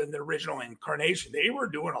active in the original incarnation. They were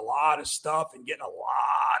doing a lot of stuff and getting a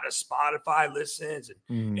lot of Spotify listens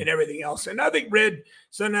and everything else. And I think Red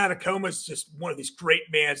Sun Atacama is just one of these great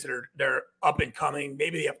bands they're up and coming.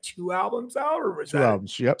 Maybe they have 2 albums out, or was 2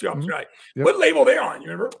 albums? Yep. 2 albums, right? Yep. What label are they on?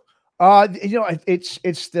 You remember? It's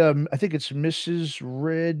I think it's Mrs.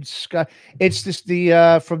 Red Sky. It's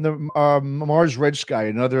from the Mars Red Sky,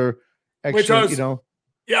 another excellent,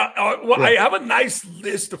 Yeah, I have a nice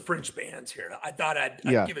list of French bands here. I thought I'd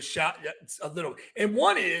give a shot a little. And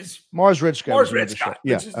one is Mars Red Sky, which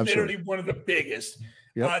is literally one of the biggest.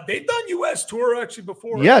 Yep. They've done U.S. tour actually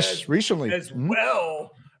before. Yes, recently as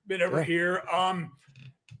well. Been over here.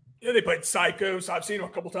 They played Psycho, so I've seen them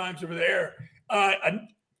a couple times over there.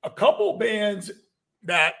 A couple bands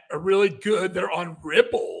that are really good. They're on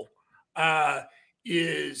Ripple.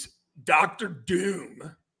 Is Dr.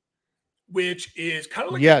 Doom, which is kind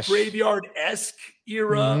of like a Graveyard-esque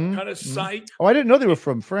era kind of psych. Oh, I didn't know they were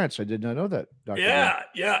from France. I did not know that. Dr. Yeah.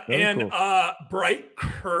 Very and cool. Bright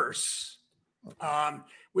Curse,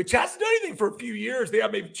 which hasn't done anything for a few years. They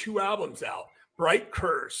have maybe 2 albums out. Bright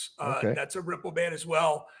Curse, that's a Ripple band as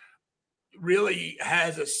well. Really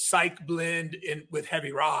has a psych blend with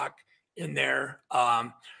heavy rock in there.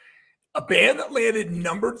 A band that landed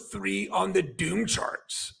number 3 on the Doom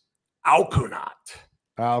charts, Alconaut.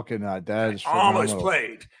 That is almost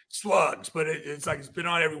played Slugs, but it's like it's been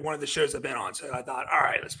on every one of the shows I've been on. So I thought, all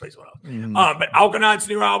right, let's play someone else. But Alconaut's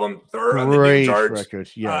new album, 3rd on the new charts.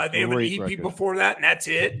 Record. Yeah, they have an EP before that, and that's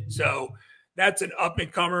it. So that's an up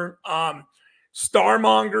and comer.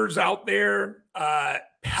 Starmonger's out there.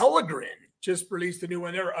 Pellegrin just released a new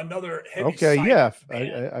one. They're another heavy.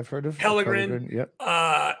 I've heard of Pellegrin. Yep.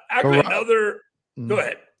 Actually, another. Go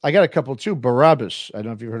ahead. I got a couple too. Barabbas. I don't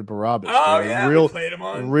know if you've heard of Barabbas. Oh, yeah. Real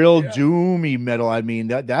doomy metal. I mean,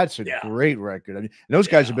 that's a great record. I mean, those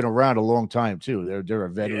guys have been around a long time too. They're a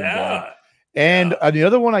veteran band. And the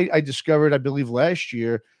other one I discovered, I believe last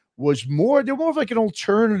year, was they're more of like an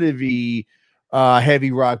alternative-y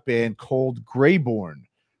heavy rock band called Greyborn.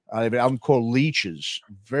 They have an album called Leeches.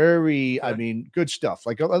 Very, I mean, good stuff.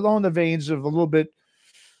 Like along the veins of a little bit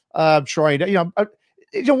trying to,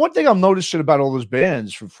 one thing I'm noticing about all those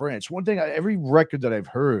bands from France, one thing, every record that I've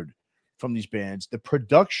heard from these bands. The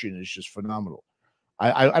production is just phenomenal.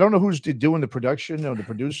 I don't know who's doing the production or the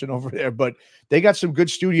producing over there, but they got some good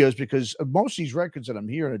studios, because most of these records that I'm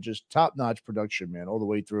hearing are just top-notch production, man, all the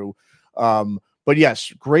way through. But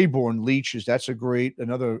yes, Greyborn Leeches, that's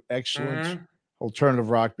another excellent alternative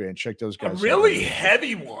rock band. Check those guys out. A really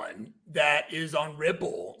heavy one that is on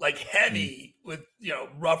Ripple, like heavy with,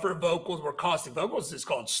 rougher vocals, more caustic vocals, is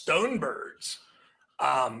called Stonebirds.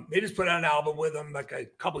 They just put out an album with them like a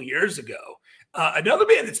couple years ago. Another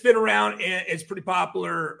band that's been around and it's pretty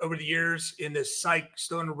popular over the years in this psych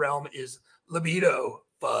stoner realm is Libido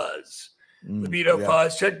Fuzz.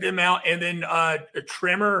 Fuzz, check them out. And then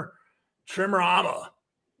Tremorama,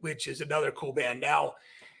 which is another cool band. Now,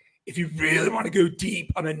 if you really want to go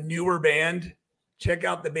deep on a newer band, check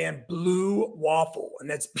out the band Blue Waffle, and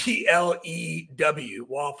that's Plew,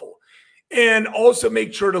 Waffle. And also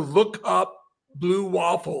make sure to look up Blue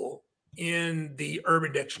Waffle in the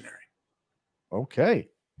Urban Dictionary. Okay.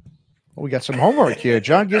 Well, we got some homework here.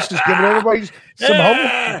 John Gist is giving everybody some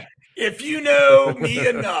homework. If you know me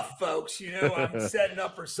enough, folks, I'm setting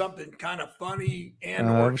up for something kind of funny and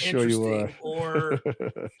or interesting, or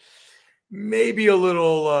maybe a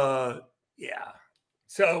little,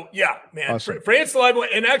 So man, awesome. France Live,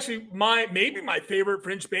 and actually maybe my favorite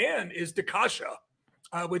French band is Dakasha,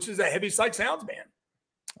 which is a Heavy Psych Sounds band.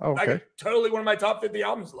 Oh, okay. Like, totally one of my top 50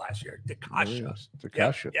 albums last year. Dakasha.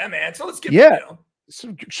 Dakasha. Yeah, man. So let's get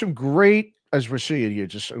some great, as we're seeing here,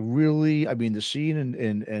 just really, the scene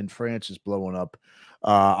in France is blowing up.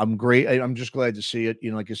 I'm just glad to see it,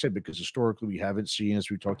 like I said, because historically we haven't seen, as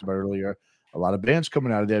we talked about earlier, a lot of bands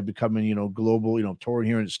coming out of there becoming, global, touring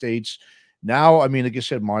here in the States. Now, like I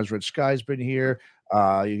said, Mars Red Sky's been here.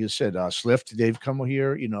 Like I said, SLIFT, they've come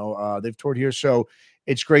here, they've toured here. So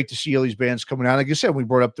it's great to see all these bands coming out. Like I said, we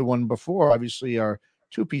brought up the one before, obviously our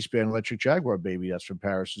two-piece band, Electric Jaguar Baby, that's from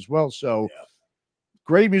Paris as well. So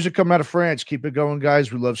great music coming out of France. Keep it going,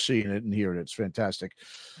 guys. We love seeing it and hearing it. It's fantastic.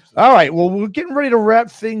 All right. Well, we're getting ready to wrap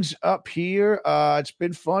things up here. It's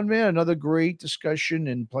been fun, man. Another great discussion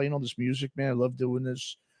and playing all this music, man. I love doing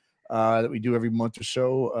this that we do every month or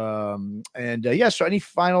so. So any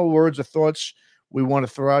final words or thoughts we want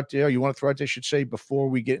to throw out there? You want to throw out there, I should say, before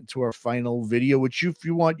we get into our final video, which if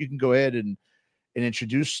you want, you can go ahead and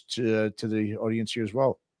introduce to the audience here as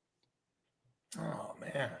well. Oh,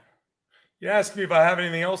 man. You asked me if I have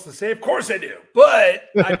anything else to say. Of course I do, but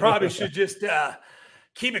I probably should just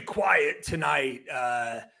keep it quiet tonight.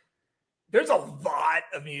 There's a lot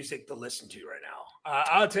of music to listen to right now.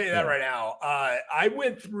 I'll tell you that right now. I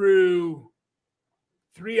went through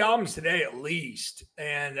 3 albums today at least,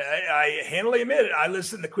 and I handily admit it. I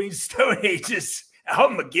listened to Queen's Stone Age's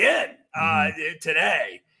album again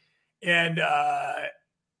today, and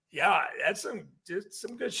that's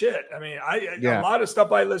some good shit. A lot of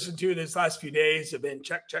stuff I listened to this last few days have been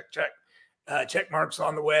check marks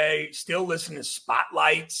on the way. Still listening to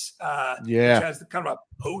Spotlights, which has kind of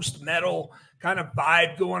a post metal kind of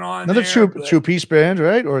vibe going on. Another two-piece band,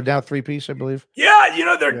 right? Or now 3-piece, I believe. Yeah,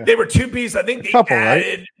 they were 2-piece. I think they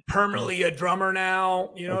added permanently a drummer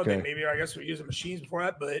now. Maybe I guess we're using machines before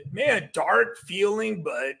that, but man, dark feeling,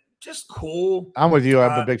 but just cool. I'm with you.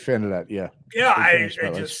 I'm a big fan of that. Yeah. Yeah, I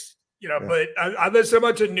just but I listen to a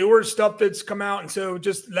bunch of newer stuff that's come out, and so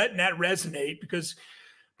just letting that resonate, because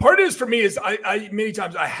part of this for me is I many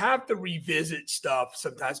times I have to revisit stuff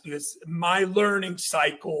sometimes, because my learning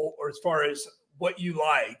cycle, or as far as what you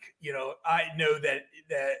like, I know that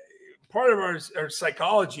part of our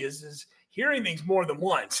psychology is hearing things more than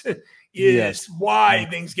once is why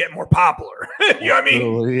things get more popular. You know what I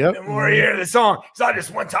mean? Yep. The more you hear the song, it's not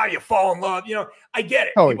just one time you fall in love. I get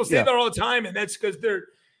it. People say that all the time, and that's because they're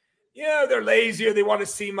lazy or they want to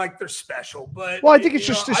seem like they're special. But I think it's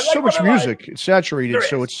just there's so much music. It's saturated,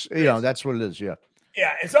 so it's that's what it is. Yeah.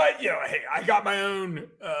 Yeah, and so I got my own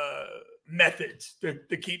methods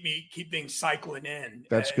to keep things cycling in.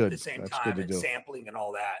 That's good. At the same time, and sampling and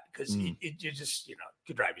all that, because it just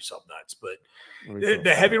could drive yourself nuts. But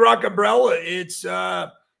the heavy rock umbrella, it's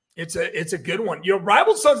a good one.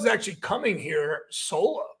 Rival Sons is actually coming here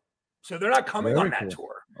solo, so they're not coming on that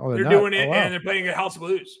tour. Oh, they're doing it, and they're playing at House of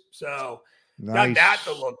Blues. So got that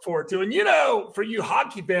to look forward to. And for you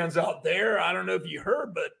hockey fans out there, I don't know if you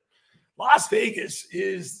heard, but Las Vegas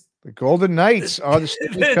is the Golden Knights are the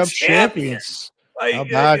Stanley Cup champions. How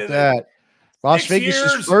about that? Las Vegas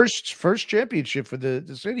is first championship for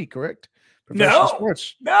the city, correct? Professional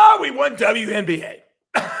sports. No, we won WNBA.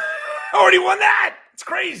 Already won that. It's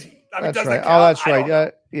crazy. That's right. Oh, that's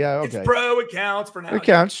right. Yeah. Okay. It's pro. It counts for now. It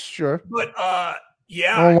counts, sure. But no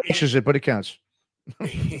one watches it, but it counts.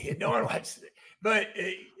 No one watches it. But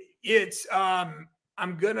it's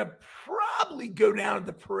I'm going to probably go down to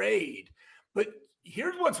the parade. But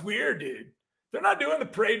here's what's weird, dude. They're not doing the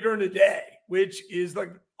parade during the day, which is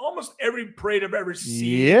like almost every parade I've ever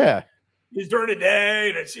seen. Yeah. Is during the day,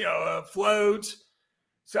 and it's, floats.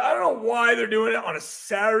 So I don't know why they're doing it on a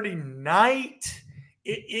Saturday night.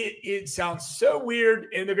 It sounds so weird,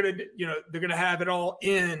 and they're gonna have it all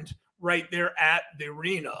end right there at the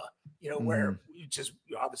arena, where just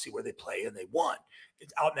obviously where they play and they won.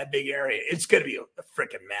 It's out in that big area. It's gonna be a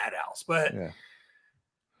freaking madhouse. But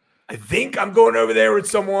I think I'm going over there with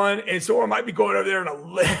someone, and someone might be going over there in a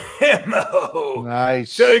limo.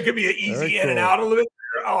 Nice. So it could be an easy in and out a little bit.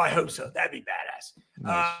 Oh, I hope so. That'd be badass.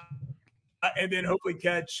 Nice. And then hopefully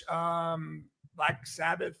catch Black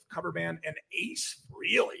Sabbath cover band and Ace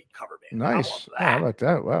Frehley cover band. Nice. Oh, how about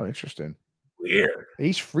that? Wow, interesting. Weird.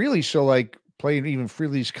 Ace Frehley, so like playing even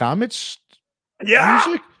Frehley's Comets Wow.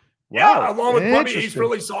 music? Yeah, along with probably Ace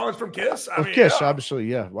Frehley songs from Kiss. Kiss, obviously,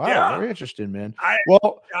 yeah. Wow, very interesting, man.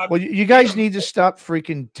 Well, you guys need to stop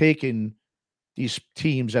freaking taking these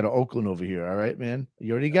teams out of Oakland over here, all right, man?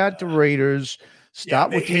 You already got the Raiders.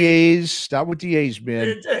 Stop with the A's. Stop with the A's,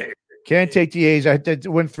 man. Can't take the A's. That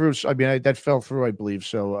went through. I mean, that fell through, I believe.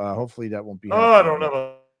 So hopefully that won't be. I don't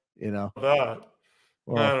know. That.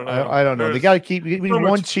 Well, I don't know. I don't know. They got to keep. We need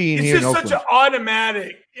one team here. It's just such an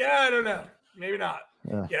automatic. Yeah, I don't know. Maybe not.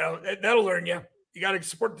 Yeah. That'll learn you. You got to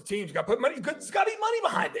support the teams. You got to put money. It's got to be money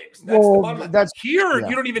behind things. That's here.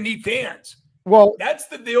 You don't even need fans. Well, that's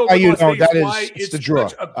the deal. That is it's the draw.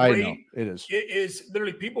 I know it is. It is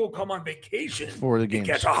literally people come on vacation for the game,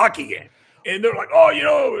 catch a hockey game, and they're like, "Oh,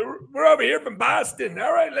 we're over here from Boston.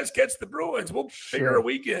 All right, let's catch the Bruins. We'll figure a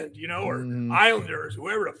weekend, or Islanders,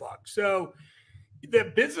 whoever the fuck." So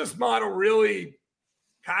the business model really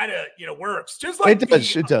kind of works. Just like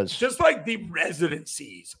it does. Just like the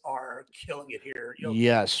residencies are killing it here.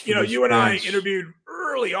 Yes. You and I interviewed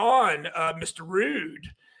early on Mr. Rude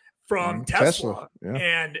from Tesla.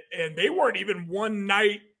 And they weren't even one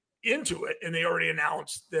night into it, and they already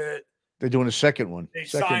announced that they're doing a second one. They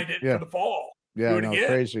signed it for the fall. Yeah, I know,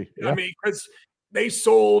 crazy. I mean, because they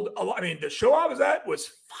sold a lot. I mean, the show I was at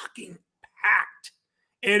was fucking packed,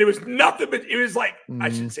 and it was nothing but it was like I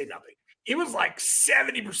shouldn't say nothing. It was like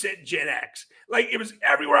 70% Gen X. Like it was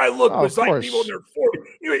everywhere I looked was like people in their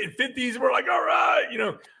 40s, in 50s. We're like, all right,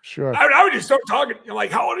 Sure. I would just start talking.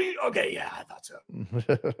 Like, how old are you? Okay, yeah, I thought so.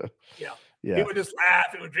 Yeah. People would just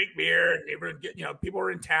laugh and would drink beer, and they would get, people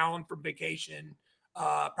were in town for vacation,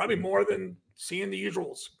 probably more than seeing the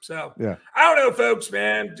usuals. So I don't know, folks,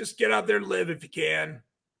 man. Just get out there and live if you can.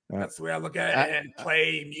 That's the way I look at it, and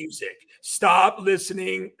play music. Stop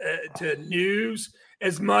listening to news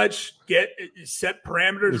as much. Set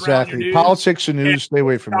parameters around your news. Politics and news, stay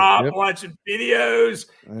away from it. Stop watching videos.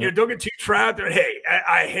 Don't get too trapped there. Hey,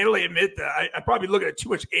 I handily admit that I probably looking at too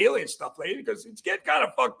much alien stuff lately because it's getting kind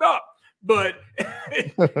of fucked up. But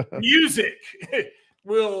music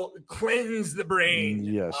will cleanse the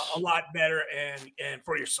brain a lot better and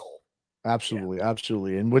for your soul.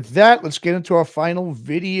 Absolutely. And with that, let's get into our final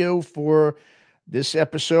video for this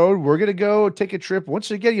episode. We're going to go take a trip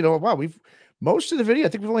once again. Most of the video, I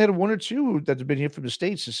think we've only had one or two that have been here from the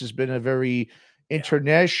States. This has been a very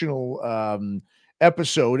international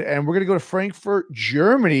episode, and we're going to go to Frankfurt,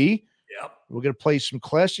 Germany. We're going to play some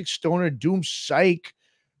classic stoner doom psych,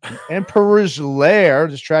 Emperor's Lair.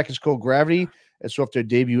 This track is called Gravity. It's off their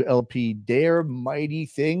debut LP, Dare Mighty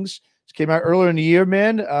Things. This came out earlier in the year,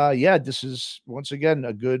 man. This is once again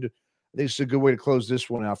I think it's a good way to close this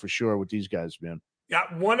one out for sure with these guys, man. Yeah,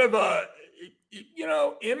 one of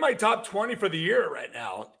in my top 20 for the year right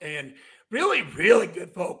now, and really, really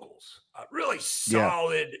good vocals, really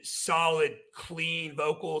solid, clean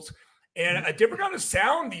vocals, and a different kind of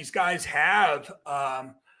sound these guys have.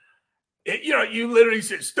 You literally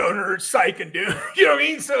said stoner, psych, and doom. You know what I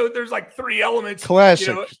mean? So there's like three elements.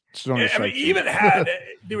 Classic. Stoner, psych.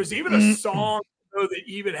 There was even a song that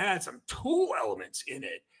even had some Tool elements in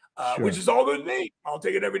it. Which is all good to me. I'll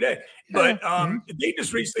take it every day. But they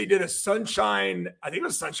just recently did a Sunshine, I think it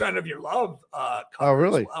was Sunshine of Your Love cover. Oh,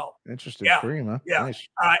 really? As well. Interesting. Cream, huh? Yeah. Nice.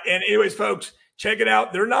 And anyways, folks, check it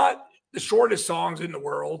out. They're not the shortest songs in the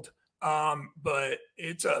world, but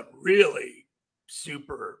it's a really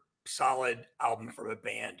super solid album from a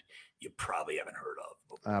band you probably haven't heard of.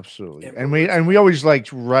 Absolutely. And we always like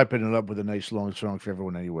wrapping it up with a nice long song for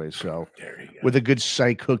everyone anyway. So with a good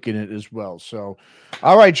psych hook in it as well. So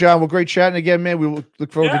all right, John. Well, great chatting again, man. We will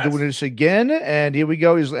look forward to doing this again. And here we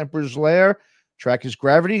go. Is Emperor's Lair. Track is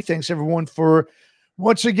Gravity. Thanks everyone for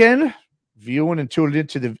once again viewing and tuning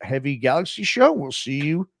into the Heavy Galaxy Show. We'll see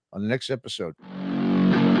you on the next episode.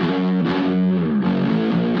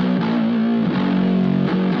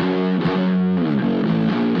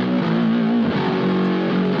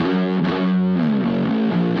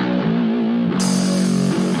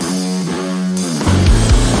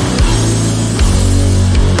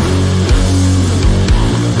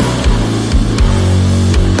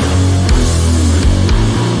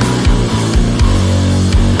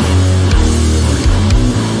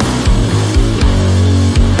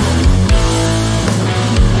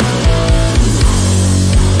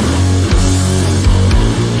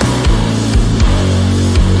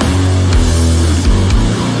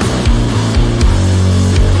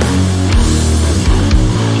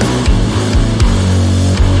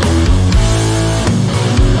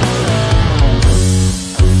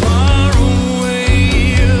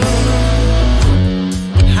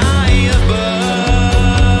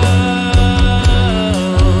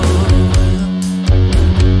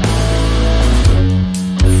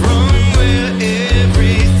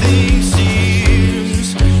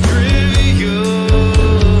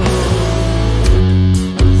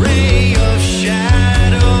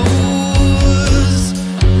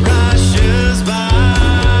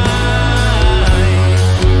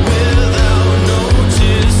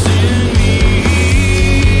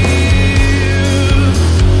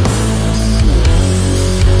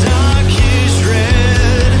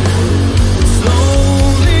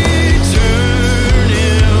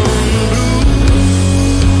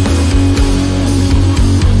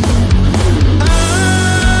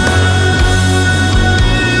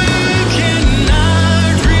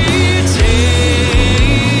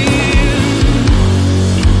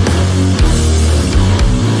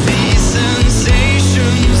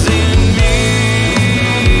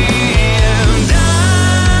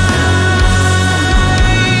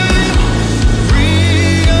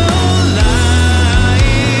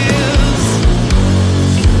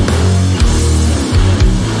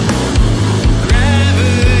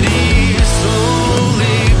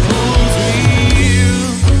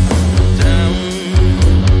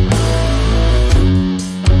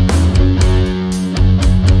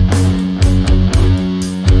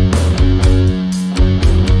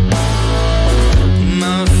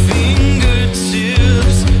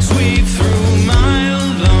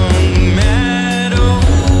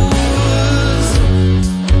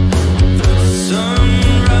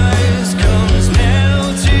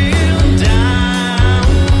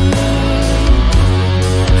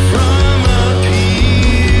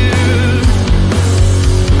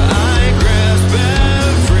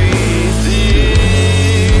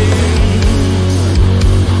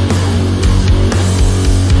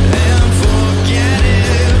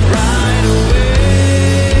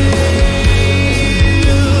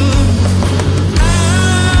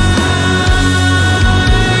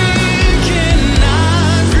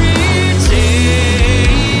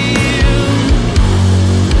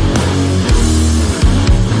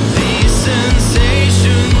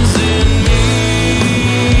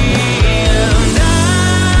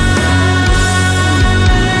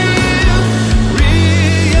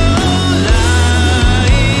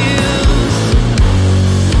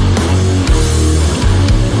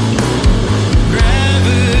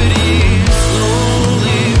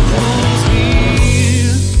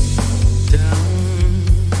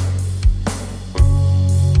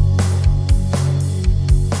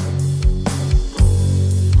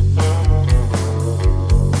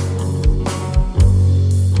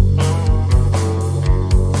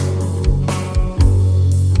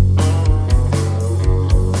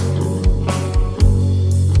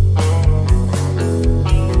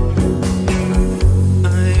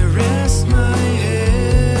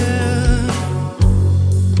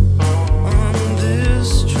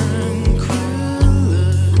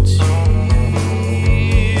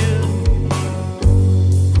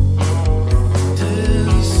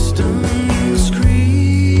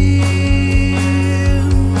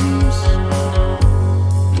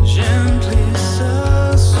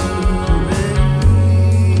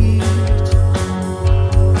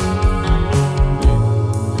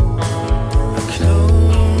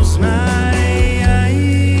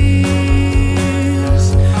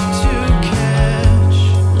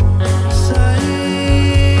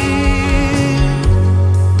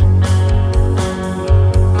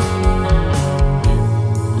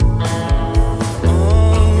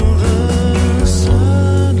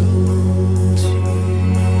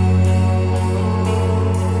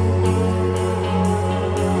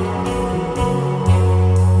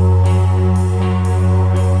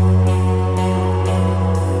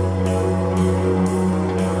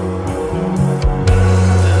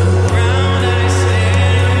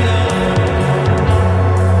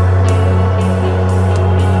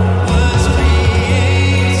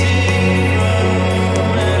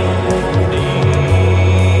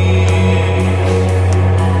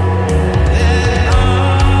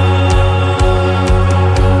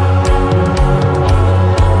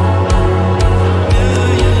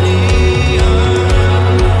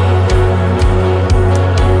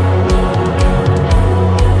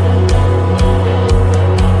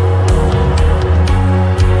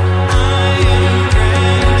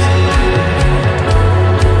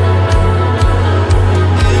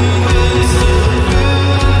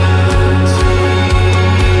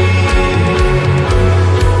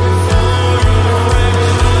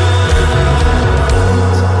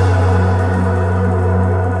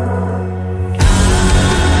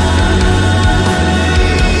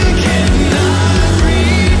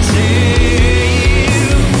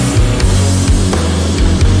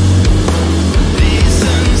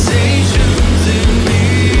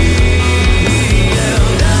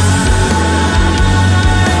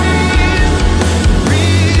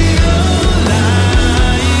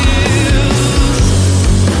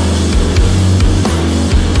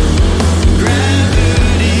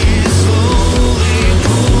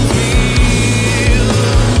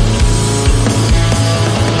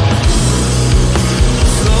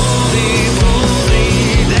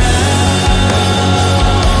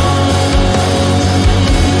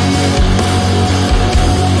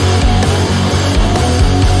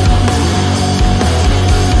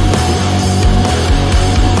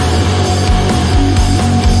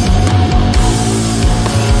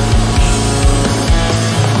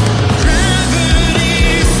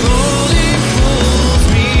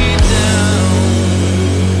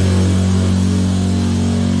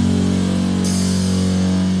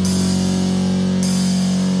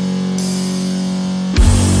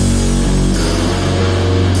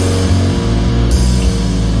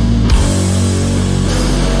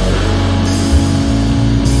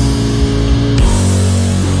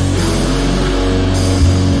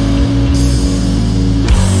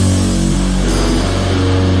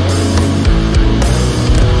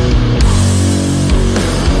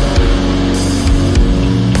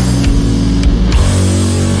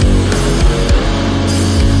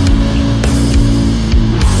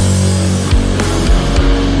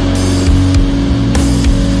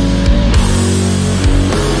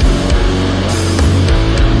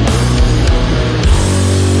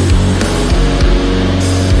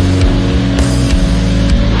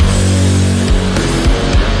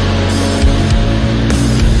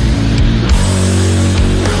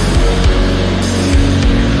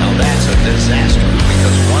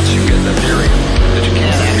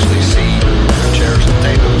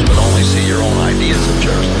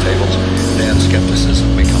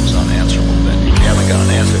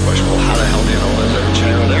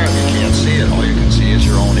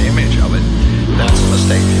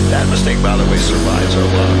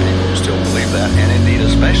 studied,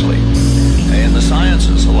 especially in the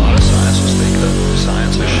sciences. A lot of scientists think that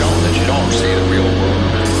science has shown that you don't see the real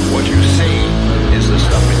world. What you see is the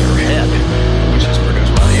stuff in your head, which is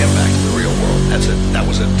produced by the impact of the real world. That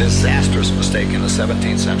was a disastrous mistake in the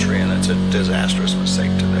 17th century, and it's a disastrous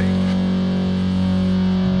mistake today.